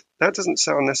 And that doesn't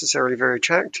sound necessarily very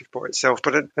attractive by itself,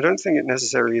 but I don't think it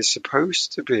necessarily is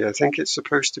supposed to be. I think it's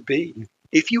supposed to be.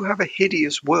 If you have a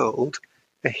hideous world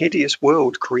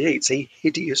creates a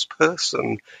hideous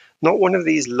person, not one of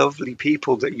these lovely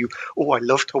people that I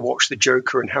love to watch the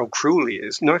Joker and how cruel he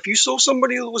is. No, if you saw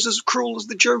somebody that was as cruel as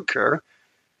the Joker,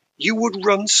 you would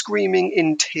run screaming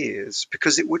in tears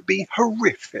because it would be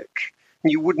horrific.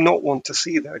 You would not want to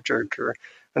see that Joker.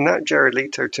 And that Jared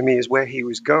Leto, to me, is where he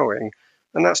was going.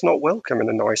 And that's not welcome in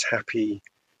a nice, happy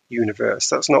universe.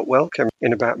 That's not welcome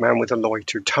in a Batman with a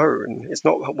lighter tone. It's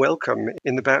not welcome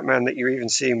in the Batman that you're even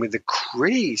seeing with the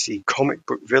crazy comic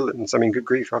book villains. I mean, good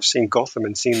grief, I've seen Gotham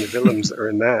and seen the villains that are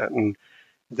in that, and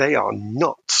they are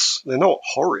nuts. They're not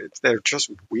horrid. They're just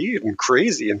weird and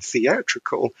crazy and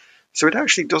theatrical. So it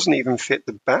actually doesn't even fit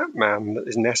the Batman that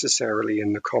is necessarily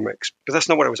in the comics. But that's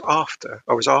not what I was after.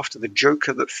 I was after the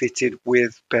Joker that fitted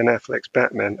with Ben Affleck's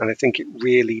Batman, and I think it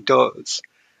really does.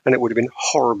 And it would have been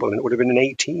horrible, and it would have been an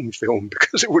 18 film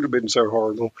because it would have been so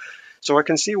horrible. So I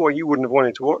can see why you wouldn't have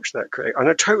wanted to watch that, Craig. And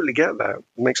I totally get that. It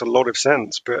makes a lot of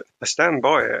sense, but I stand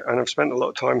by it. And I've spent a lot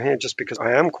of time here just because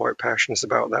I am quite passionate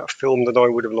about that film that I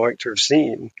would have liked to have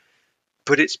seen.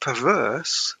 But it's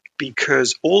perverse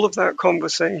because all of that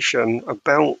conversation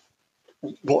about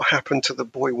what happened to the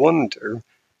boy Wonder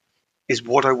is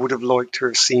what I would have liked to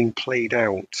have seen played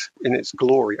out in its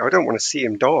glory. I don't want to see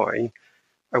him die.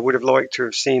 I would have liked to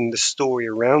have seen the story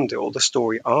around it or the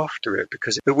story after it,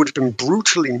 because it would have been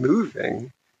brutally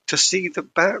moving to see the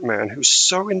Batman, who's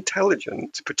so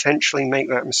intelligent, to potentially make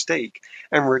that mistake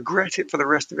and regret it for the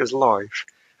rest of his life.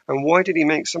 And why did he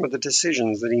make some of the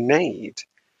decisions that he made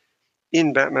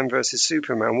in Batman vs.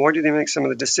 Superman? Why did he make some of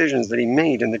the decisions that he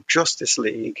made in the Justice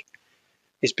League?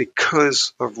 Is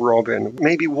because of Robin.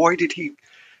 Maybe why did he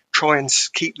try and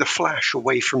keep the Flash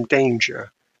away from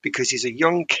danger? Because he's a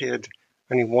young kid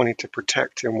and he wanted to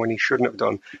protect him when he shouldn't have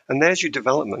done. And there's your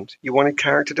development. You wanted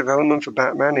character development for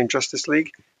Batman in Justice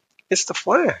League? It's the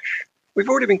Flash. We've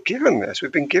already been given this.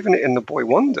 We've been given it in The Boy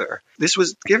Wonder. This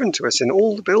was given to us in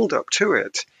all the build-up to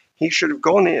it. He should have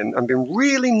gone in and been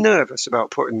really nervous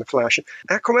about putting the Flash in.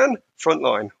 Aquaman, front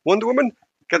line. Wonder Woman,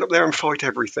 get up there and fight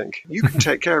everything. You can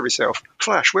take care of yourself.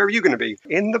 Flash, where are you going to be?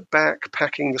 In the back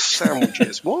packing the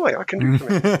sandwiches. Why? I can do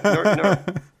something. No.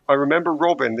 I remember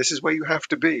Robin. This is where you have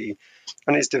to be.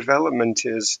 And his development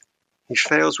is he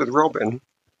fails with Robin.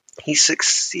 He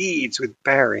succeeds with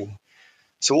Barry.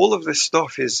 So all of this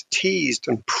stuff is teased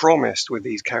and promised with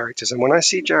these characters. And when I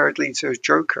see Jared Leto's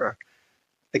Joker,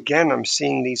 again, I'm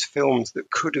seeing these films that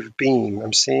could have been.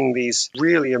 I'm seeing these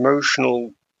really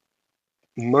emotional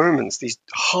moments, these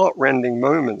heart-rending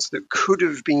moments that could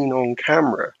have been on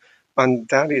camera. And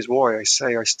that is why I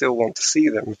say I still want to see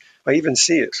them. I even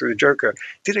see it through the Joker.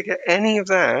 Did I get any of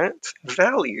that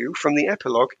value from the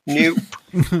epilogue? Nope.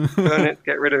 Burn it,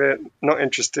 get rid of it, not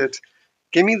interested.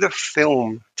 Give me the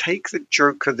film. Take the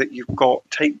Joker that you've got,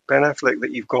 take Ben Affleck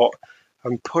that you've got,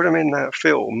 and put him in that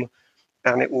film,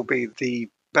 and it will be the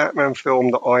Batman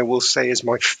film that I will say is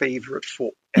my favorite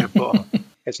forever.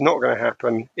 It's not going to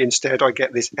happen. Instead, I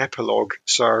get this epilogue.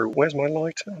 So, where's my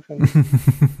lighter?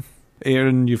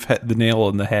 Aaron, you've hit the nail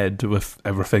on the head with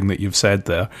everything that you've said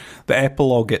there. The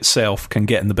epilogue itself can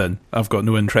get in the bin. I've got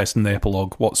no interest in the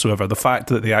epilogue whatsoever. The fact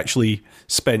that they actually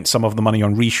spent some of the money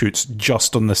on reshoots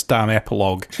just on this damn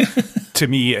epilogue, to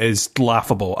me, is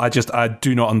laughable. I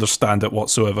do not understand it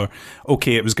whatsoever.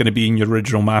 Okay, it was going to be in your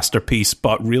original masterpiece,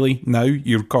 but really, now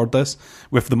you record this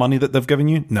with the money that they've given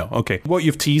you? No, okay. What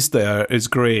you've teased there is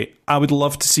great. I would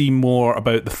love to see more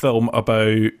about the film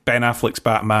about Ben Affleck's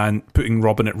Batman putting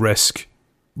Robin at risk,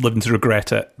 living to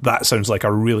regret it. That sounds like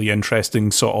a really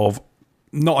interesting sort of,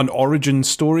 not an origin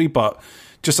story, but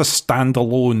just a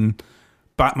standalone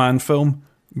Batman film.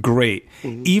 Great.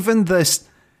 Mm-hmm. Even this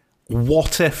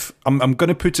what if, I'm going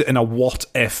to put it in a what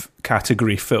if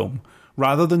category film,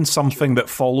 rather than something that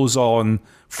follows on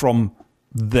from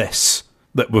this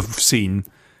that we've seen.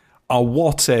 A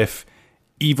what if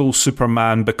evil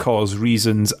Superman because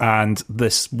reasons and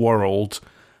this world.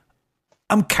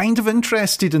 I'm kind of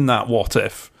interested in that what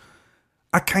if.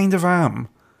 I kind of am.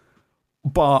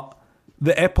 But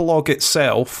the epilogue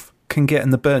itself can get in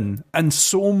the bin. And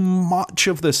so much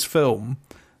of this film,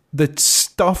 the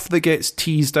stuff that gets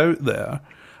teased out there,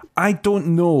 I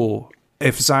don't know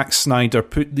if Zack Snyder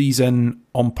put these in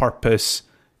on purpose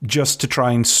just to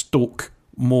try and stoke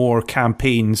more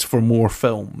campaigns for more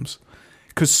films.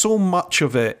 Because so much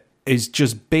of it is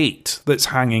just bait that's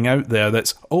hanging out there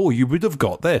that's, oh, you would have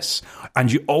got this,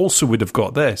 and you also would have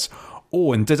got this.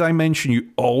 Oh, and did I mention you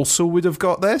also would have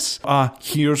got this?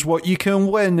 Here's what you can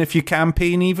win if you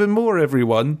campaign even more,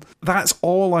 everyone. That's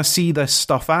all I see this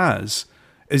stuff as,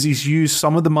 is he's used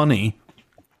some of the money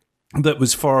that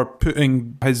was for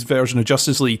putting his version of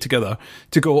Justice League together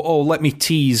to go, oh, let me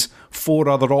tease 4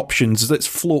 other options. Let's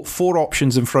float 4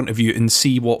 options in front of you and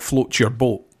see what floats your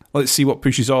boat. Let's see what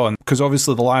pushes on. Because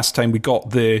obviously the last time we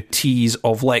got the tease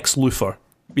of Lex Luthor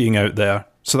being out there.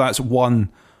 So that's one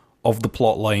of the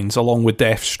plot lines, along with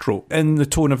Deathstroke. In the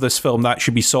tone of this film, that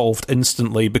should be solved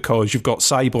instantly because you've got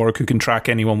Cyborg who can track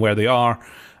anyone where they are,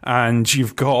 and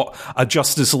you've got a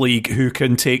Justice League who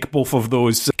can take both of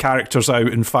those characters out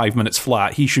in 5 minutes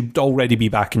flat. He should already be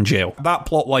back in jail. That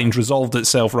plot line's resolved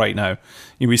itself right now.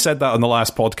 We said that on the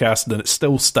last podcast, and it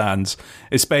still stands,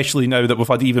 especially now that we've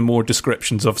had even more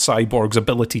descriptions of Cyborg's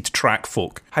ability to track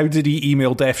folk. How did he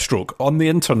email Deathstroke? On the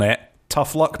internet.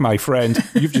 Tough luck, my friend.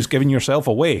 You've just given yourself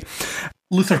away.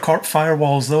 Luthor Corp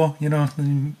firewalls, though,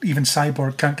 even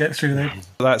Cyborg can't get through there.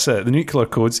 That's it. The nuclear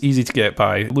code's easy to get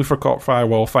by. Luthor Corp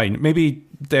firewall, fine. Maybe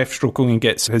Deathstroke only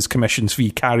gets his commissions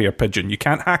via carrier pigeon. You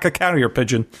can't hack a carrier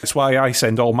pigeon. That's why I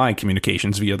send all my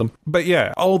communications via them. But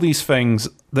yeah, all these things,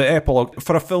 the epilogue,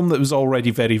 for a film that was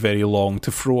already very, very long,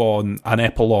 to throw on an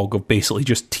epilogue of basically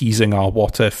just teasing a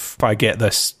what if I get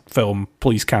this film,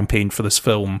 please campaign for this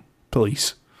film,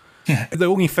 please. Yeah. The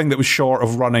only thing that was short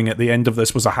of running at the end of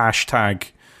this was a hashtag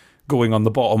going on the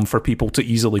bottom for people to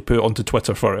easily put onto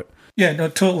Twitter for it. Yeah, no,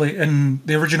 totally. In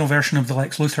the original version of the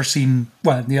Lex Luthor scene,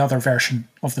 well, the other version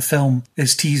of the film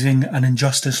is teasing an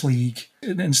Injustice League.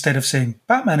 Instead of saying,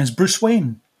 Batman is Bruce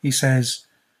Wayne, he says,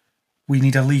 we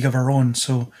need a league of our own.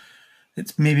 So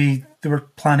it's maybe they were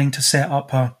planning to set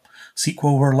up a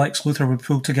sequel where Lex Luthor would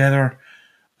pull together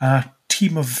a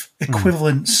team of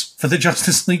equivalents for the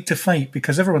Justice League to fight,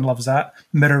 because everyone loves that.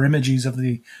 Mirror images of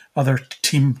the other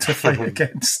team to fight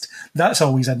against. That's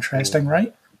always interesting,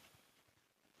 right?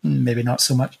 Maybe not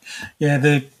so much. Yeah,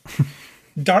 the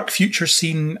Dark Future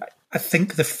scene, I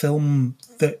think the film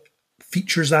that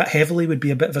features that heavily would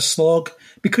be a bit of a slog,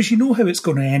 because you know how it's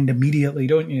going to end immediately,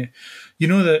 don't you? You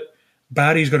know that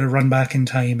Barry's going to run back in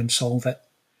time and solve it.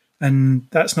 And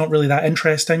that's not really that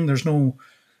interesting. There's no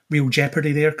real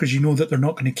jeopardy there, because you know that they're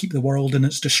not going to keep the world in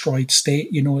its destroyed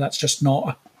state. You know, that's just not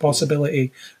a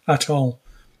possibility at all.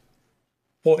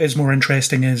 What is more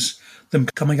interesting is them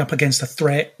coming up against a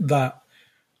threat that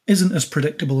isn't as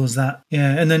predictable as that.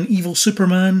 Yeah, and then evil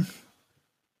Superman,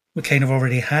 we kind of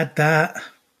already had that.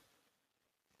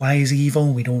 Why is he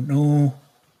evil? We don't know.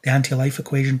 The anti-life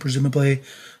equation, presumably.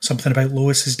 Something about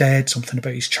Lois is dead, something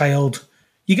about his child.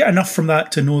 You get enough from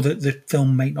that to know that the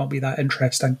film might not be that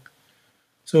interesting.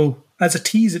 So, as a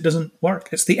tease, it doesn't work.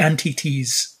 It's the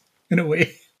anti-tease, in a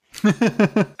way.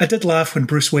 I did laugh when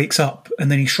Bruce wakes up,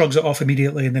 and then he shrugs it off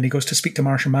immediately, and then he goes to speak to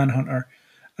Martian Manhunter.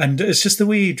 And it's just the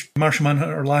way Martian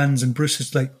Manhunter lands, and Bruce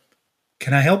is like,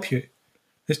 can I help you?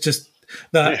 It's just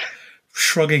that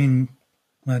shrugging,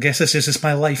 well, I guess this is just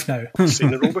my life now.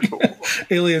 Seen it all before.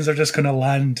 Aliens are just going to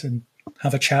land and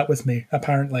have a chat with me,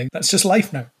 apparently. That's just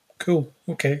life now. Cool.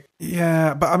 Okay.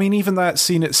 Yeah, but I mean, even that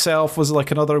scene itself was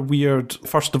like another weird.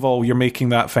 First of all, you're making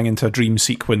that thing into a dream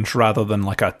sequence rather than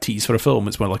like a tease for a film.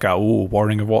 It's more like a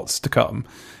warning of what's to come.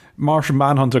 Martian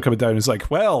Manhunter coming down is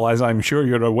like, well, as I'm sure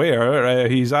you're aware,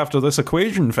 he's after this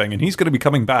equation thing and he's going to be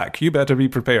coming back. You better be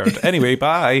prepared. Anyway,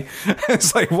 bye.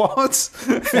 It's like, what?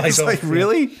 It's like,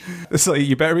 really? It's like,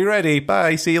 you better be ready.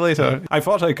 Bye. See you later. I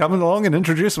thought I'd come along and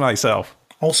introduce myself.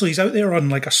 Also, he's out there on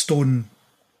like a stone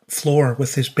floor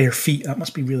with his bare feet. That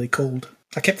must be really cold.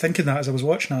 I kept thinking that as I was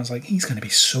watching. I was like, he's going to be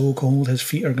so cold. His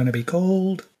feet are going to be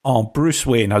cold. Oh, Bruce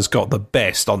Wayne has got the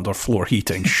best underfloor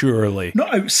heating, surely.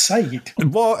 Not outside.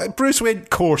 Well, Bruce Wayne, of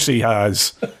course he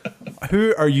has.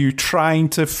 Who are you trying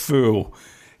to fool?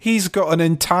 He's got an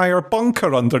entire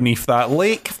bunker underneath that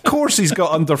lake. Of course he's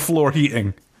got underfloor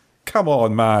heating. Come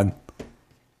on, man.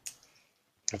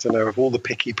 I don't know, of all the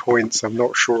picky points, I'm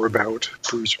not sure about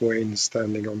Bruce Wayne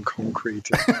standing on concrete.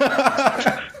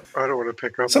 I don't want to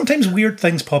pick up. Sometimes weird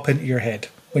things pop into your head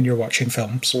when you're watching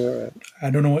films. Yeah. I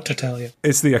don't know what to tell you.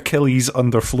 It's the Achilles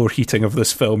underfloor heating of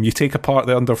this film. You take apart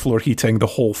the underfloor heating, the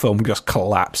whole film just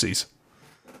collapses.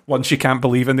 Once you can't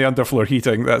believe in the underfloor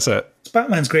heating, that's it. It's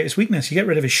Batman's greatest weakness. You get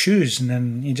rid of his shoes and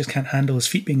then you just can't handle his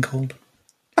feet being cold.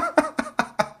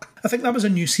 I think that was a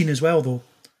new scene as well, though.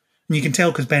 And you can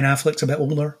tell because Ben Affleck's a bit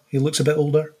older. He looks a bit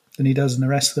older than he does in the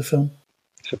rest of the film.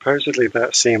 Supposedly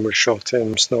that scene was shot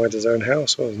in Snyder's own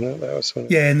house, wasn't it? That was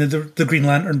yeah, and the Green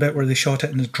Lantern bit where they shot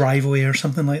it in his driveway or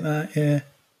something like that. Yeah,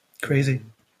 crazy.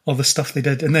 All the stuff they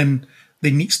did. And then they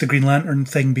nixed the Green Lantern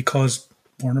thing because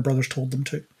Warner Brothers told them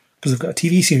to. Because they've got a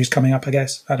TV series coming up, I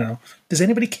guess. I don't know. Does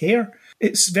anybody care?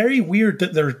 It's very weird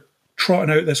that they're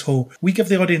trotting out this whole, we give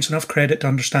the audience enough credit to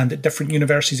understand that different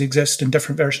universes exist and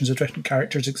different versions of different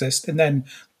characters exist. And then,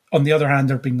 on the other hand,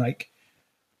 they're being like,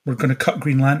 we're going to cut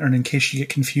Green Lantern in case you get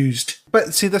confused.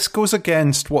 But see, this goes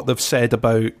against what they've said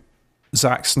about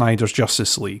Zack Snyder's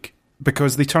Justice League.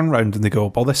 Because they turn around and they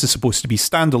go, well, this is supposed to be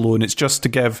standalone. It's just to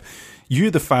give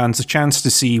you, the fans, a chance to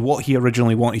see what he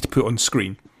originally wanted to put on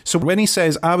screen. So when he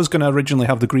says, I was going to originally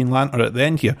have the Green Lantern at the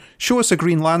end here, show us a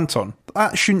Green Lantern.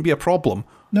 That shouldn't be a problem.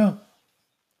 No.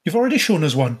 You've already shown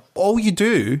us one. All you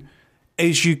do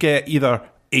is you get either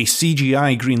a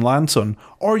CGI Green Lantern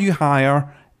or you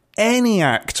hire any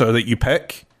actor that you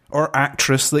pick or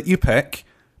actress that you pick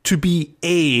to be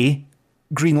a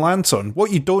Green Lantern.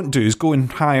 What you don't do is go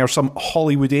and hire some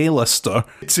Hollywood A-lister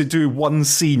to do one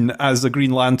scene as the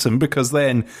Green Lantern, because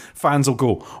then fans will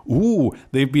go, ooh,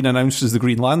 they've been announced as the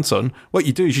Green Lantern. What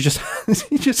you do is you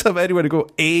just have anywhere to go,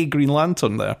 a Green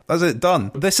Lantern there. That's it,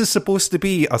 done. This is supposed to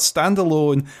be a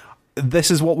standalone.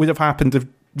 This is what would have happened if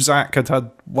Zack had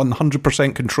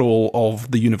 100% control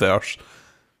of the universe.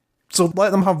 So let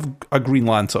them have a Green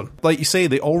Lantern. Like you say,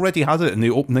 they already had it in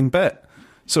the opening bit.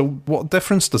 So what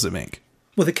difference does it make?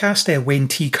 Well, they cast Wayne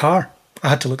T. Carr. I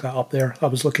had to look that up there. I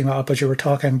was looking that up as you were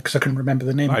talking because I couldn't remember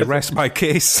the name. I rest my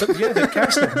case. But yeah, they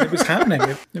cast him. It was happening.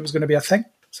 It was going to be a thing.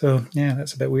 So yeah,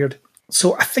 that's a bit weird.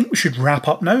 So I think we should wrap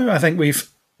up now. I think we've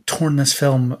torn this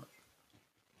film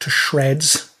to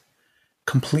shreds,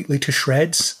 completely to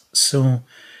shreds. So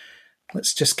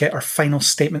let's just get our final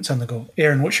statements on the go.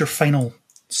 Aaron, what's your final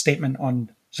statement on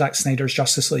Zack Snyder's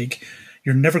Justice League?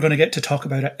 You're never going to get to talk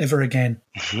about it ever again.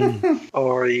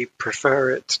 I prefer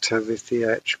it to the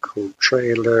theatrical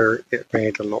trailer. It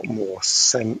made a lot more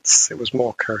sense. It was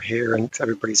more coherent.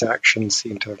 Everybody's actions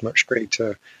seemed to have much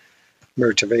greater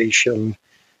motivation.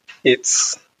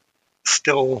 It's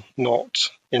still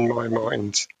not, in my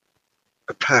mind,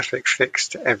 a perfect fix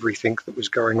to everything that was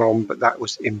going on, but that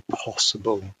was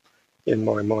impossible in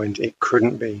my mind. It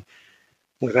couldn't be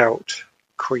without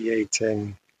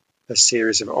creating a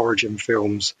series of origin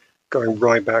films, going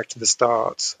right back to the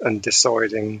start and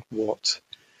deciding what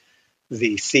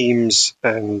the themes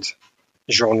and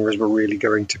genres were really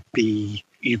going to be.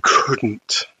 You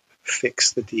couldn't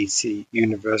fix the DC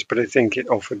universe, but I think it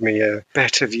offered me a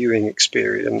better viewing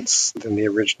experience than the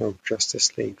original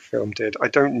Justice League film did. I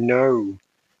don't know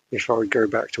if I would go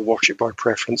back to watch it by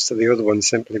preference to the other one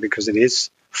simply because it is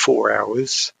 4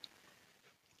 hours.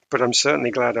 But I'm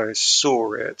certainly glad I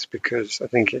saw it because I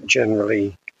think it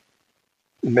generally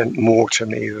meant more to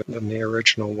me than the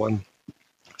original one.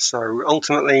 So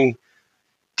ultimately,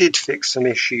 did fix some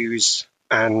issues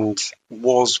and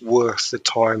was worth the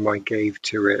time I gave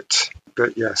to it.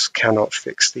 But yes, cannot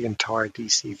fix the entire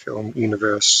DC film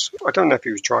universe. I don't know if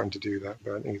he was trying to do that,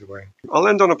 but either way. I'll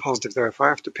end on a positive though. If I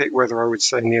have to pick whether I would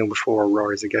say kneel before or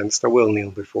rise against, I will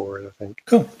kneel before it, I think.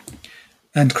 Cool.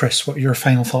 And Chris, what are your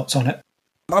final thoughts on it?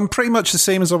 I'm pretty much the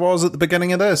same as I was at the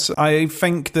beginning of this. I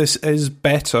think this is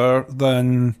better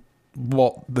than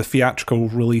what the theatrical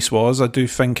release was. I do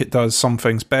think it does some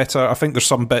things better. I think there's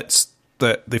some bits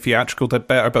that the theatrical did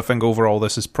better, but I think overall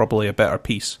this is probably a better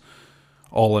piece.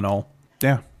 All in all.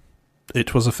 Yeah.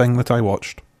 It was a thing that I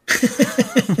watched.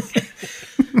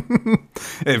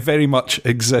 It very much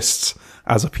exists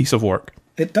as a piece of work.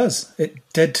 It does. It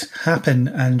did happen,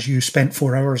 and you spent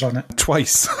 4 hours on it.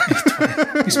 Twice.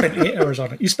 You spent 8 hours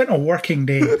on it. You spent a working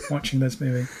day watching this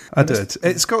movie. I did.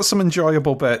 It's got some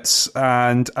enjoyable bits,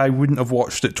 and I wouldn't have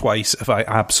watched it twice if I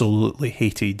absolutely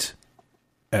hated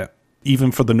it.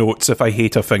 Even for the notes, if I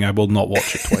hate a thing, I will not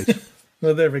watch it twice.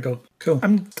 Well, there we go. Cool.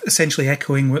 I'm essentially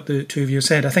echoing what the two of you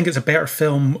said. I think it's a better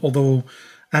film, although,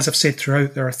 as I've said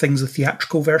throughout, there are things the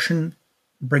theatrical version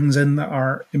brings in that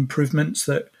are improvements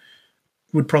that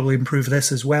would probably improve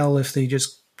this as well if they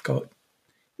just got,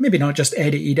 maybe not just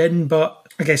edited in, but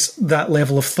I guess that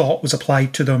level of thought was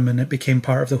applied to them and it became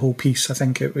part of the whole piece. I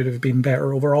think it would have been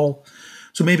better overall.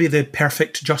 So maybe the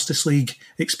perfect Justice League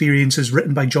experience is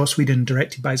written by Joss Whedon,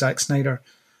 directed by Zack Snyder.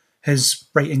 His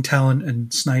writing talent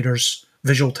and Snyder's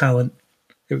visual talent,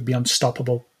 it would be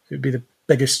unstoppable. It would be the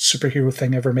biggest superhero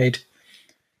thing ever made.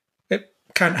 It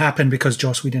can't happen because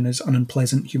Joss Whedon is an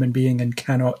unpleasant human being and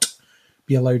cannot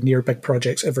be allowed near big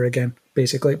projects ever again,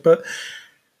 basically. But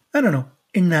I don't know.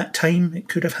 In that time, it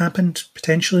could have happened,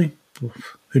 potentially.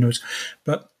 Oof, who knows?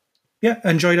 But yeah,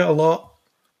 I enjoyed it a lot.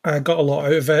 I got a lot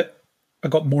out of it. I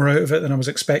got more out of it than I was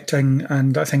expecting,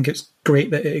 and I think it's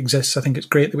great that it exists. I think it's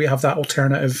great that we have that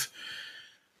alternative.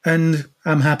 And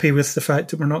I'm happy with the fact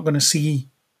that we're not going to see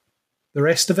the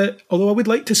rest of it. Although I would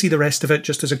like to see the rest of it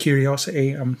just as a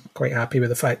curiosity. I'm quite happy with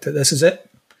the fact that this is it.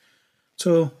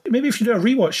 So maybe if you do a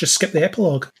rewatch, just skip the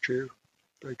epilogue. True.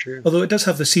 Very true. Although it does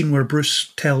have the scene where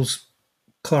Bruce tells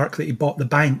Clark that he bought the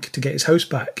bank to get his house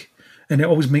back. And it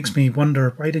always makes me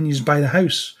wonder, why didn't you just buy the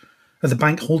house? Are the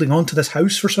bank holding on to this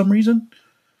house for some reason?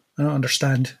 I don't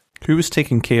understand. Who was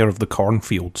taking care of the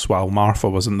cornfields while Martha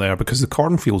wasn't there? Because the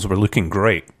cornfields were looking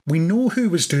great. We know who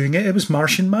was doing it. It was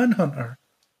Martian Manhunter.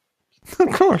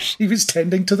 Of course. He was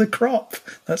tending to the crop.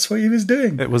 That's what he was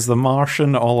doing. It was the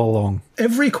Martian all along.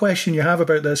 Every question you have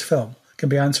about this film can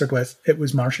be answered with, it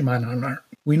was Martian Manhunter.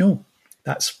 We know.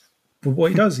 That's what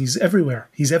he does. He's everywhere.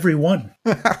 He's everyone.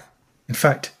 In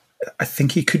fact, I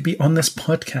think he could be on this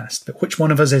podcast, but which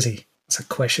one of us is he? It's a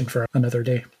question for another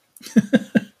day.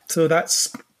 So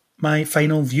that's my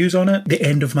final views on it. The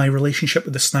end of my relationship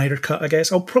with the Snyder Cut, I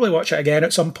guess. I'll probably watch it again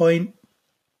at some point.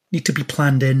 Need to be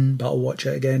planned in, but I'll watch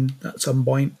it again at some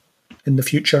point in the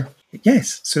future.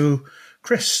 Yes, so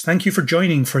Chris, thank you for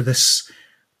joining for this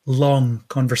long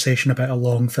conversation about a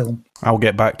long film. I'll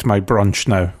get back to my brunch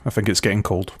now. I think it's getting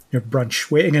cold. Your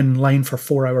brunch. Waiting in line for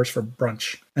 4 hours for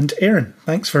brunch. And Aaron,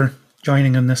 thanks for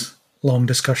joining in this long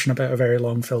discussion about a very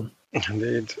long film.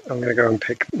 Indeed. I'm going to go and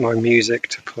pick my music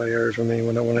to play over me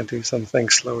when I want to do something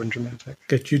slow and dramatic.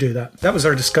 Good, you do that. That was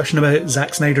our discussion about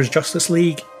Zack Snyder's Justice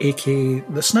League, aka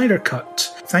The Snyder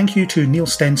Cut. Thank you to Neil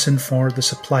Stenson for the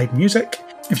supplied music.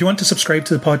 If you want to subscribe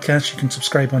to the podcast, you can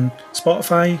subscribe on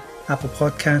Spotify, Apple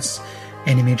Podcasts,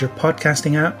 any major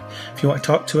podcasting app. If you want to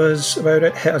talk to us about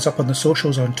it, hit us up on the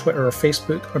socials on Twitter or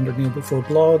Facebook under Kneel Before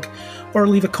Blog, or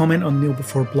leave a comment on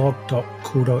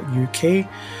kneelbeforeblog.co.uk.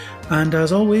 And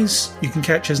as always, you can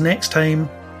catch us next time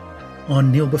on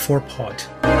Kneel Before Pod.